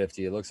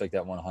 150. It looks like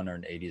that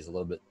 180 is a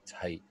little bit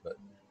tight, but.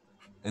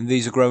 And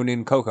these are grown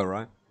in cocoa,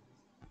 right?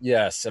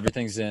 Yes,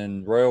 everything's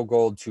in Royal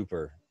Gold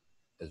Tupper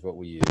is what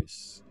we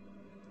use.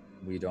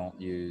 We don't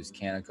use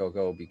Canna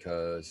Cocoa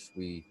because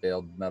we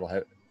failed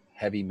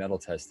heavy metal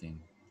testing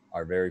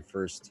our very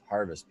first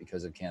harvest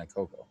because of Canna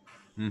Cocoa.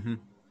 Mm-hmm.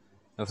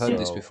 I've heard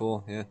this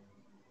before, yeah.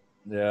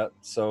 Yeah,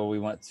 so we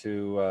went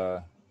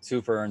to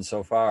Tupper, and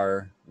so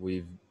far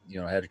we've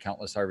had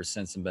countless harvests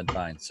since and been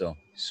fine. So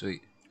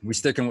sweet. We're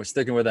sticking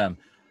with them.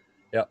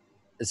 Yep.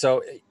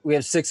 So we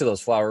have 6 of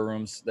those flower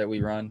rooms that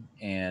we run,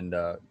 and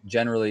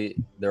generally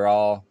they're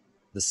all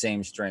the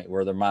same strain,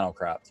 where they're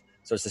monocropped.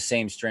 So it's the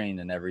same strain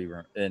in every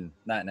room,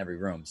 not in every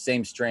room,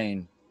 same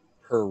strain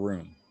per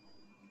room.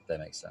 If that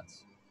makes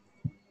sense.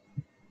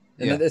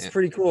 And it's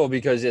pretty cool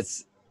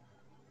because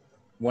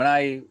when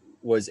I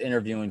was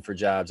interviewing for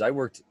jobs, I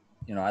worked.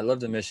 I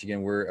lived in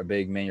Michigan. We're a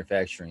big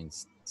manufacturing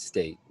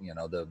state.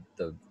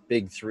 The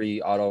big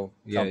 3 auto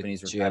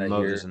companies were kind of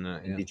here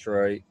in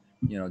Detroit.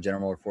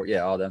 General Motors, Ford,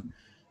 all them.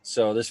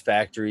 So there's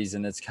factories,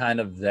 and it's kind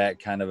of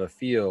that kind of a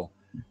feel,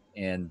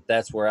 and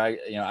that's where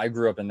I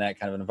grew up in that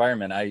kind of an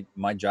environment.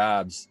 My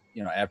jobs,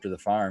 after the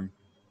farm,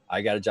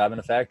 I got a job in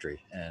a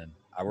factory, and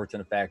I worked in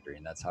a factory,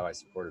 and that's how I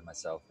supported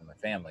myself and my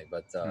family.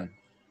 But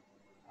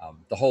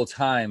the whole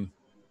time,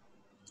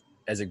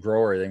 as a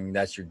grower, I mean,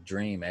 that's your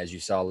dream. As you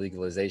saw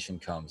legalization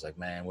comes, like,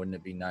 man, wouldn't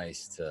it be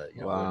nice to,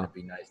 wouldn't it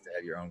be nice to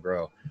have your own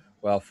grow?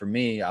 Well, for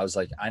me, I was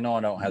like, I know I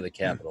don't have the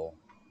capital.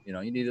 You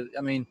need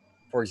to,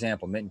 for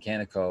example, Minton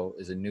Canico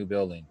is a new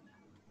building.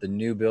 The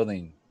new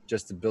building,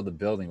 just to build the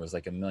building, was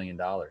like $1 million.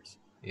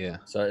 Yeah.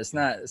 So it's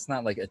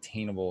not like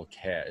attainable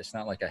cash. It's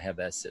not like I have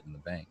that sitting in the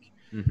bank.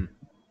 Mm-hmm.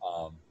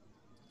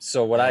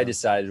 So what I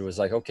decided was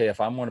like, okay, if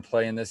I'm going to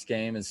play in this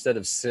game, instead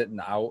of sitting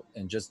out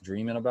and just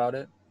dreaming about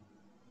it,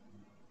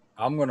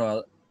 I'm going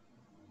to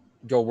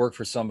go work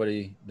for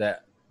somebody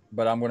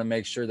but I'm going to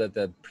make sure that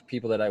the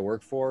people that I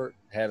work for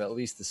have at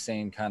least the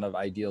same kind of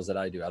ideals that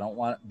I do. I don't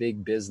want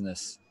big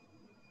business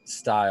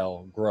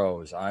style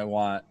grows. I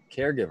want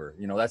caregiver.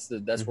 You know,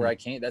 that's where I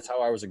came. That's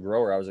how I was a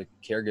grower. I was a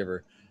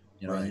caregiver.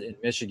 You know, Right. in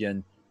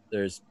Michigan,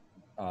 there's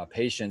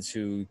patients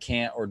who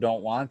can't or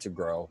don't want to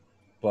grow,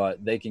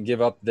 but they can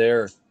give up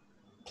their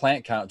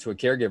plant count to a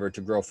caregiver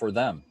to grow for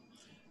them.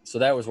 So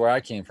that was where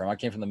I came from. I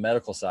came from the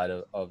medical side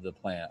of the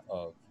plant,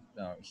 of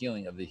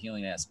healing, of the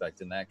healing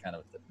aspect and that kind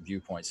of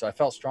viewpoint. So I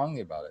felt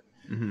strongly about it.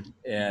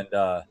 And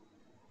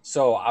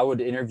so I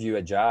would interview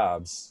at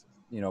jobs,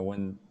 you know,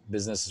 when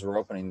businesses were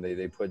opening,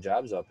 they put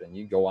jobs up, and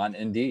you go on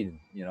Indeed,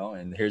 you know,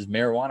 and here's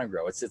marijuana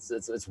grow.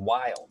 It's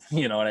wild,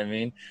 you know what I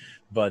mean?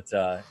 But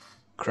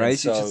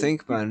Crazy to so,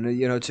 think, man.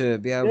 You know, to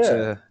be able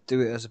to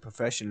do it as a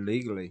profession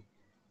legally.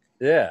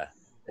 Yeah.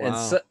 Wow. And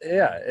so,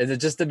 and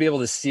just to be able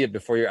to see it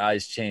before your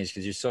eyes change,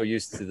 because you're so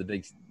used to the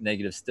big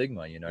negative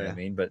stigma, you know what I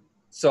mean? But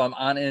so I'm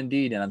on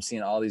Indeed and I'm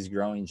seeing all these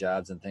growing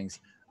jobs and things.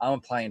 I'm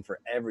applying for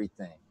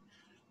everything,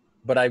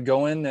 but I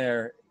go in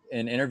there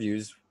in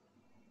interviews,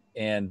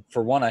 and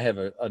for one, I have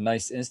a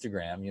nice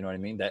Instagram, you know what I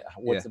mean? That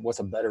what's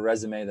a better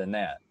resume than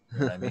that? You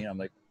know what I mean? I'm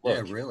like,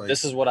 look, really.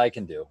 this is what I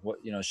can do.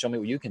 What, you know, show me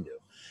what you can do.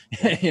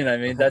 You know what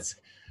I mean?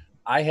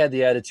 I had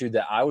the attitude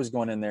that I was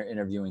going in there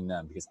interviewing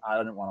them because I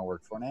didn't want to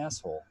work for an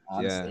asshole,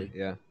 honestly.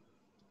 Yeah.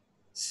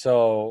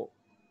 So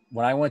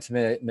when I went to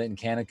Mitten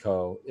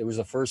Canico, it was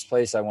the first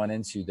place I went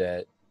into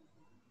that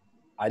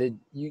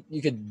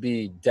you could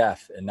be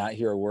deaf and not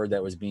hear a word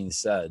that was being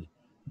said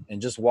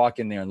and just walk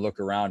in there and look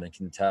around and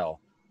can tell.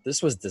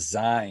 This was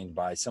designed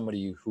by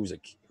somebody who's a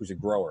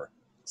grower,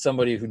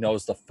 somebody who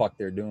knows the fuck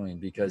they're doing,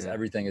 because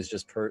everything is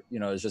just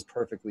is just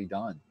perfectly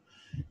done.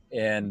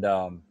 And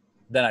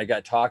then I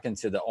got talking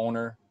to the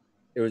owner.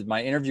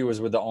 My interview was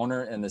with the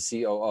owner and the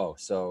COO.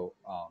 So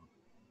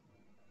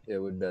it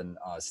would have been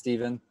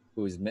Steven,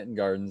 who is Mitten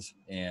Gardens,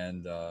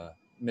 and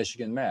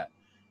Michigan Matt,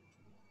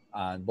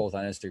 both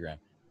on Instagram.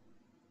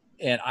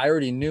 And I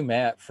already knew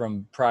Matt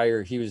from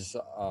prior. He was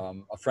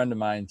a friend of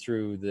mine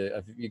through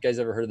have you guys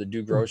ever heard of the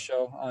Do Grow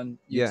show on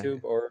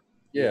YouTube? Okay.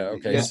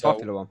 Yeah, So,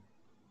 popular one.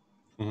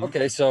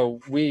 Okay, so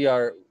we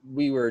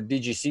were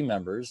DGC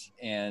members,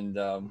 and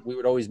we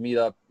would always meet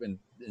up and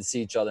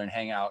see each other and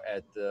hang out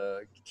at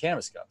the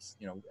Cannabis Cups.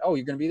 You know, oh,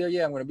 you're going to be there?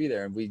 Yeah, I'm going to be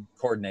there. And we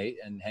coordinate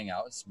and hang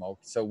out and smoke.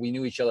 So we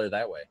knew each other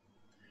that way.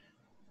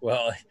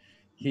 Well,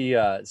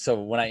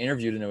 so when I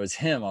interviewed and it was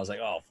him, I was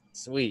like, oh,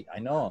 sweet, I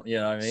know him. You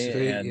know what I mean?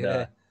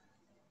 Sweet,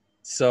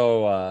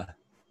 so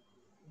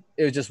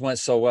it just went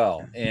so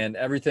well, and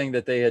everything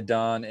that they had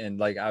done, and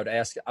like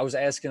I was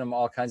asking them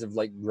all kinds of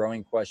like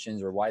growing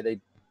questions, or why they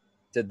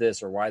did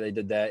this or why they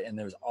did that, and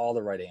there was all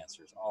the right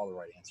answers.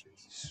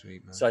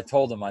 Sweet, man. So I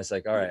told them, I was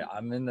like, all right,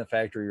 I'm in the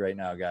factory right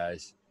now,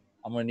 guys.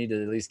 I'm gonna need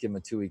to at least give them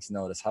a 2 weeks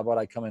notice. How about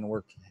I come and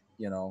work,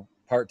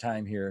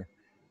 part-time here,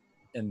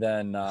 and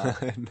then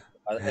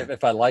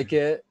if I like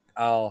it,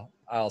 I'll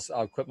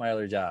quit my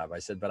other job. I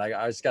said, but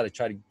I just got to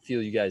try to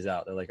feel you guys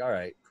out. They're like, all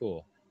right,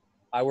 cool.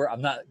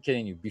 I'm not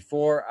kidding you.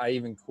 Before I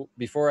even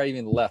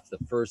left the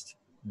first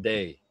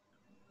day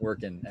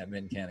working at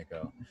Mitten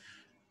Canico,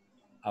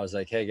 I was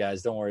like, hey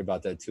guys, don't worry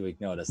about that 2 week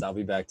notice. I'll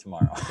be back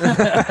tomorrow.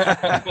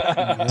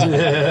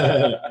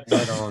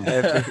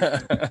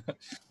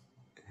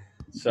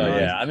 So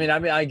yeah, I mean,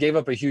 I gave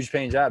up a huge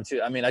paying job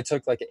too. I mean, I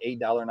took like an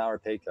 $8 an hour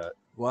pay cut.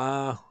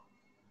 Wow.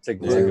 To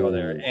go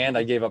there, and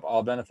I gave up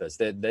all benefits.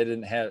 They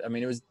didn't have. I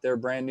mean, they're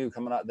brand new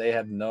coming out. They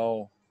had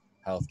no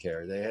health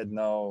care. They had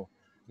no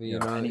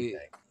anything.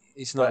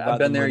 It's not. I've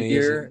been there a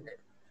year.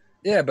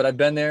 Yeah, but I've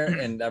been there,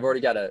 and I've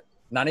already got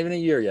not even a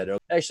year yet.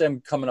 Actually,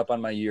 I'm coming up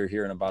on my year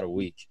here in about a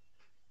week,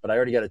 but I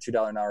already got a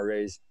 $2 an hour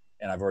raise,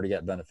 and I've already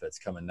got benefits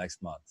coming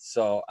next month.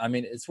 So I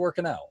mean, it's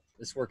working out.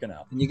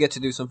 And you get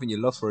to do something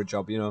you love for a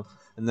job,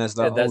 And there's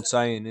that old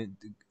saying: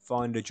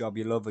 "Find a job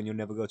you love, and you'll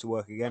never go to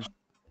work again."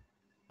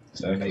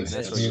 Exactly.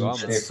 That's what you are,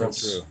 man. That's so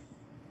true.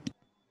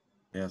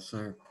 Yes,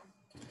 sir.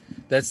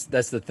 That's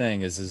the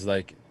thing is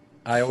like,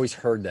 I always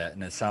heard that,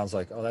 and it sounds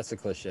like, oh, that's a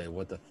cliche.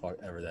 What the fuck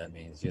ever that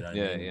means, you know what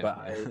I mean?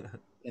 But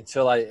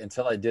until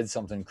I did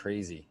something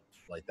crazy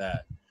like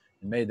that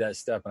and made that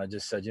step, and I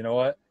just said, you know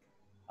what?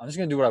 I'm just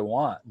gonna do what I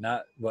want,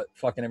 not what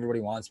fucking everybody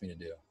wants me to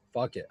do.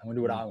 Fuck it, I'm gonna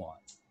do what I want.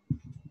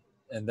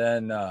 And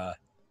then,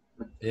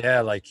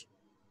 like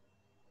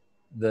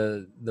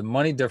the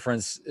money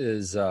difference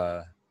is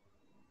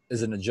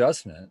an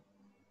adjustment,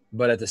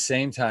 but at the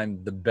same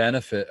time, the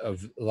benefit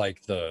of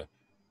like the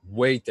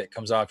weight that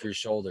comes off your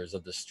shoulders,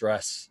 of the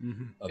stress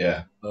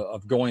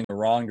of going the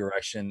wrong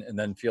direction, and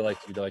then feel like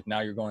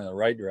now you're going in the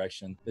right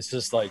direction. It's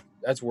just like,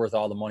 that's worth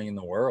all the money in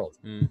the world.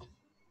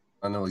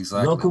 I know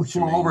exactly.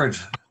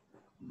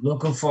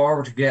 Looking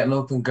forward to getting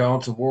up and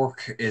going to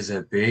work is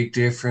a big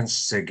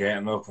difference to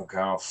getting up and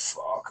going,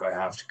 fuck, I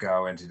have to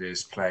go into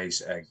this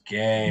place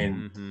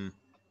again.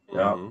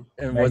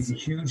 And makes a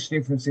huge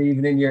difference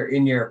even in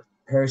your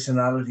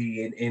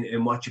personality,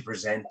 in what you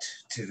present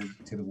to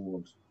the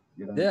world.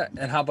 Yeah,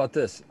 and how about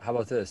this?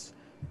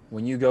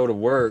 When you go to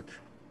work,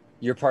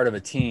 you're part of a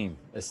team.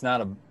 It's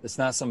not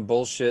some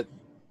bullshit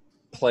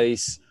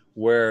place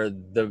where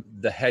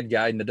the head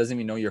guy doesn't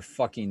even know your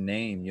fucking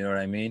name. You know what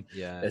I mean?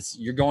 Yeah.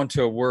 You're going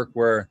to a work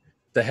where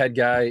the head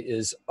guy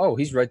is, oh,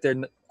 he's right there,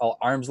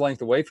 arm's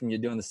length away from you,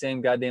 doing the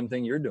same goddamn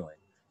thing you're doing.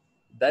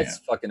 That's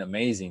fucking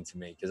amazing to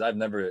me, because I've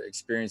never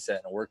experienced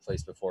that in a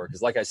workplace before.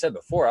 Because like I said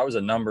before, I was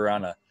a number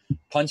on a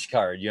punch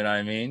card. You know what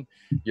I mean?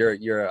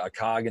 You're a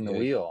cog in the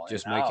wheel.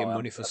 Just and making now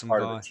money I'm for a some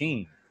part guy. of a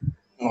team.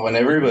 When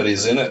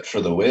everybody's in it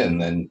for the win,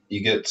 then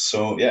you get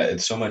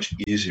it's so much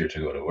easier to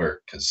go to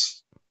work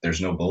because there's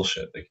no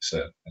bullshit, like you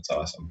said. That's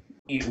awesome.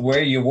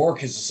 Where you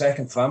work is a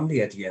second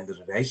family at the end of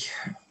the day.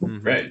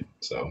 Mhm. Right.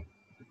 So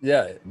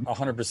Yeah,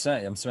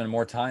 100%. I'm spending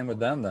more time with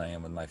them than I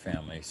am with my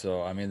family.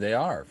 So, I mean, they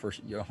are,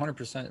 you're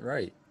 100%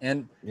 right.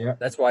 And Yeah.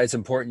 that's why it's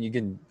important. You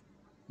can,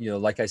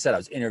 like I said, I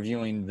was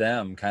interviewing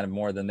them kind of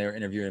more than they were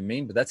interviewing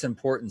me, but that's an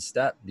important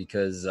step,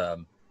 because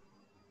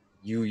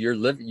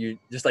you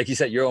just like you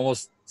said, you're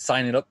almost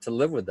signing up to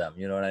live with them.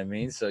 You know what I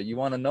mean? So you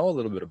want to know a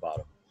little bit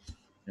about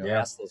them,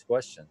 ask those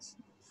questions.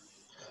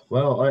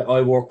 Well,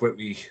 I work with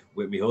me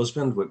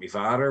husband, with my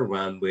father,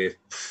 and with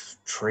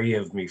 3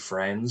 of my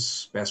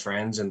best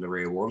friends in the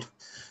real world.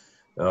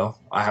 Oh,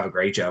 I have a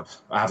great job.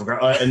 Not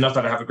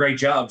that I have a great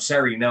job.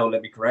 Sorry, no,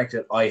 let me correct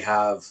it. I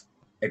have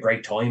a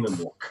great time in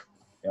work.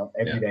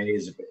 Every day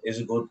is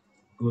a good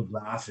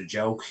laugh, a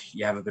joke.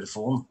 You have a bit of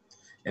fun.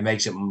 It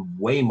makes it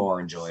way more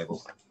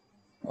enjoyable.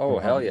 Oh,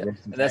 hell yeah!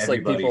 And that's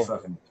like people.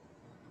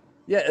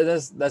 Yeah,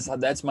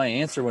 that's my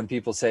answer when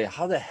people say,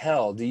 "How the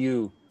hell do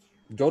you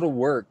go to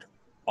work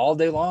all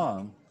day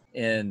long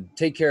and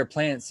take care of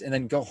plants, and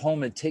then go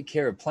home and take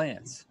care of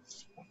plants?"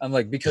 I'm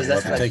like, because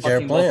that's what I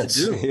fucking love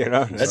to do. You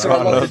know, That's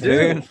what I love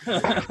to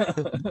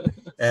do.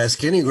 Ask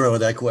Kenny Grower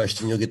that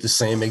question, you'll get the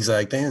same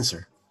exact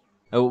answer.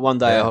 Oh, one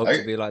day I Yeah, hope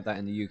to be like that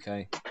in the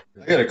UK.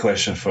 I got a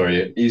question for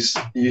you.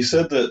 You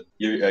said that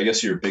I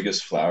guess your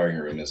biggest flowering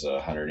room is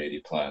 180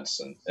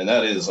 plants, and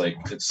that is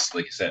it's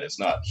like you said, it's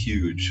not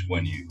huge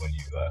when you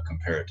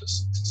compare it to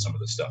some of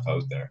the stuff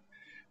out there.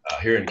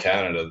 Here in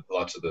Canada,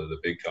 lots of the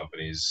big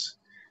companies,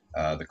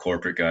 the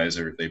corporate guys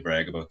they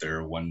brag about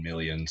their 1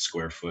 million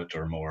square foot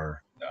or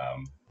more,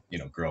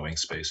 growing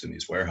space in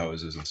these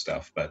warehouses and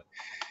stuff. But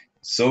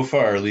so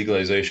far,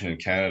 legalization in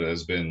Canada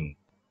has been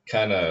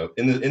kind of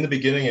in the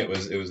beginning it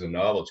was a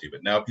novelty,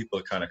 but now people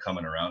are kind of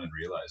coming around and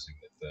realizing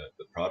that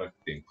the product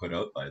being put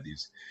out by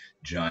these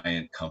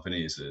giant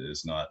companies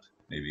is not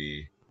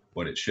maybe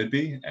what it should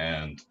be,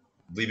 and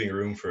leaving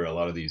room for a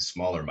lot of these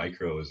smaller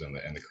micros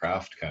and the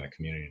craft kind of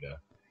community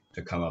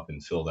to come up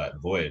and fill that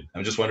void.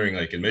 I'm just wondering,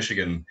 like in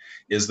Michigan,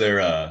 is there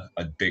a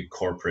big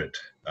corporate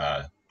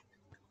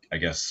I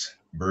guess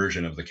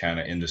version of the kind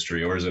of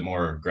industry, or is it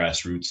more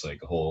grassroots,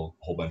 like a whole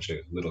bunch of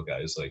little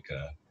guys like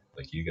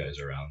you guys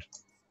around?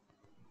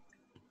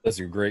 That's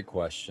a great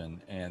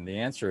question. And the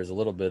answer is a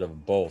little bit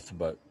of both.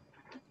 But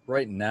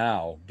right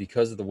now,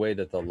 because of the way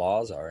that the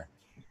laws are,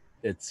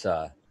 it's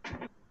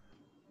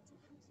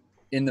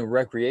in the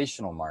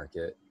recreational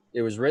market,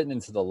 it was written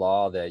into the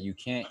law that you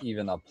can't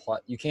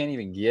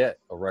even get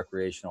a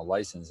recreational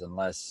license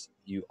unless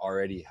you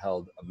already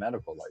held a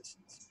medical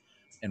license.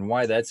 And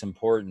why that's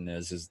important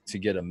is to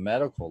get a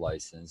medical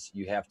license,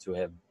 you have to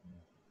have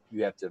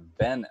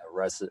been a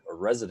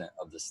resident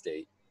of the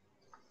state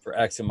for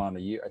X amount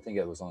of years. I think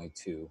it was only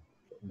 2.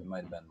 It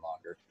might have been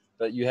longer,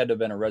 but you had to have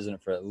been a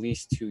resident for at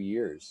least 2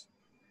 years.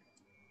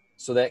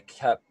 So that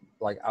kept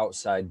like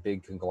outside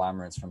big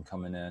conglomerates from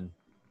coming in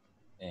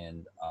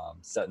and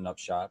setting up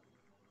shop.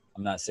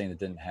 I'm not saying it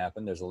didn't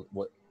happen.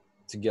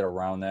 To get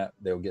around that,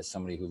 they'll get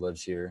somebody who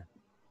lives here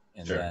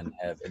and then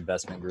have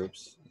investment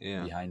groups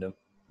behind them.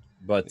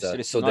 But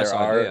so there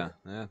are,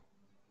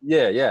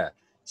 yeah.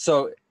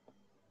 So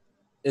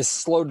it's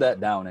slowed that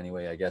down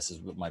anyway, I guess is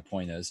what my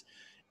point is.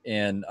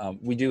 And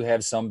we do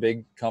have some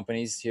big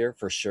companies here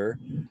for sure.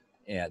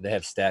 And they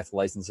have stacked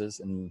licenses.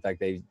 And in fact,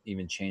 they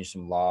even changed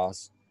some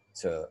laws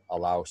to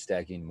allow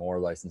stacking more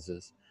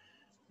licenses.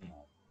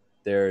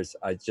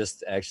 I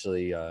just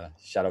actually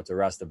shout out to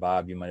Rasta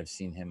Bob. You might have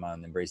seen him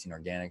on the Embracing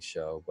Organics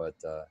show, but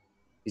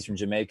he's from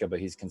Jamaica, but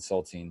he's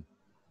consulting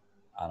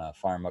on a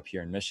farm up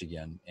here in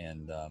Michigan.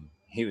 And I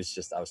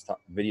was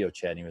video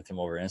chatting with him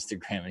over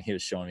Instagram, and he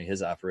was showing me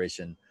his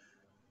operation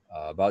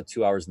about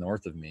 2 hours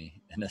north of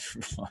me. And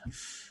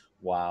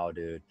wow,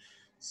 dude.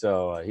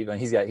 So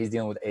he's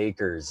dealing with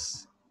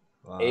acres.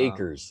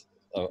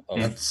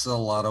 That's a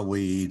lot of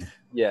weed.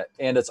 Yeah,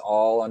 and it's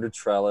all under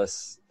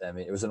trellis. I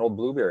mean, it was an old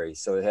blueberry,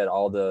 so it had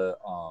all the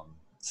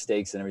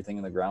stakes and everything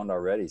in the ground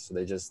already. So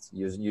they just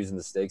using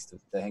the stakes to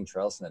hang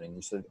trellis netting.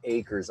 You should have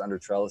acres under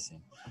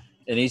trellising,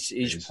 and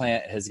each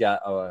plant has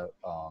got a.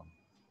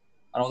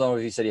 I don't know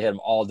if he said he had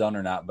them all done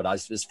or not, but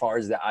as far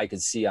as that I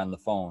could see on the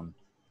phone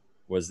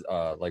was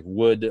like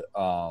wood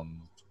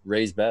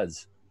raised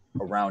beds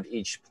around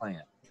each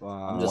plant.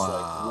 Wow. I'm just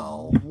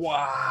like,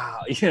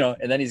 wow,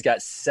 and then he's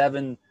got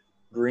 7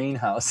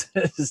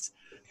 greenhouses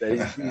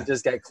that he's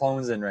just got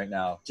clones in right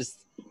now.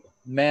 Just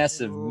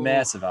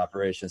massive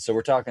operation. So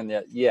we're talking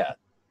that,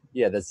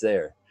 that's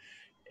there.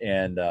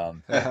 And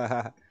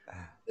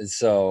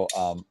so,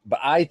 but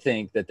I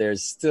think that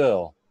there's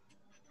still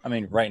I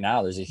mean, right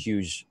now there's a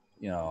huge,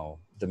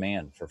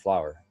 demand for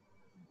flower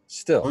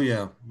still. Oh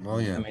yeah. Oh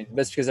yeah. I mean,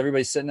 that's because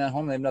everybody's sitting at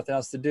home. They have nothing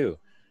else to do.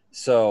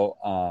 So,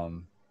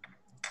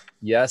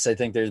 yes, I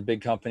think there's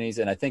big companies.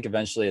 And I think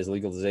eventually as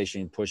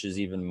legalization pushes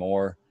even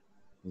more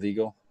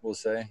legal, we'll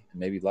say, and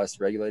maybe less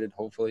regulated,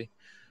 hopefully,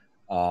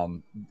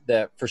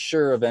 that for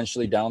sure,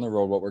 eventually down the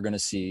road, what we're going to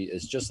see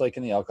is just like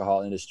in the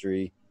alcohol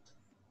industry,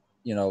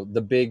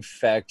 the big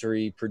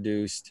factory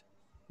produced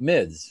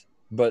mids,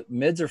 but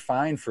mids are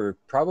fine for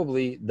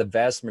probably the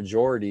vast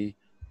majority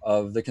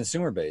of the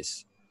consumer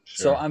base.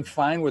 So Sure. I'm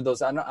fine with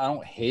those. I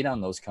don't hate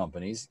on those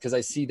companies because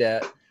I see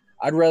that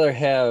I'd rather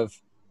have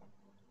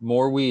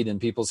more weed in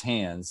people's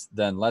hands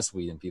than less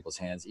weed in people's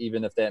hands,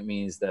 even if that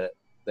means that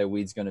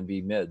weed's going to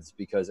be mids,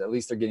 because at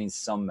least they're getting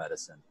some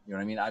medicine. You know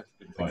what I mean? I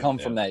come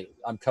from that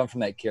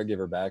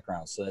caregiver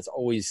background, so that's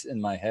always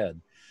in my head.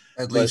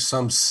 At least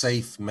some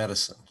safe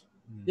medicine.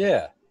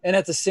 Yeah. And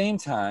at the same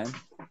time,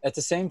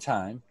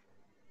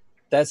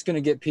 that's going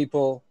to get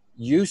people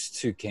used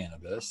to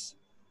cannabis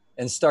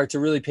and start to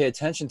really pay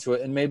attention to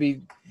it and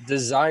maybe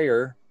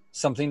desire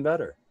something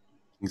better.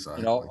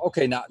 Exactly.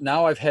 Okay,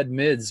 now I've had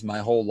mids my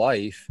whole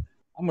life.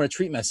 I'm going to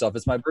treat myself.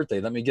 It's my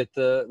birthday. Let me get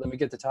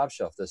the top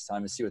shelf this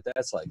time and see what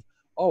that's like.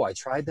 Oh, I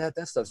tried that.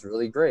 That stuff's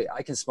really great.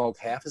 I can smoke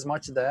half as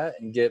much of that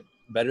and get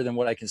better than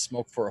what I can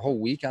smoke for a whole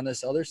week on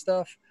this other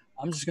stuff.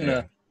 I'm just going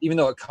to, even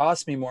though it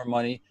costs me more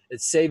money,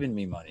 it's saving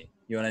me money.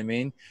 You know what I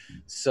mean?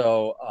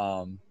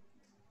 So,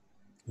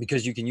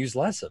 because you can use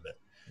less of it.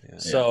 Yeah.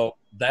 So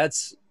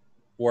that's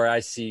where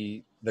I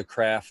see the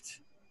craft,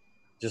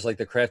 just like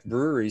the craft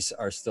breweries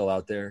are still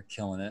out there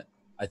killing it.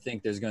 I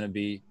think there's going to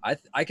be,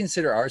 I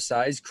consider our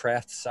size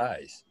craft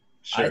size.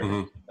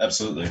 Sure.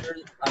 Absolutely.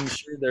 I'm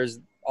sure there's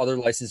other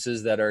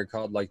licenses that are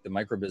called like the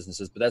micro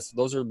businesses, but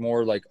those are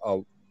more like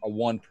a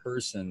one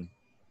person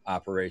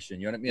operation.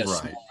 You know what I mean? A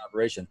small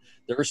operation.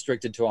 They're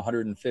restricted to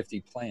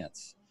 150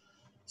 plants.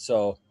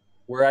 So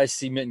where I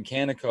see Mitten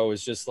Canico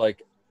is just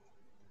like,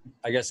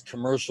 I guess,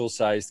 commercial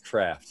sized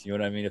craft. You know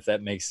what I mean? If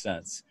that makes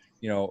sense.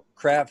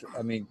 Craft,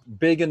 I mean,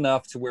 big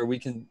enough to where we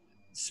can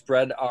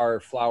spread our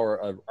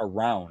flower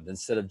around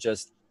instead of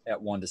just at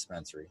one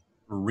dispensary.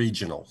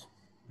 Regional.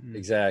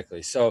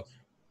 Exactly. So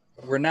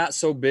we're not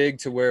so big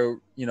to where,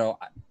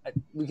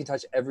 we can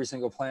touch every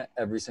single plant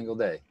every single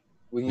day.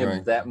 We can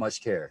give that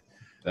much care.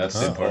 That's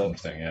the important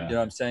thing. Yeah. You know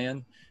what I'm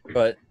saying?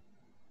 But,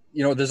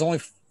 there's only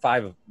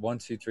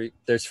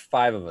there's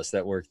 5 of us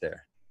that work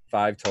there,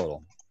 5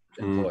 total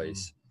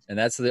employees. And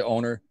that's the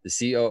owner, the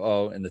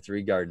COO, and the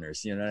 3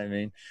 gardeners. You know what I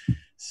mean?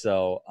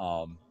 So,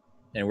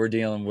 and we're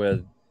dealing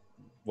with,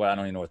 I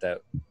don't even know what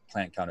that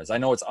plant count is. I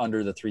know it's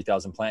under the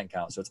 3,000 plant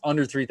count. So it's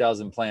under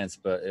 3,000 plants,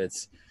 but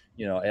it's,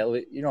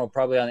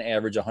 probably on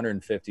average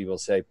 150, we'll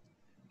say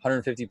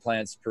 150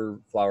 plants per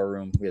flower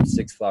room. We have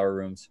 6 flower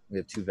rooms. We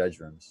have 2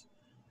 veg rooms.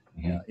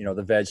 Mm-hmm.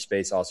 The veg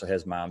space also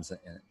has moms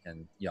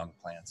and young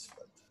plants.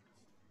 But,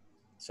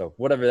 so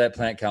whatever that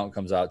plant count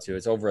comes out to,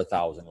 it's over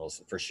 1,000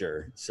 for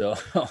sure. So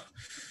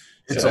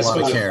it's a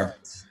lot of care.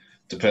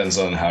 Depends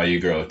on how you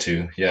grow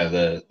too. Yeah,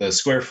 the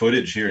square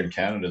footage here in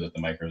Canada that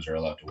the micros are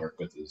allowed to work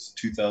with is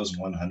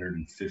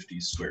 2,150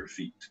 square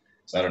feet.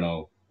 So I don't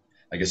know.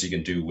 I guess you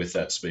can do with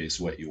that space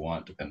what you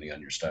want depending on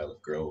your style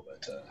of grow,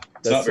 but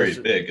it's not very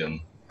big.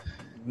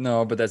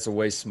 No, but that's a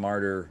way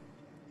smarter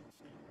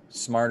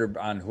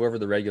on whoever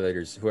the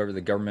regulators, whoever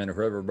the government, or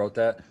whoever wrote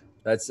that.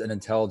 That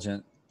tells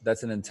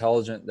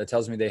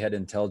me they had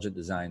intelligent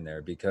design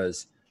there,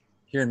 because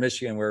here in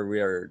Michigan, where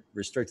we are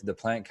restricted to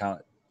plant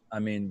count, I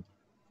mean,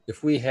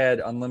 if we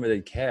had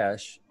unlimited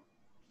cash,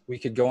 we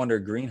could go under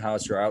a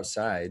greenhouse or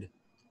outside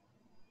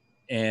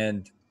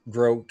and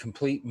grow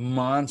complete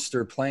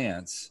monster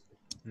plants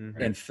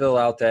and fill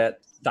out that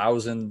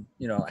 1,000,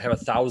 have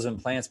 1,000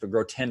 plants, but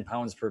grow 10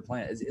 pounds per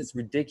plant. It's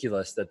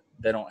ridiculous that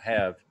they don't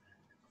have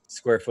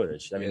square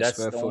footage. I mean, that's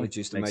square footage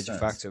is the major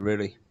factor,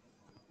 really.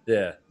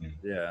 Yeah.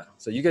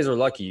 So you guys are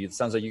lucky. It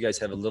sounds like you guys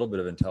have a little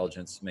bit of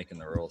intelligence making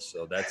the rules,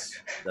 so that's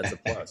a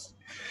plus.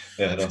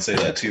 Yeah, don't say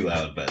that too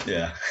loud, but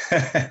yeah.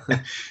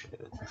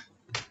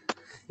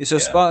 So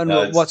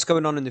Spartan, what's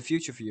going on in the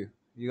future for you?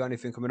 You got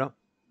anything coming up?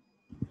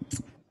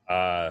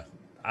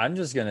 I'm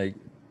just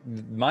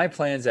my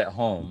plans at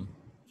home.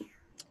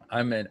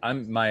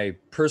 My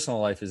personal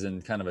life is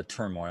in kind of a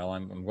turmoil.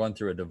 I'm going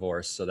through a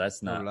divorce, so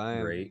that's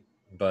not great.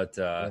 But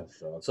so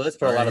let's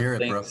put a lot of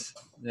things.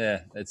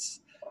 Yeah,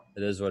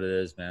 it is what it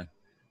is, man.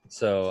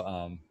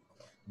 So,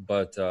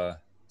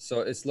 so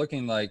it's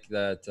looking like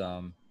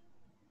that.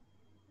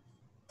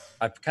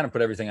 I've kind of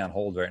put everything on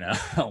hold right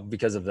now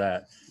because of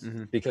that,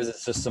 because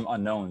it's just some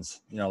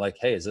unknowns, like,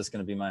 hey, is this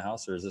going to be my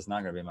house or is this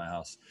not going to be my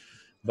house?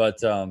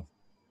 But,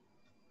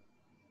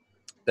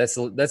 that's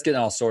getting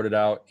all sorted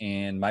out.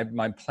 And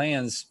my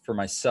plans for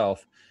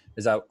myself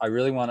is I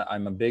really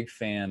I'm a big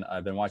fan.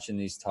 I've been watching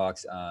these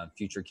talks on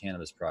Future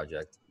Cannabis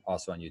Project,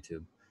 also on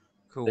YouTube.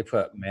 Cool. They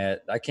put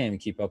I can't even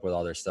keep up with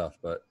all their stuff,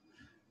 but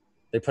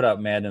they put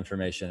out mad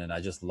information and I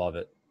just love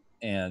it.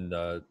 And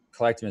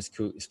Collectimus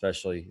Coot,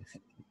 especially,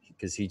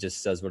 because he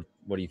just says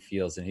what he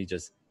feels, and he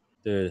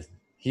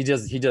He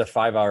did a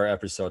 5-hour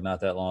episode not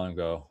that long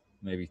ago,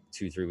 maybe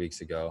 2-3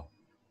 weeks ago.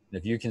 And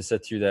if you can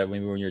sit through that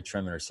maybe when you're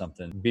trimming or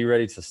something, be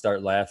ready to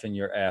start laughing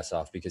your ass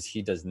off, because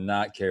he does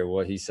not care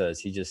what he says.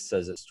 He just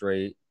says it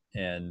straight,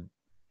 and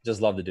just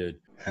love the dude.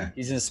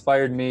 He's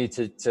inspired me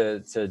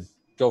to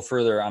go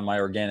further on my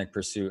organic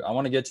pursuit. I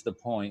want to get to the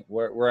point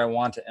where I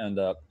want to end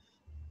up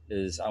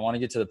is I want to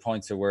get to the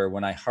point to where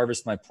when I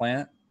harvest my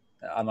plant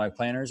on my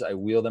planters, I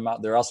wheel them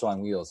out. They're also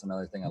on wheels.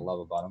 Another thing I love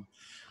about them.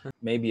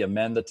 Maybe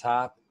amend the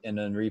top and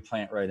then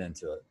replant right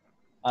into it.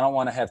 I don't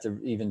want to have to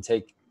even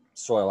take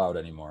soil out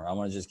anymore. I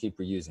want to just keep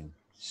reusing.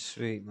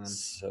 Sweet, man.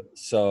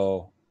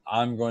 So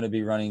I'm going to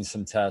be running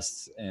some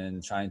tests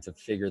and trying to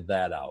figure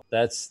that out.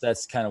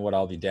 That's kind of what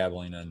I'll be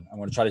dabbling in. I'm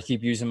going to try to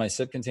keep using my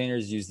sip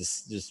containers,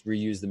 just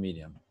reuse the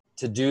medium.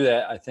 To do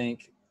that, I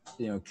think,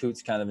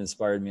 Coots kind of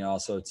inspired me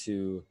also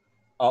to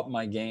up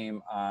my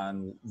game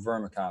on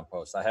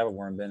vermicompost. I have a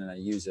worm bin and I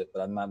use it,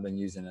 but I've not been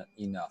using it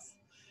enough.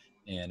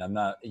 And I'm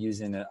not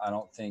using it, I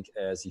don't think,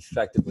 as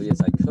effectively as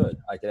I could.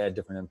 I could add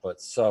different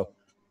inputs. So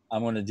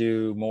I'm going to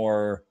do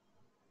more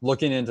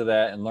looking into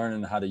that and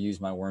learning how to use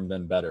my worm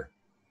bin better.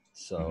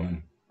 So,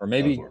 or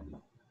maybe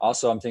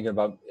also I'm thinking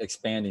about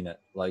expanding it,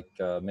 like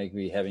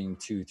maybe having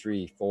 2,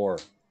 3, 4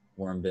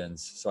 worm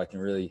bins so I can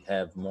really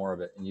have more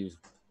of it and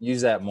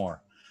use that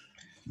more.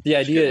 The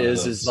idea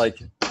is like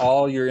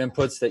all your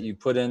inputs that you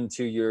put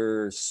into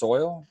your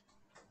soil,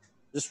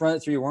 just run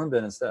it through your worm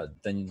bin instead.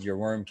 Then your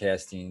worm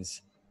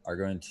castings are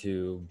going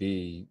to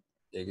be,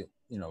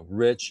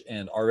 rich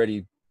and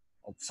already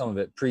some of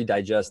it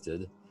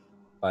pre-digested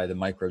by the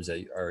microbes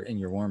that are in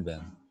your worm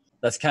bin.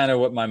 That's kind of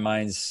what my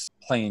mind's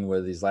playing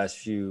with these last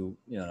few,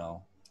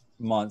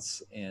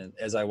 months. And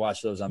as I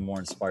watch those, I'm more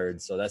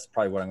inspired. So that's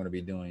probably what I'm going to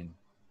be doing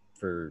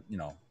for,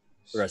 the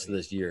rest of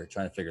this year,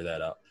 trying to figure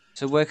that out.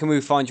 So where can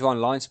we find you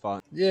online,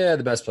 Spartan? Yeah,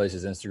 the best place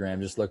is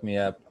Instagram. Just look me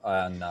up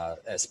on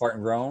at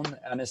Spartan Grown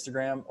on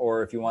Instagram.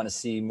 Or if you want to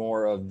see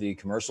more of the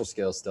commercial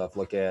scale stuff,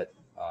 look at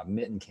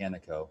Mitten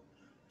Canico.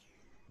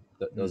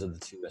 Those are the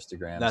 2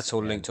 Instagrams. That's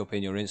all linked up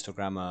in your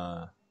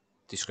Instagram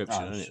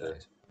description, isn't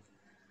it?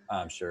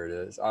 I'm sure it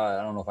is.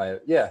 I don't know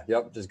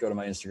if just go to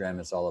my Instagram.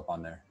 It's all up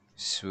on there.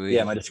 Sweet.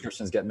 Yeah, my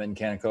description's got Mitten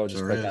Canico.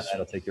 Just click on that.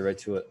 It'll take you right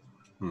to it.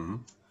 Mm-hmm.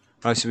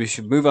 Right, so we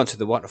should move on to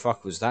the what the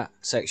fuck was that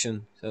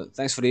section. So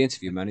thanks for the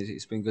interview, man.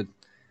 It's been good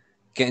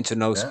getting to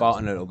know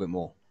Spartan a little bit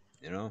more,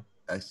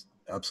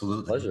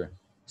 Absolutely. Pleasure.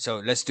 So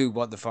let's do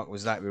what the fuck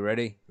was that. We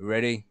ready?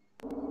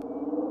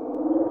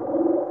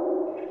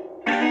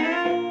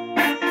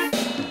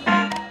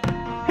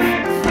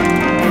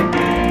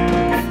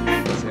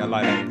 I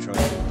like that intro. The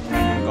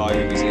guy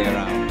who was here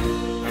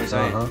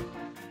out.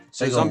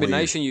 So Zombie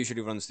Nation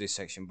usually runs this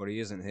section, but he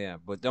isn't here.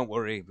 But don't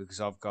worry,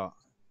 because I've got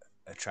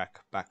a track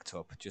backed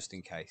up just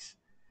in case.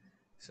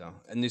 So,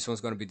 and this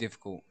one's going to be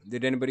difficult.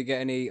 Did anybody get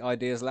any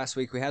ideas last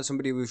week? We had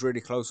somebody who was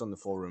really close on the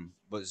forum,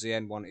 but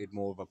Zien wanted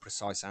more of a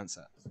precise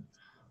answer.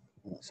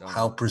 So,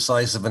 how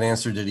precise of an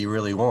answer did he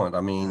really want?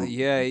 I mean,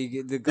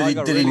 the guy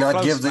got really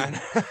close, man.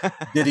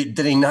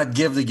 Did he not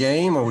give the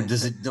game, or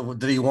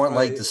did he want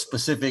like the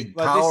specific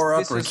power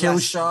up or kill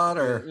shot?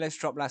 Or let's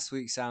drop last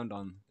week's sound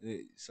on,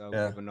 so we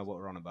even know what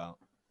we're on about.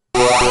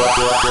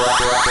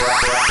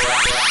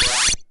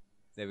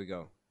 There we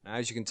go. Now,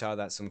 as you can tell,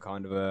 that's some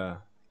kind of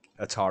a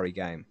Atari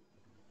game.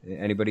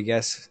 Anybody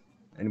guess?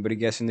 Anybody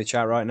guess in the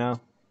chat right now?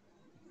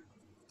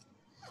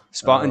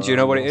 Spartan, do you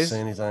know what it is? Say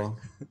anything?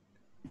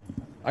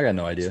 I got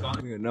no idea. I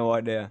got no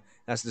idea.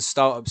 That's the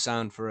startup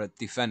sound for a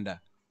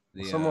Defender.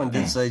 Someone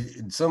did say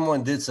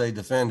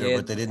Defender,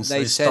 but they didn't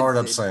say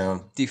startup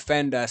sound.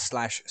 Defender /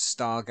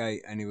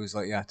 Stargate, and he was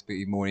like, you have to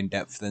be more in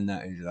depth than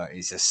that. He's like,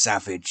 he's a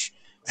savage.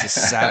 It's a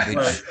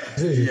savage.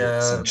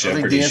 Yeah, I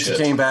think the answer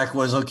came back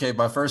was, okay,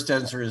 my first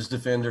answer is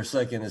Defender,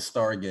 second is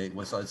Stargate.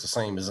 So it's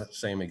the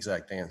same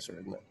exact answer,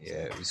 isn't it?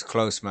 Yeah, it was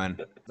close, man.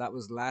 That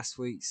was last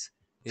week's.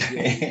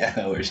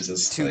 Which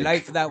is too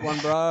late for that one,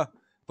 bro.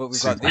 But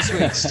we've got this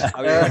week's.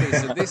 Are we ready?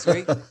 So this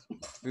week,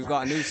 we've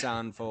got a new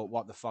sound for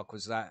what the fuck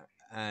was that?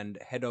 And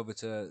head over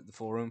to the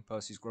forum,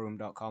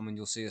 percysgrowroom.com, and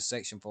you'll see a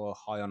section for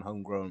High on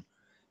Homegrown,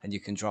 and you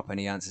can drop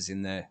any answers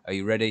in there. Are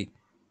you ready?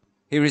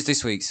 Here is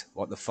this week's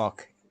what the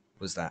fuck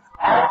was that?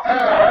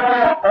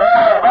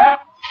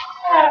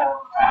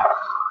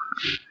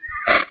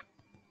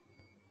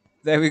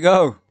 There we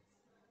go.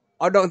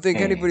 I don't think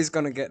anybody's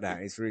going to get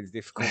that. It's really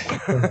difficult.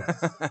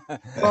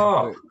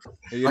 I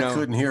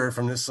couldn't hear it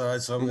from this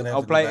side, so I'm going to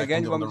have to play it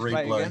again. You want me to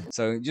play it again?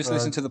 So just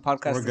listen to the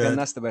podcast again.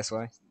 That's the best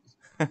way.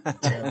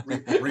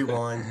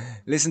 Rewind.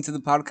 Listen to the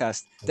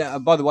podcast.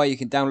 By the way, you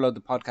can download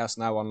the podcast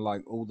now on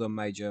like all the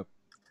major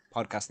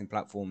podcasting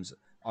platforms: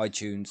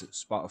 iTunes,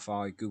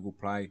 Spotify, Google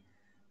Play,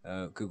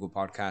 Google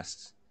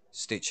Podcasts,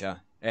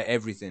 Stitcher,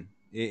 everything.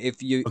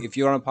 If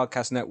you're on a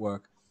podcast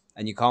network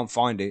and you can't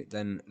find it,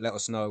 then let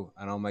us know,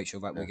 and I'll make sure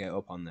that we get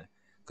up on there,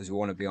 because we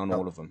want to be on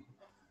all of them.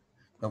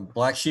 The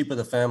black sheep of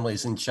the family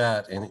is in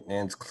chat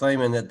and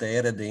claiming that they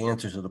added the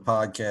answer to the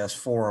podcast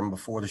forum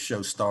before the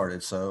show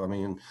started. So, I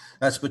mean,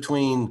 that's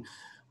between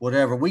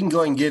whatever. We can go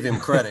ahead and give him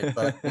credit,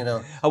 but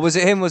Oh, was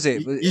it him? Was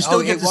it? You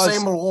still get the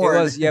same reward.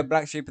 It was, yeah.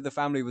 Black sheep of the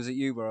family. Was it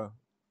you, bro?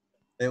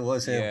 It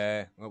was him.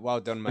 Yeah.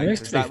 Well done, mate.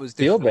 It makes me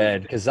feel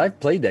bad because I've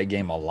played that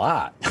game a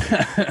lot,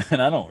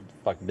 and I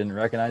didn't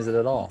recognize it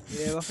at all.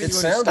 Yeah, I think it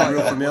sounded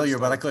real familiar,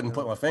 but I couldn't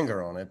put my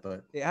finger on it.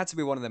 But it had to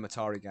be one of them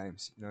Atari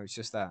games. It's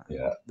just that.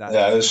 Yeah, that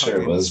I was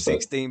sure it was.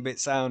 16-bit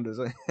sound, was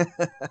it?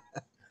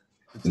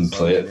 Didn't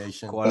play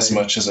it as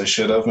much as I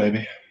should have,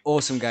 maybe.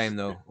 Awesome game,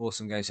 though.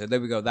 Awesome game. So there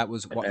we go. That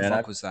was what the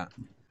fuck was that?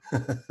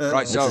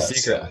 Right, so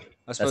secret.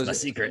 I suppose that's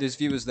my secret. There's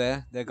viewers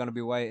there. They're going to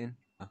be waiting.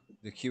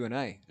 The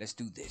Q&A. Let's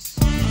do this.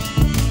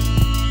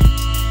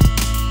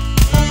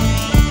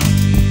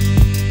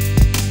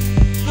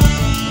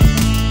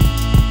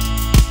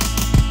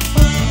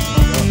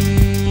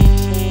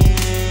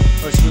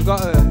 Right, so we've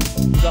got a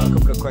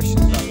couple of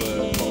questions that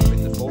were put up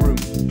in the forum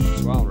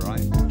as well, right?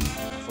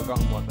 I've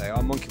forgotten what they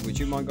are. Monkey, would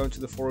you mind going to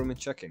the forum and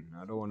checking?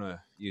 I don't want to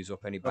use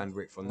up any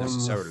bandwidth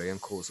unnecessarily and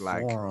cause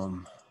lag.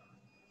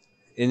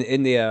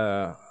 In the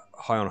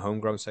High on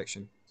Homegrown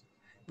section.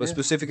 But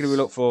specifically, we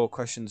look for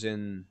questions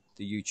in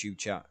the YouTube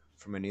chat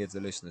from any of the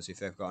listeners if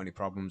they've got any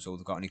problems or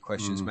they've got any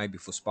questions, maybe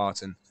for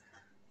Spartan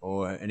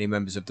or any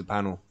members of the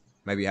panel.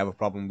 Maybe you have a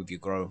problem with your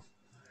grow.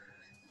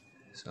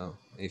 So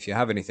if you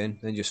have anything,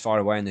 then just fire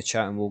away in the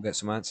chat and we'll get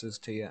some answers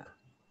to you.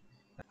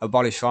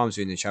 Abolish Farms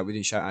are in the chat. We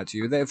didn't shout out to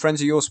you. They're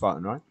friends of yours,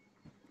 Spartan, right?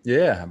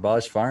 Yeah,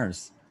 Abolish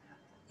Farms.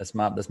 That's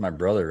my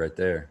brother right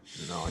there.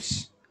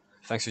 Nice.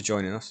 Thanks for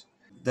joining us.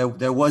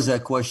 There was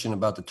that question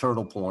about the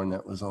turtle porn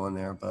that was on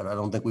there, but I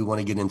don't think we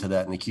want to get into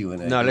that in the Q&A.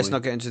 No, let's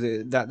not get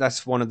into that.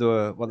 That's one of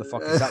the what the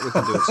fuck is that we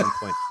can do at some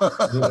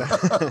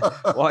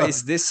point. What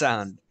is this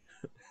sound?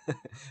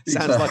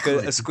 Sounds like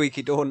a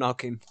squeaky door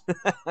knocking.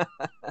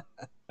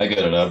 I got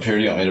it up here.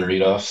 Do you want me to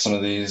read off some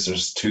of these?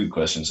 There's 2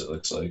 questions, it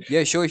looks like.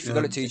 Yeah, sure. If you've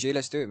got a TG,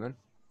 let's do it, man.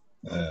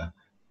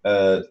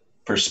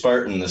 For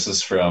Spartan, this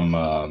is from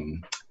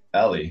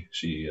Ali.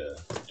 She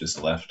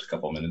just left a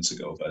couple minutes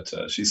ago,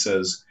 but she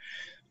says,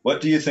 what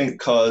do you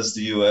think caused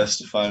the U.S.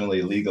 to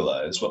finally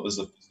legalize? What was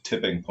the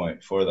tipping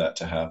point for that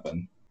to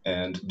happen?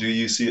 And do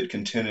you see it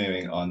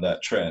continuing on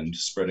that trend,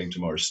 spreading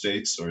to more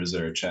states, or is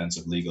there a chance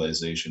of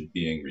legalization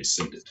being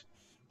rescinded?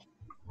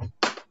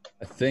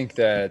 I think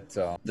that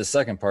the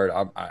second part,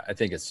 I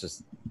think it's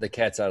just the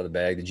cat's out of the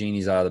bag. The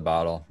genie's out of the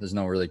bottle. There's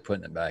no really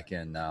putting it back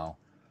in now.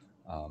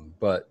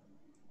 But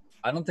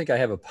I don't think I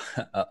have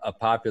a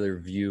popular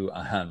view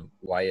on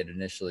why it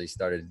initially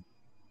started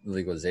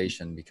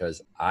legalization,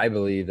 because I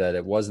believe that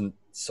it wasn't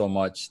so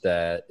much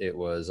that it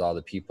was all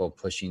the people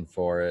pushing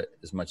for it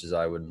as much as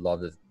I would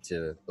love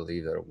to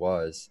believe that it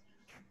was.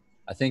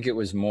 I think it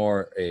was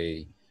more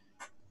the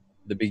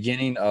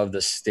beginning of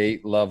the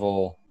state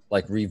level,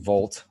 like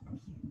revolt.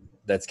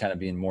 That's kind of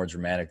being more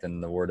dramatic than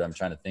the word I'm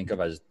trying to think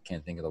of. I just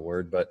can't think of the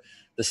word, but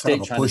the state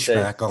kind of trying to say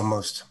pushback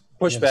almost.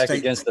 Pushback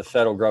against the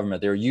federal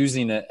government. They were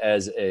using it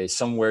as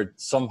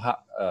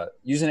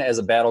using it as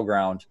a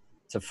battleground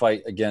to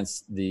fight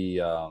against the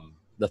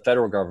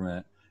federal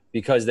government,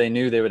 because they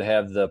knew they would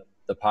have the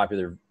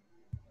popular,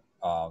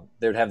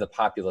 they would have the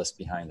populace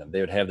behind them. They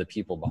would have the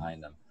people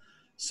behind them.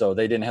 So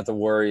they didn't have to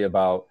worry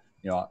about,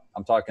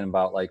 I'm talking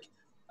about, like,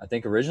 I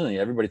think originally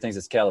everybody thinks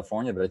it's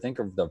California, but I think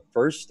the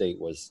first state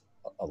was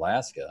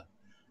Alaska.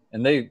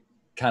 And they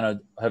kind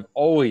of have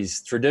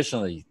always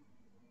traditionally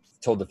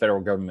told the federal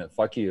government,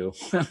 fuck you.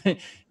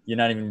 You're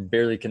not even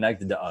barely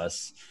connected to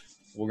us.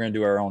 We're going to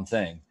do our own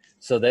thing.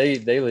 So they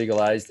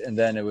legalized, and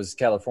then it was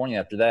California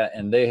after that.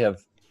 And they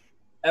have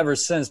ever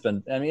since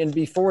been, and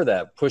before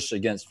that, pushed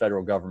against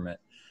federal government.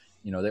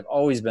 They've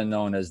always been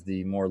known as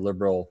the more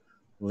liberal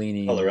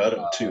leaning.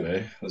 Colorado too,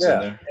 eh? Was in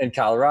there? In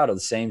Colorado,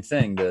 the same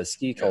thing, the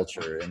ski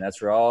culture. And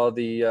that's where all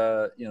the,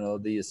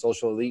 the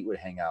social elite would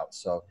hang out.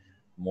 So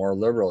more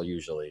liberal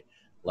usually,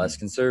 less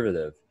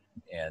conservative.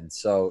 And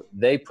so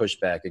they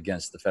pushed back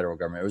against the federal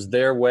government. It was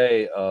their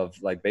way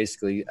of, like,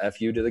 basically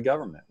F you to the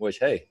government, which,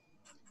 hey,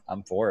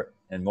 I'm for it.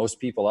 And most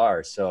people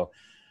are. So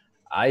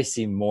I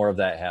see more of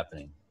that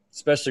happening,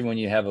 especially when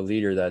you have a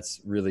leader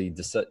that's really,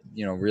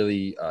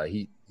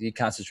 he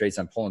concentrates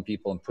on pulling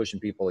people and pushing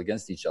people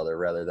against each other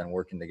rather than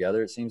working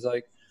together, it seems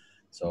like.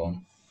 So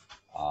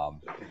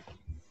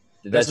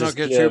let's not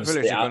get too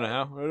political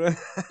now.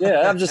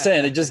 Yeah, I'm just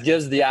saying, it just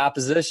gives the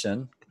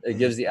opposition,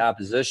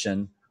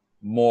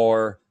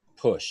 more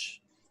push.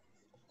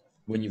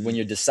 When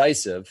you're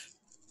decisive,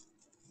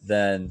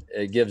 then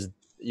it gives,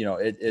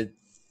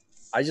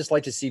 I just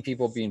like to see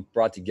people being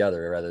brought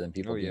together rather than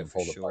people being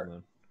pulled apart.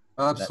 Man.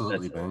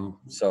 Absolutely, man.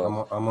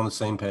 So I'm on the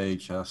same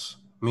page. Yes.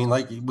 I mean,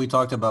 like we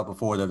talked about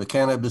before, that the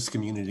cannabis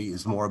community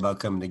is more about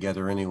coming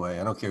together anyway.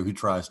 I don't care who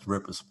tries to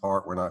rip us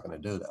apart. We're not going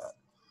to do that.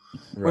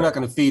 Right. We're not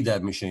going to feed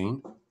that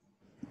machine.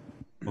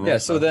 Yeah.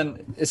 So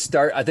then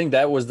I think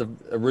that was the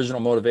original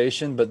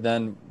motivation. But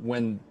then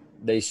when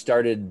they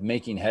started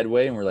making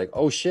headway and we're like,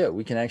 oh shit,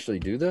 we can actually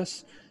do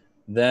this.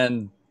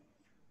 Then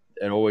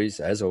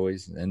as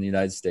always in the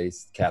United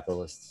States,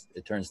 capitalists,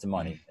 it turns to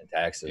money and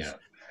taxes.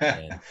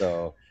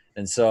 Yeah.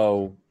 and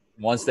so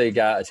once they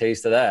got a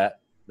taste of that,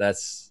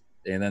 that's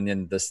And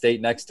then the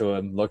state next to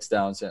him looks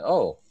down and says,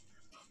 oh,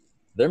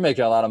 they're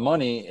making a lot of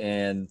money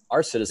and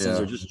our citizens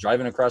are just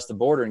driving across the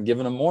border and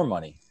giving them more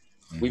money.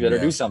 We better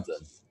do something.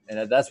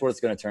 And that's what it's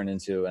going to turn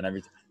into and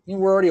everything. I mean,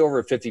 we're already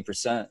over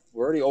 50%.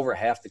 We're already over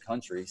half the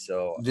country.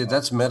 So dude,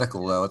 that's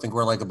medical though. I think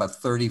we're like about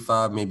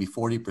 35, maybe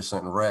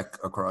 40% wreck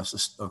across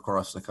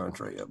the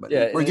country. But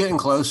we're getting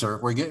closer.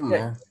 We're getting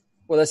there.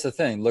 Well, that's the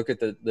thing. Look at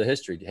the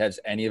history. Has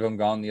any of them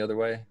gone the other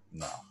way?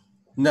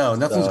 No,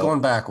 nothing's going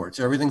backwards.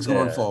 Everything's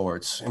going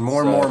forwards, and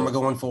more are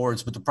going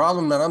forwards. But the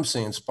problem that I'm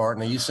seeing,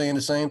 Spartan, are you saying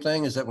the same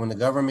thing? Is that when the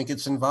government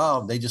gets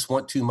involved, they just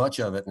want too much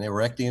of it, and they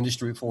wreck the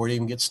industry before it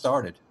even gets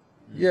started.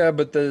 Yeah,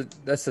 but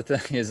that's the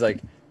thing is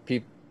like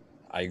people.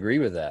 I agree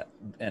with that,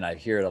 and I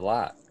hear it a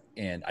lot,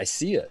 and I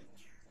see it.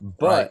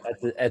 But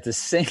at the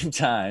same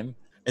time,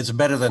 it's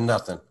better than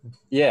nothing.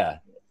 Yeah,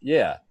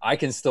 I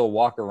can still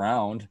walk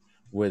around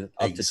with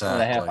up to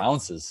 2.5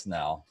 ounces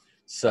now,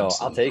 so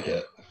I'll take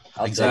it.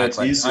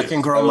 Exactly. I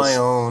can grow my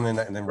own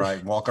and then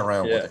walk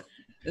around with it.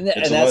 And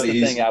that's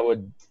the thing I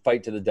would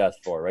fight to the death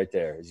for right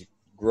there is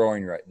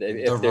growing right.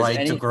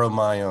 To grow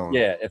my own.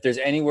 Yeah. If there's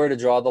anywhere to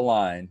draw the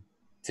line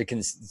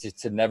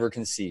to never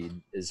concede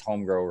is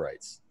home grow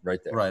rights right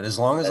there. Right. As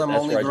long as I'm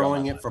only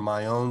growing it for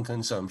my own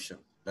consumption.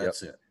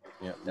 That's it.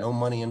 Yeah. No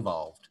money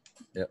involved.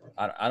 Yeah.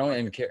 I don't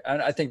even care.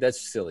 I think that's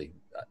silly.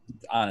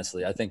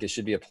 Honestly, I think it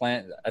should be a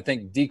plant. I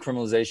think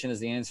decriminalization is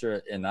the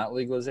answer and not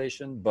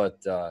legalization. But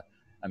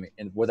I mean,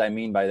 and what I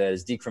mean by that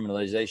is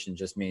decriminalization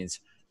just means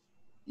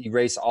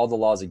erase all the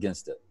laws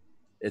against it.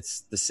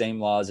 It's the same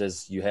laws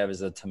as you have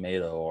as a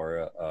tomato or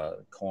a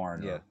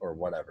corn or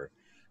whatever.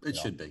 It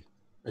should be.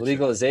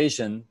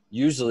 Legalization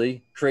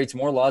usually creates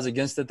more laws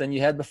against it than you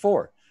had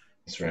before.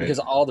 That's right. Because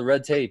of all the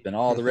red tape and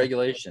all the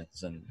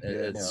regulations and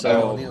a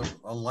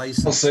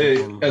license. I'll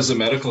say, as a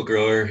medical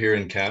grower here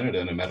in Canada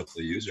and a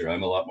medical user,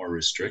 I'm a lot more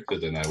restricted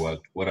than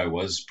what I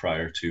was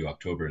prior to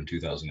October in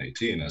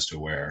 2018 as to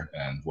where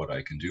and what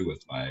I can do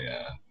with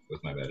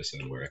my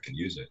medicine and where I can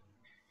use it.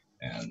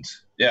 And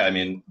yeah, I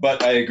mean,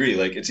 but I agree.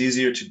 Like, it's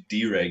easier to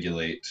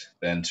deregulate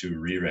than to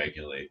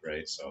re-regulate,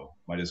 right? So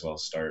might as well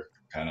start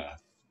kind of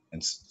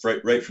and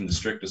right from the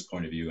strictest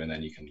point of view, and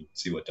then you can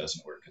see what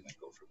doesn't work and then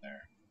go from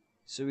there.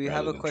 So we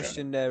have a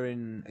question there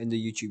in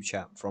the YouTube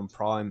chat from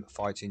Prime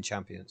Fighting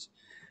Champions.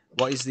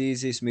 What is the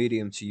easiest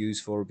medium to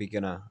use for a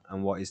beginner,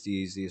 and what is the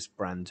easiest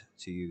brand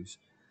to use?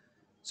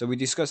 So we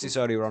discussed this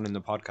earlier on in the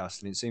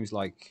podcast, and it seems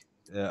like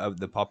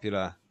the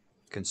popular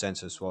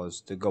consensus was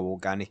to go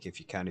organic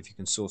if you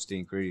can source the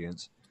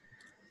ingredients.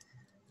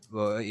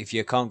 But if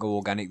you can't go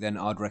organic, then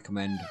I'd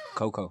recommend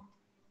cocoa,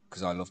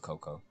 because I love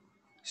cocoa.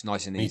 It's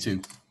nice and easy.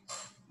 Me too.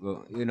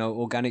 Well, you know,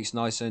 organic's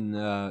nice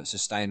and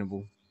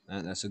sustainable.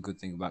 And that's a good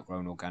thing about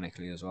growing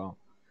organically as well.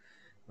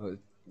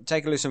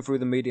 Take a listen through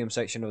the medium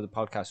section of the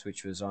podcast,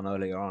 which was on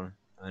earlier on,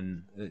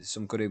 and there's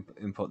some good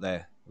input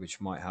there, which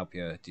might help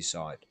you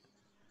decide.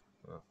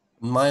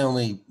 My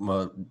only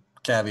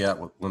caveat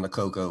when the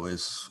cocoa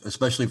is,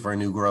 especially for a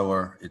new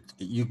grower,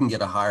 you can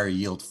get a higher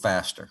yield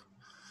faster.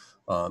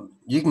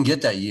 You can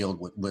get that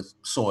yield with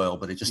soil,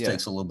 but it just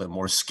takes a little bit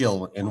more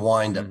skill and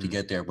wind up to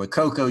get there. With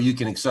cocoa, you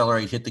can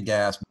accelerate, hit the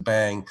gas,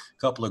 bang,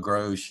 couple of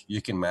grows,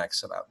 you can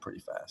max it out pretty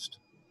fast.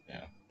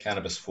 Yeah,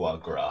 cannabis foie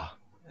gras.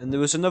 And there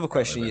was another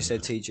question you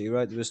said, TG,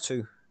 right? There was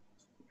two.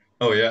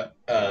 Oh, yeah.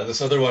 This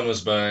other one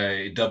was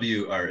by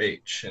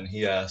WRH, and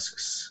he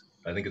asks,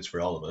 I think it's for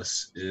all of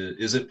us,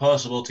 is it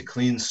possible to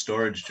clean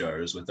storage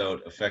jars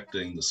without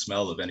affecting the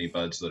smell of any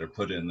buds that are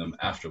put in them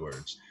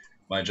afterwards?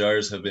 My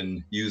jars have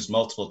been used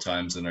multiple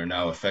times and are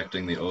now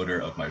affecting the odor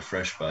of my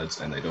fresh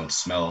buds, and they don't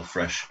smell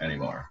fresh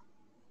anymore.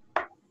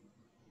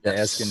 They're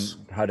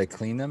asking how to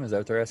clean them? Is that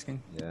what they're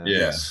asking? Yeah.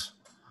 Yes.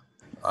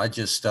 I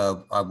just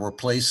I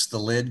replaced the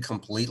lid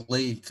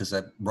completely because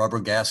that rubber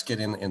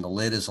gasket in the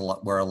lid is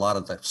where a lot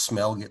of the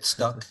smell gets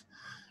stuck,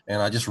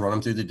 and I just run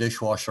them through the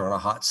dishwasher on a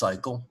hot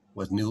cycle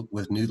with new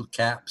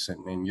caps,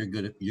 and you're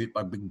good. You're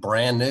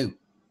brand new.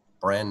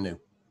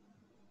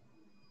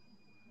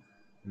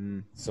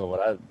 So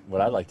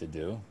what I like to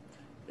do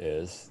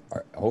is,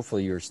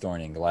 hopefully you're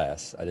storing in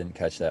glass. I didn't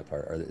catch that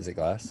part. Is it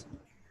glass?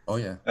 Oh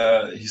yeah.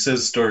 He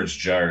says storage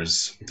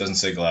jars. It doesn't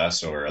say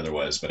glass or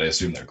otherwise, but I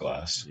assume they're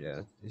glass.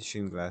 Yeah,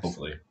 assume glass.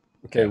 Hopefully.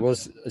 Okay, well,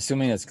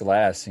 assuming it's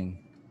glassing,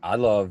 I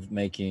love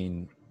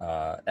making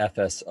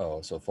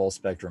FSO, so full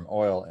spectrum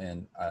oil,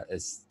 and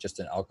it's just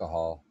an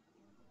alcohol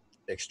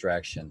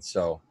extraction.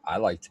 So I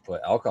like to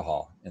put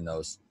alcohol in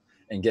those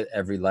and get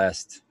every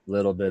last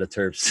little bit of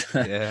terps,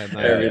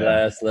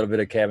 last little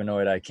bit of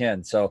cannabinoid I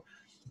can. So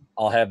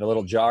I'll have a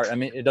little jar. I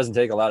mean, it doesn't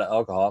take a lot of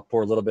alcohol.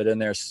 Pour a little bit in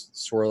there,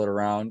 swirl it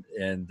around,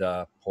 and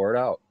pour it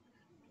out.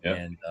 Yep.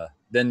 And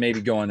then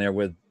maybe go in there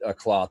with a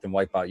cloth and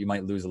wipe out. You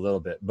might lose a little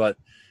bit,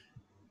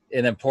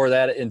 and then pour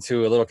that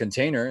into a little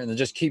container, and then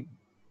just keep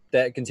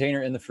that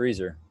container in the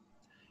freezer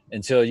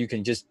until you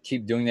can just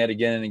keep doing that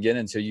again and again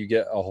until you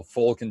get a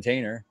full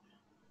container.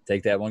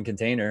 Take that one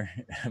container,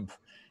 and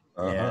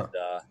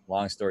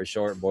long story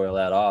short, boil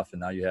that off,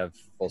 and now you have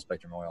full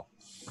spectrum oil.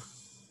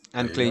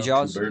 And clean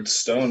jars. Birds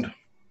stoned.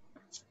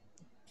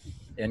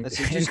 And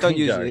Just don't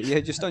use it. Yeah,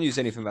 just don't use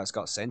anything that's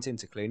got scent in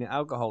to clean it.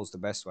 Alcohol's the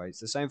best way. It's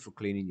the same for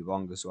cleaning your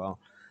bong as well.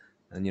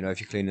 And if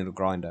you're cleaning a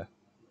grinder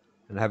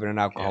and having an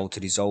alcohol to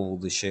dissolve all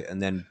the shit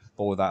and then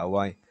boil that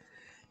away,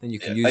 then you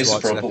can use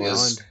what's left isopropyl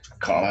is behind.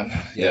 common.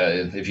 Yeah,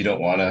 if you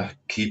don't want to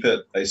keep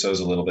it, ISO is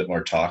a little bit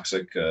more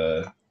toxic,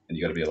 and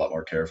you got to be a lot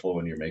more careful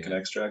when you're making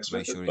extracts.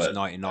 Make sure it's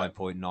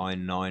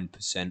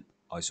 99.99%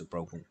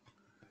 isopropyl.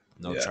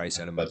 No trace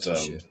elements and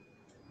shit.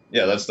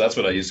 Yeah, that's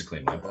what I use to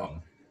clean my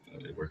bong.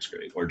 It works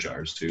great. Or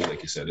jars too.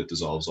 Like you said, it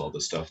dissolves all the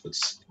stuff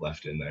that's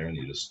left in there and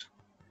you just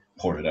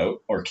pour it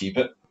out or keep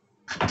it.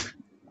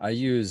 I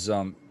use,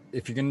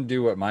 if you're going to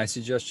do what my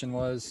suggestion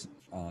was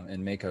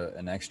and make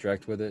an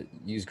extract with it,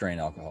 use grain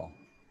alcohol.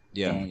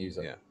 Yeah. Don't use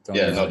it.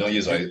 Don't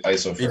use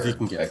ISO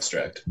for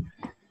extract.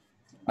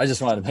 I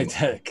just wanted to make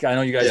that. I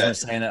know you guys weren't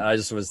saying it. I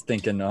just was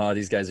thinking,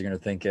 these guys are going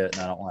to think it,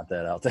 and I don't want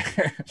that out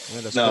there.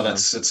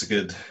 That's a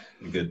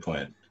good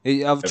point.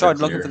 I've tried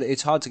looking for it.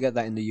 It's hard to get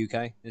that in the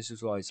UK. This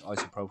is why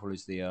isopropyl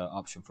is the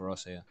option for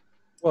us here.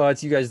 Well,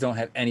 you guys don't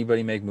have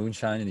anybody make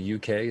moonshine in the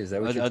UK. Is that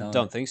what you're telling me? I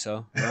don't think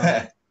so.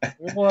 No.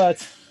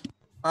 What?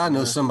 I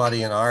know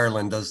somebody in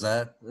Ireland does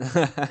that.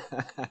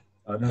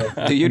 I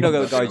know. Do you know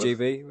the guy,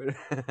 GB?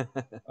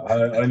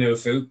 I know a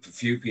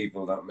few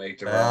people that make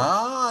their own.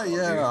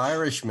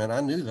 Irishman. I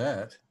knew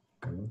that.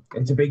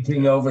 It's a big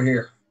thing over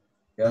here.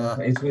 Yeah,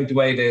 it's like the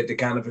way the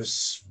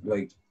cannabis,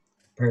 like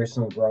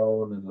personal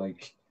grown and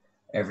like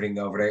everything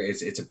over there.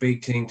 It's a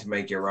big thing to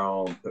make your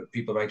own. But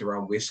people make their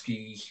own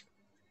whiskey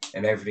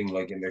and everything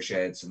like in their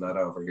sheds and that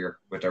over here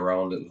with their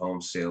own little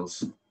home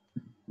stills.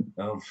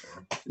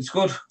 It's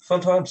good,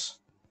 fun times.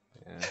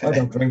 Yeah. I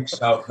don't drink,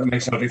 so it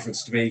makes no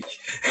difference to me.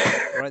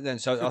 Right then,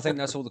 so I think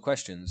that's all the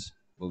questions.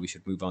 Well, we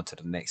should move on to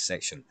the next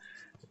section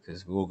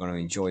because we're all going to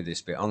enjoy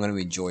this bit. I'm going to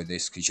enjoy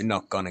this because you're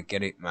not going to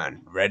get it,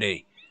 man.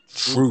 Ready?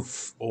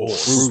 Truth or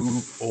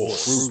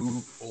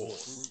truth.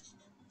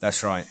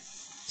 That's right.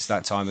 It's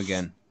that time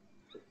again.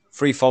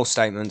 3 false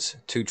statements,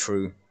 2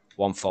 true,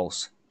 1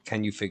 false.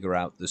 Can you figure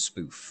out the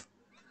spoof?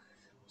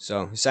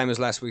 So, same as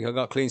last week. I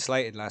got clean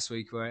slated last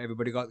week where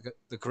everybody got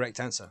the correct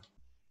answer.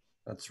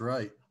 That's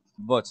right.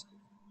 But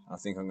I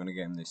think I'm going to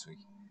get him this week.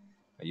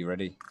 Are you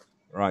ready?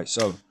 Right,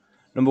 so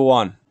number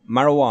 1.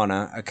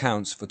 Marijuana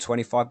accounts for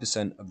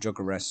 25% of drug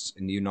arrests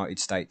in the United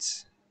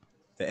States.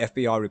 The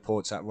FBI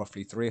reports that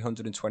roughly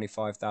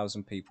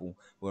 325,000 people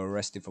were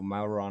arrested for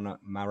marijuana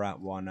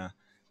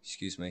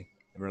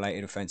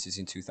related offences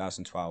in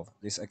 2012.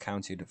 This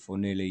accounted for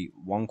nearly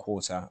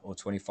 1/4 or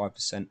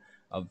 25%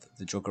 of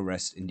the drug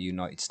arrests in the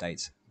United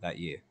States that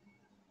year.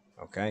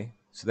 Okay,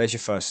 so there's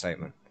your first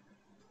statement.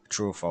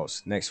 True or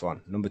false? Next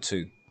one, number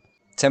 2.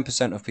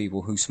 10% of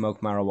people who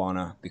smoke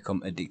marijuana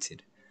become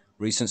addicted.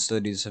 Recent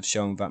studies have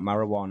shown that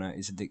marijuana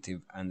is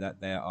addictive and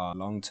that there are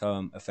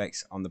long-term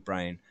effects on the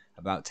brain.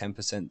 About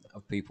 10%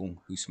 of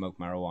people who smoke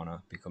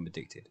marijuana become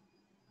addicted.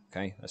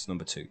 Okay, that's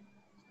number 2.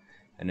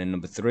 And then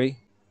number 3,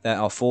 there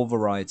are 4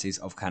 varieties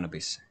of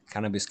cannabis.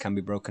 Cannabis can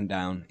be broken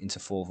down into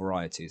 4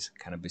 varieties: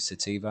 cannabis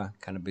sativa,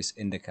 cannabis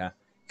indica,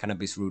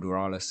 cannabis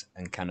ruderalis,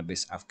 and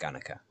cannabis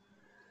afghanica.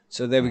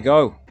 So there we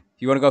go.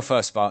 You want to go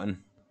first,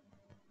 Spartan?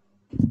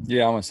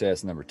 Yeah, I'm going to say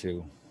it's number 2.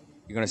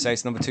 You're going to say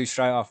it's number 2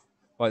 straight off?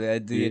 What,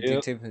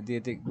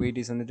 addictive? Weed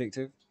is an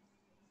addictive?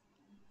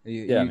 Do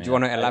you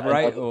want to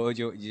elaborate, or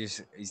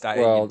is that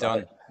you're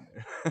done?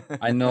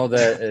 I know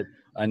that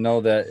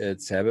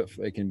it's habit.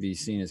 It can be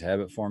seen as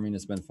habit forming.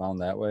 It's been found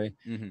that way,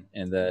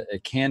 and that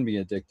it can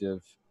be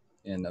addictive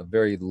in a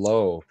very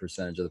low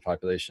percentage of the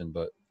population.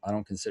 But I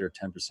don't consider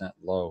 10%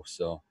 low.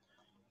 So,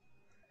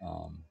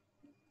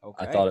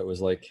 I thought it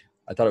was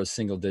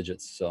single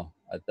digits. So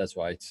that's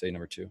why I say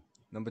number 2.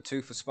 Number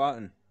 2 for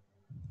Spartan.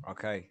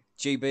 Okay,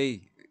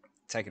 GB,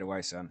 take it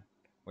away, son.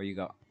 What you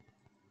got?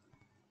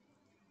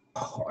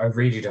 Oh, I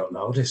really don't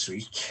know this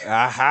week.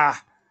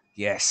 Aha!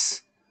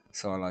 Yes.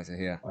 That's all I like to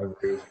hear. I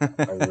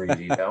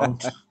really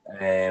don't.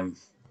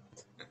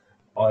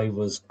 I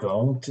was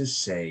going to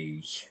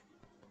say,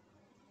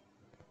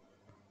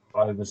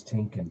 I was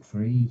thinking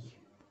 3,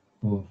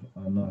 but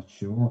I'm not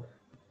sure.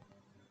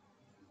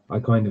 I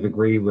kind of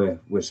agree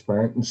with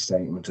Spartan's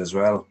statement as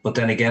well. But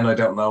then again, I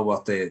don't know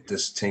what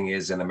this thing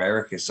is in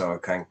America, so I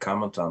can't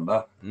comment on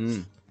that.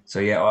 So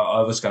yeah,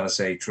 I was going to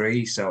say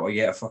 3. So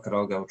yeah, fuck it,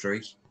 I'll go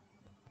 3.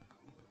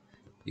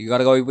 You got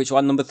to go with which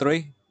one, number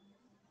 3?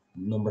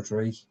 Number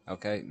 3.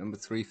 Okay, number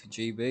 3 for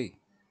GB.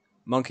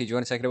 Monkey, do you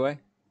want to take it away?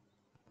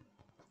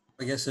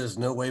 I guess there's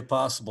no way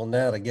possible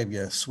now to give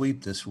you a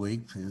sweep this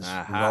week because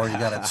we've already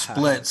got it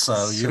split,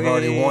 so you've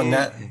already won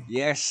that.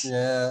 Yes.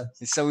 Yeah.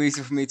 It's so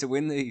easy for me to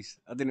win these.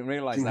 I didn't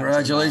realize that.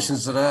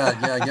 Congratulations to that.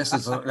 Yeah, I guess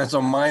that's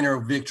a minor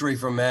victory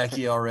for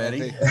Mackie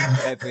already.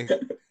 Epic.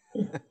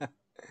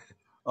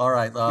 All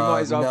right. You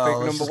might as well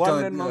pick number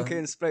 1 then, Monkey,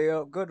 and split it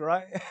up. Good,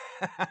 right?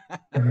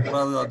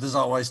 Well, there's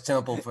always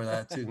temple for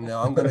that too.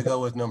 No, I'm going to go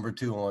with number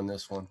 2 on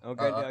this one.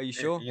 Okay, are you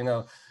sure?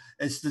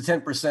 It's the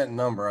 10%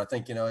 number. I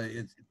think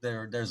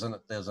there's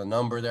a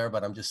number there,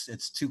 but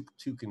it's too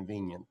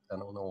convenient. I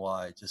don't know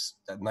why. Just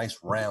that nice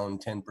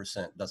round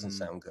 10% doesn't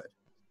sound good.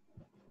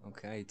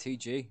 Okay,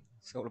 TG,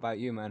 It's all about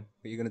you, man.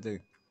 What are you gonna do?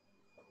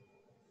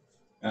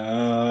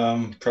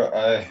 I'll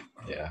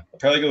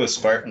probably go with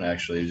Spartan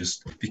actually,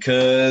 just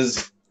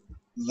because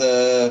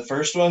the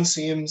first one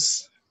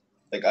seems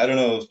like, I don't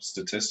know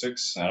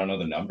statistics, I don't know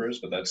the numbers,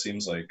 but that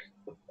seems like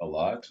a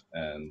lot.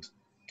 And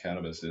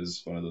cannabis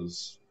is one of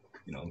those,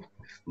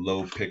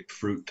 low picked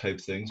fruit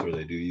type things where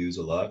they do use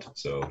a lot.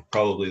 So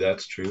probably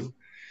that's true.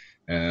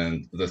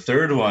 And the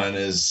third one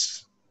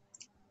is,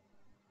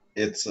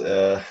 it's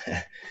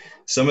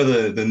some of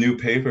the new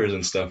papers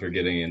and stuff are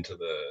getting into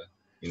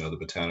the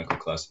botanical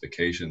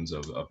classifications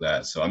of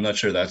that. So I'm not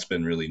sure that's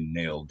been really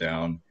nailed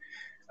down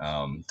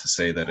to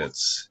say that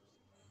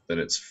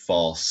it's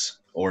false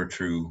or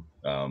true.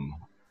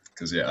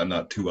 Because I'm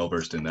not too well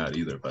versed in that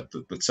either. But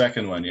the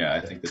second one, I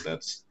think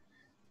that's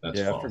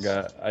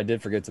false. I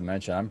did forget to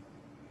mention.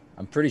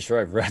 I'm pretty sure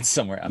I've read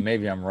somewhere.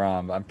 Maybe I'm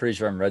wrong, but I'm pretty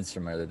sure I read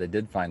somewhere that they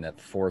did find that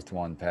fourth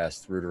one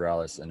past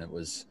ruderalis, and it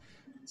was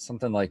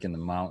something like in the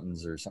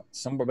mountains or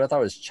somewhere. But I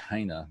thought it was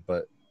China.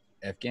 But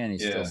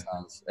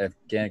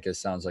Afghanicus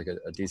sounds like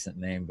a decent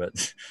name,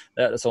 but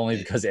that's only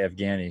because of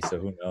Afghani. So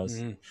who knows?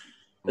 Mm-hmm.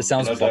 It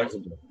sounds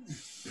plausible.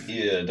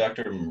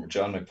 Dr.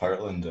 John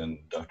McPartland and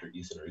Dr.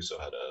 Ethan Russo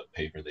had a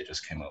paper they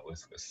just came out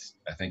with.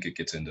 I think it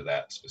gets into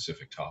that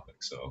specific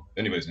topic. So if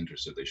anybody's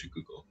interested, they should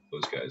Google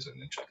those guys and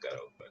then check that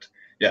out. But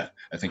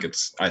I think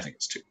it's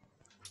 2.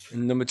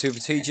 And number 2 for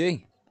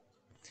TG.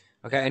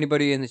 Okay,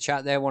 anybody in the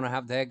chat there want to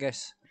have their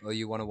guess? Or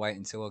you want to wait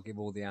until I give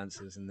all the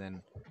answers and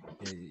then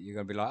you're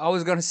going to be like, I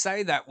was going to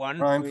say that one.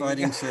 Crime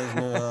Fighting says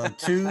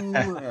 2.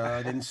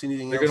 I didn't see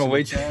anything else. They're going to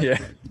wait.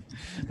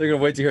 They're going to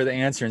wait to hear the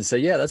answer and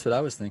say, that's what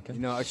I was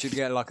thinking. I should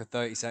get like a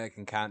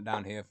 30-second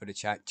countdown here for the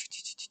chat.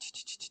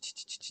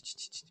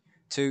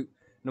 2.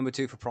 Number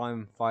 2 for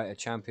Prime Fighter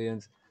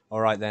Champions. All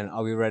right, then.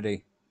 Are we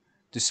ready?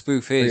 The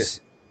spoof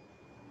is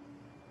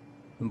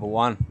number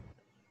 1.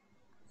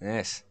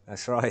 Yes,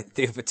 that's right.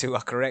 The other 2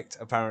 are correct,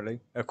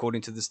 apparently,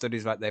 according to the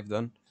studies that they've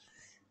done.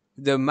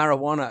 The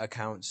marijuana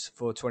accounts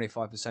for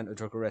 25% of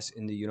drug arrests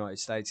in the United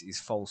States is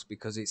false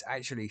because it's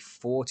actually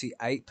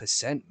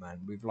 48%,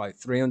 man. With like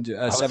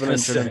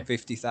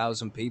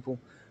 750,000 people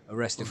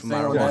arrested for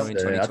marijuana in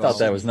 2012. I thought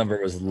that number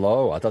was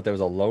low. I thought that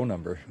was a low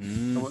number.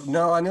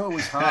 No, I knew it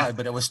was high,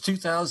 but it was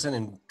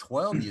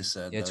 2012, you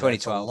said. Yeah, 2012.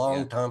 That's a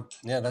long time.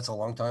 Yeah, that's a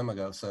long time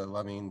ago. So,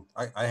 I mean,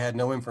 I had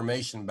no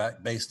information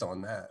based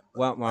on that.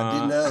 Well, I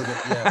did know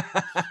that,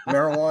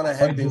 marijuana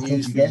had been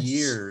used for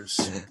years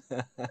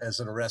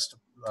as an arrest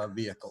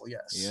vehicle,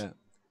 yes. Yeah.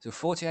 So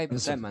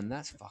 48%, man,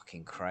 that's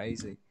fucking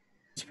crazy.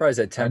 I'm surprised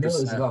that 10%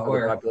 of the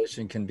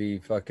population can be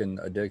fucking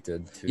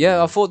addicted to.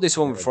 Yeah, I thought this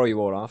one would throw you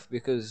all off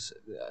because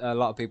a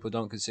lot of people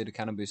don't consider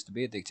cannabis to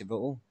be addictive at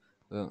all.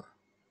 But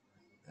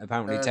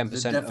apparently 10%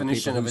 the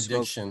definition of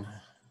addiction.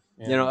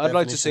 Yeah, I'd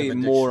like to see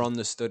more on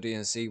the study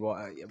and see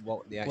what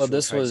the actual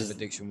traits of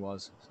addiction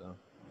was. So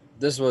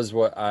this was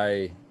what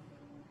I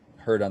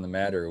heard on the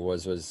matter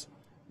was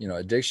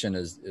addiction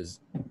is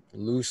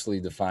loosely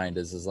defined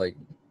as like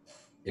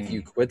if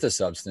you quit the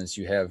substance,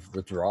 you have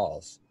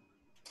withdrawals,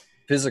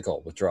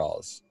 physical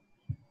withdrawals.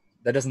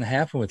 That doesn't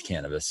happen with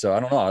cannabis. So I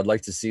don't know. I'd like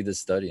to see this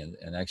study and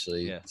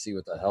actually see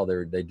what the hell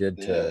they did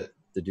to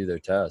do their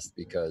test,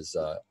 because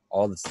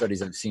all the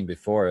studies I've seen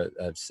before it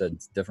have said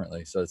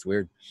differently. So it's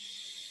weird.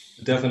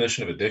 The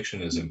definition of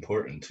addiction is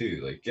important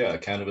too. Like,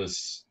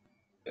 cannabis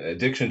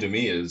addiction to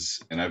me is,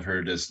 and I've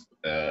heard this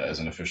as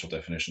an official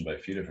definition by a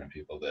few different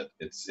people, that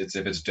it's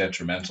if it's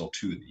detrimental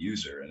to the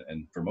user,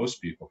 and for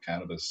most people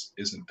cannabis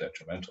isn't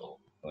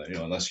detrimental,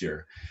 unless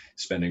you're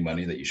spending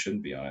money that you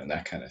shouldn't be on it and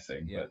that kind of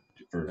thing. But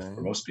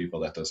for most people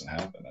that doesn't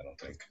happen, I don't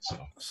think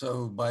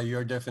so by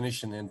your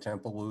definition in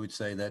Temple, we would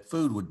say that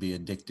food would be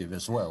addictive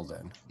as well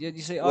then. You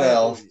see,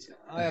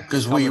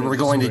 because we're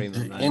going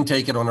to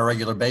intake it on a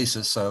regular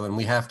basis, and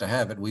we have to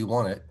have it, we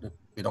want it,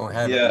 we don't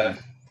have it.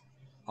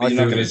 I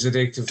think it is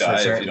addictive for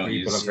certain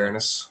people, in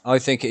fairness. I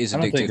think it is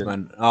addictive,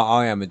 man.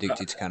 I am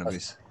addicted to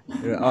cannabis.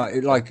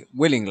 Like,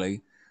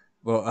 willingly,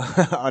 but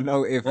I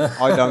know if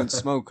I don't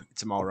smoke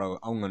tomorrow,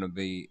 I'm going to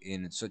be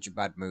in such a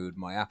bad mood.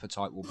 My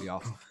appetite will be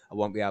off. I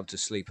won't be able to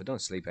sleep. I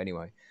don't sleep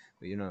anyway,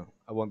 but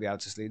I won't be able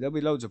to sleep. There'll be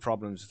loads of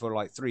problems for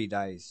like 3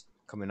 days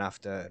coming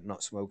after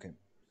not smoking.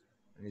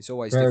 And it's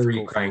always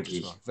very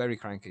cranky. Very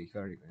cranky.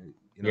 Very,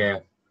 Yeah.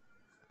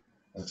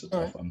 That's a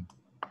tough one.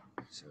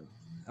 So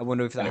I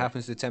wonder if that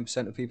happens to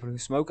 10% of people who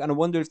smoke. And I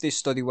wonder if this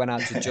study went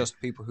out to just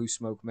people who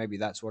smoke. Maybe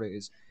that's what it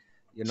is.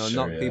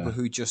 Not people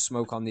who just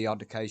smoke on the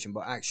odd occasion,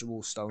 but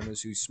actual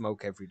stoners who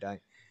smoke every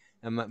day.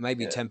 And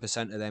maybe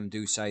 10% of them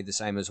do say the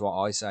same as what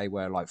I say,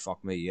 where like,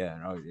 fuck me,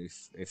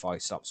 if I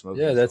stop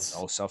smoking,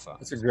 I'll suffer.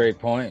 That's a great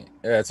point.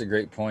 Yeah, that's a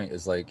great point.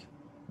 Is like,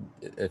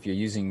 if you're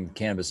using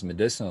cannabis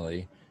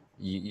medicinally,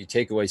 you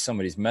take away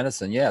somebody's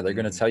medicine, they're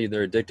going to tell you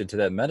they're addicted to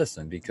that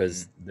medicine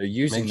because they're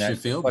using Makes you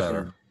feel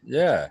better.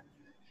 Yeah.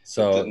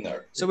 So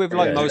with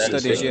like most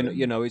studies,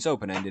 it's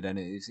open ended and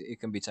it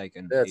can be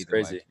taken. That's either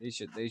crazy.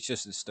 Way. It's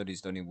just the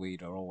studies done in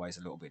weed are always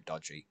a little bit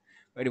dodgy.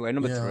 But anyway,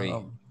 number 3,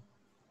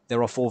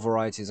 there are 4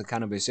 varieties of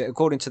cannabis.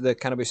 According to the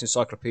Cannabis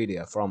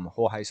Encyclopedia from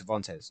Jorge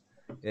Cervantes,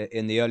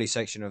 in the early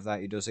section of that,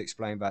 he does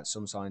explain that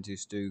some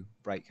scientists do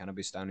break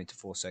cannabis down into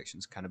 4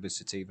 sections: cannabis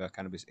sativa,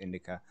 cannabis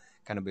indica,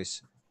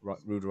 cannabis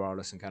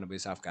ruderalis, and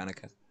cannabis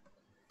afghanica.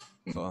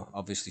 For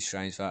obviously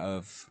strains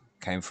that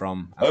came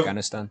from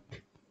Afghanistan.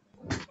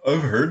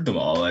 I've heard them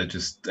all.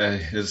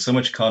 There's so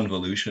much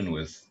convolution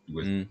with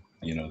the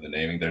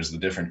naming. There's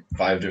the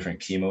 5 different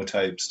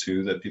chemotypes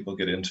too that people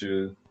get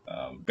into.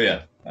 But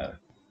yeah,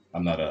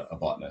 I'm not a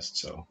botanist,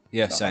 so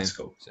yeah, same.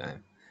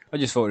 I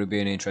just thought it would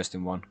be an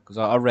interesting one because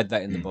I read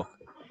that in the book.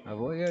 I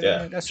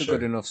thought, that's a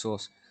good enough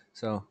source.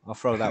 So I'll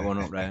throw that one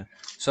up there.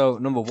 So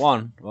number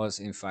 1 was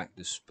in fact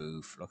the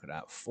spoof. Look at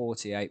that,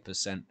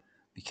 48%.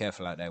 Be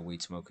careful out there,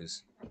 weed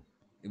smokers.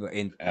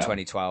 In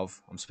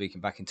 2012, I'm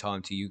speaking back in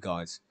time to you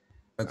guys.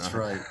 That's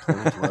right,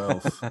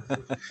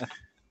 2012.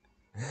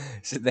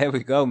 So there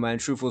we go, man.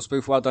 Truthful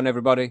spoof. Well done,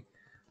 everybody.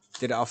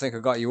 I think I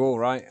got you all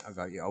right. I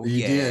got you. Oh,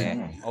 you did.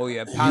 Oh,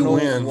 yeah. Panel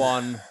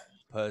 1,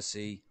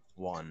 Percy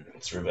 1.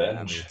 It's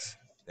revenge.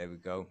 There we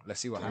go. Let's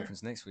see what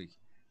happens next week.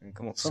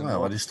 Come on.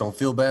 Somehow I just don't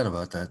feel bad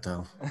about that,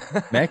 though.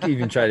 Mac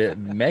even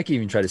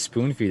tried to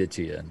spoon feed it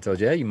to you and told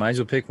you, you might as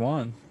well pick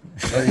one.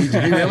 He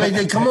really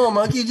did. Come on,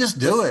 monkey, just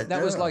do it.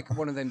 That was like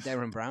one of them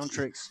Darren Brown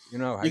tricks, you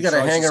know. You got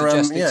to hang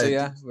around.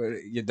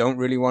 You don't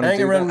really want to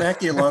hang around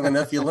Mackie long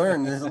enough. You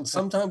learn.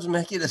 Sometimes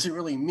Mackie doesn't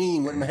really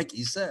mean what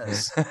Mackie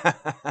says.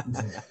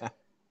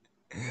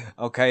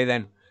 Okay,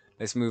 then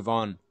let's move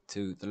on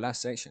to the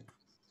last section.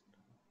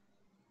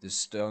 The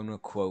Stoner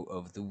quote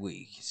of the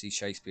week. You see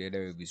Shakespeare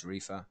there with his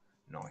reefer.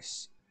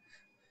 Nice.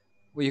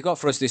 What you got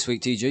for us this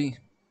week, TG?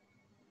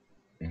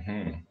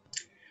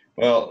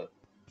 Well,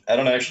 I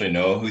don't actually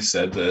know who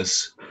said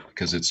this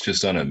because it's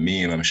just on a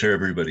meme. I'm sure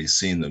everybody's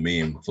seen the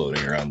meme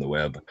floating around the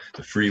web.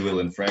 The Free Will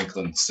and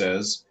Franklin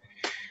says,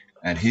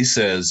 and he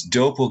says,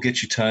 dope will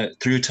get you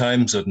through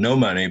times of no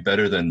money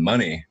better than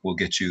money will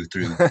get you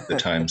through the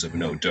times of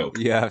no dope.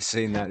 Yeah, I've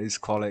seen that. It's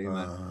quality,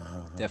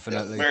 man.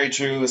 Definitely. Yeah, very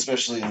true,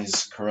 especially in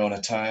these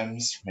Corona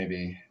times.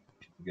 Maybe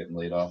getting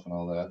laid off and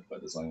all that,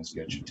 but as long as you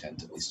got your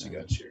tent, at least you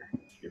got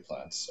your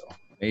plants. So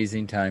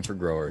amazing time for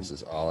growers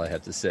is all I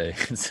have to say.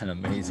 It's an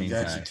amazing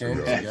time.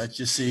 You got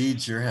your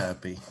seeds, you're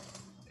happy.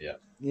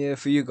 Yeah,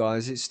 for you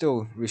guys, it's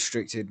still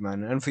restricted,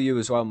 man, and for you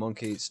as well,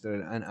 Monkey. It's still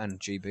and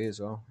GB as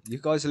well. You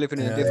guys are living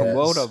in a different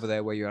world over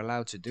there where you're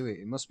allowed to do it.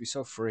 It must be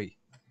so free,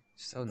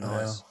 so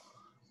nice.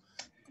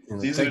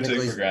 It's easy to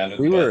take for granted.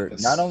 We were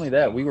not only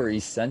that, we were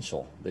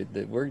essential.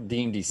 We're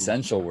deemed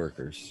essential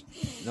workers.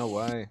 No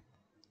way.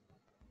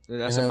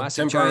 That's a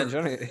massive change,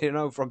 isn't it? You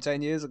know, from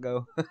 10 years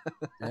ago.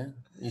 Yeah,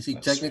 you see,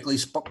 technically,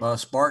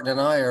 Spartan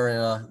and I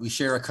are we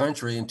share a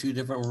country in two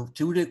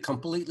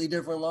completely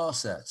different law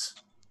sets.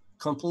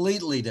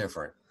 Completely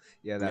different.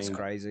 Yeah, that's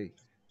crazy.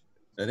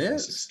 It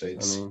is.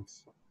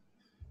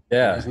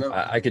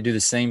 I could do the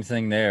same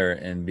thing there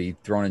and be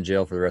thrown in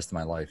jail for the rest of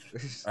my life.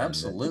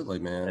 Absolutely,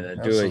 man.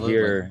 And do it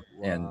here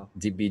and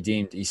be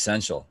deemed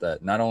essential.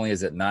 That not only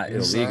is it not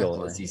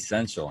illegal, it's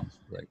essential.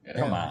 Like,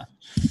 come on.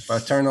 If I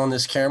turn on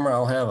this camera,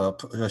 I'll have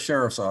a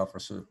sheriff's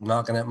officer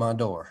knocking at my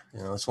door.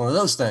 You know, it's one of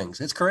those things.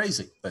 It's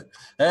crazy, but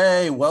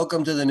hey,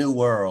 welcome to the new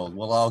world.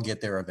 We'll all get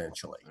there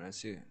eventually.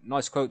 That's it.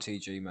 Nice quote,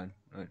 TG, man.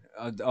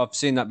 I've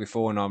seen that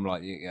before, and I'm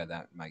like, yeah,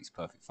 that makes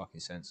perfect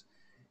fucking sense.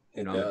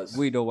 You know,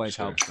 weed always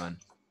helps, man.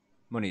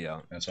 Money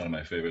don't. That's one of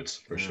my favorites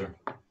for sure.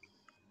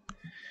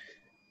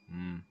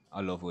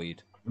 I love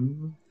weed.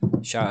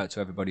 Shout out to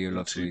everybody who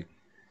loves weed.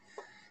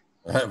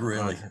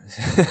 Really.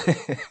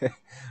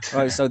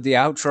 Right, so the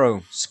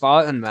outro,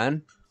 Spartan,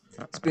 man.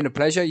 It's been a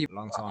pleasure.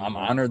 Long time. I'm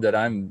honored that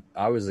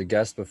I was a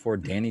guest before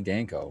Danny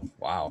Danko.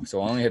 Wow.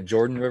 So I only have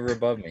Jordan River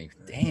above me.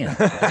 Damn.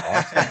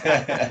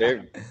 Awesome.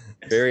 Very,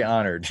 very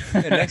honored.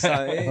 Yeah, next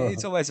time,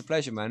 it's always a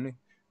pleasure, man.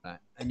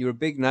 And you're a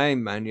big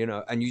name, man. You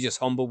know, and you're just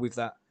humble with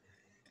that.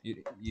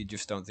 You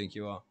just don't think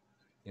you are.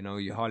 You know,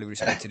 you're highly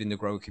respected in the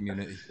grow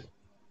community.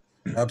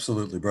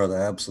 Absolutely, brother.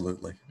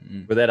 Absolutely.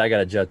 With that, I got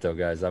a jet though,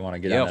 guys. I want to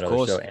get on that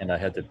other show, and I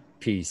had to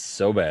pee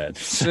so bad.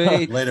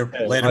 Sweet. later,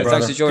 right, brother.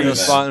 Thanks for joining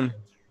us, Spartan.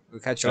 We'll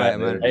catch you later,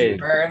 man. Hey,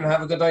 Baron,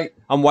 have a good night.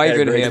 I'm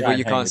waving here, but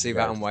you can't see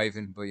that I'm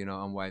waving. But you know,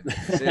 I'm waving.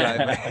 See you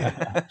later,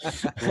 man.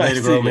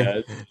 Later,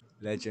 Gromy.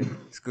 Legend.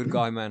 It's a good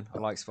guy, man. I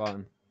like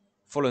Spartan.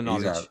 Full of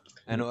knowledge,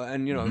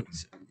 and you know,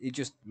 he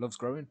just loves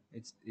growing.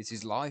 It's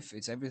his life.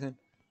 It's everything.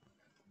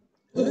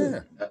 Yeah.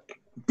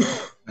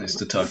 Nice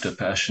to talk to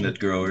passionate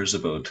growers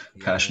about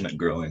passionate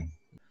growing.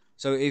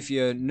 So if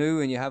you're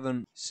new and you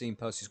haven't seen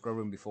Percy's Grow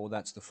Room before,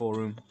 that's the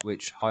forum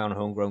which High on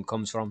Homegrown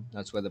comes from.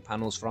 That's where the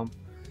panel's from.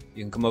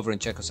 You can come over and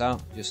check us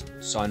out. Just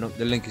sign up.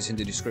 The link is in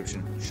the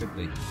description. Should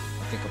be.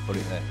 I think I'll put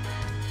it there.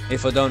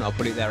 If I don't, I'll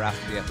put it there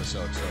after the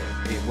episode. So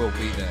it will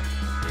be there.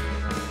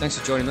 Thanks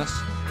for joining us.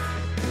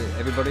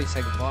 Everybody,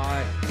 say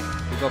goodbye.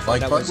 We'll go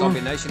find out what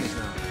Zombie Nation is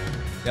now.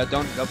 Yeah,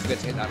 don't forget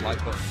to hit that like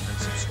button and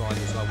subscribe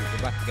as well. We'll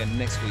be back again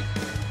next week,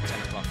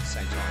 10 o'clock,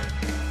 same time.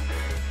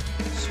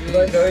 Sweet. Good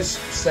night, guys.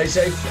 Stay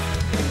safe.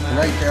 Good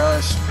night,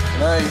 guys. Good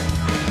night.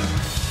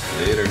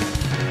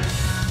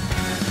 Later.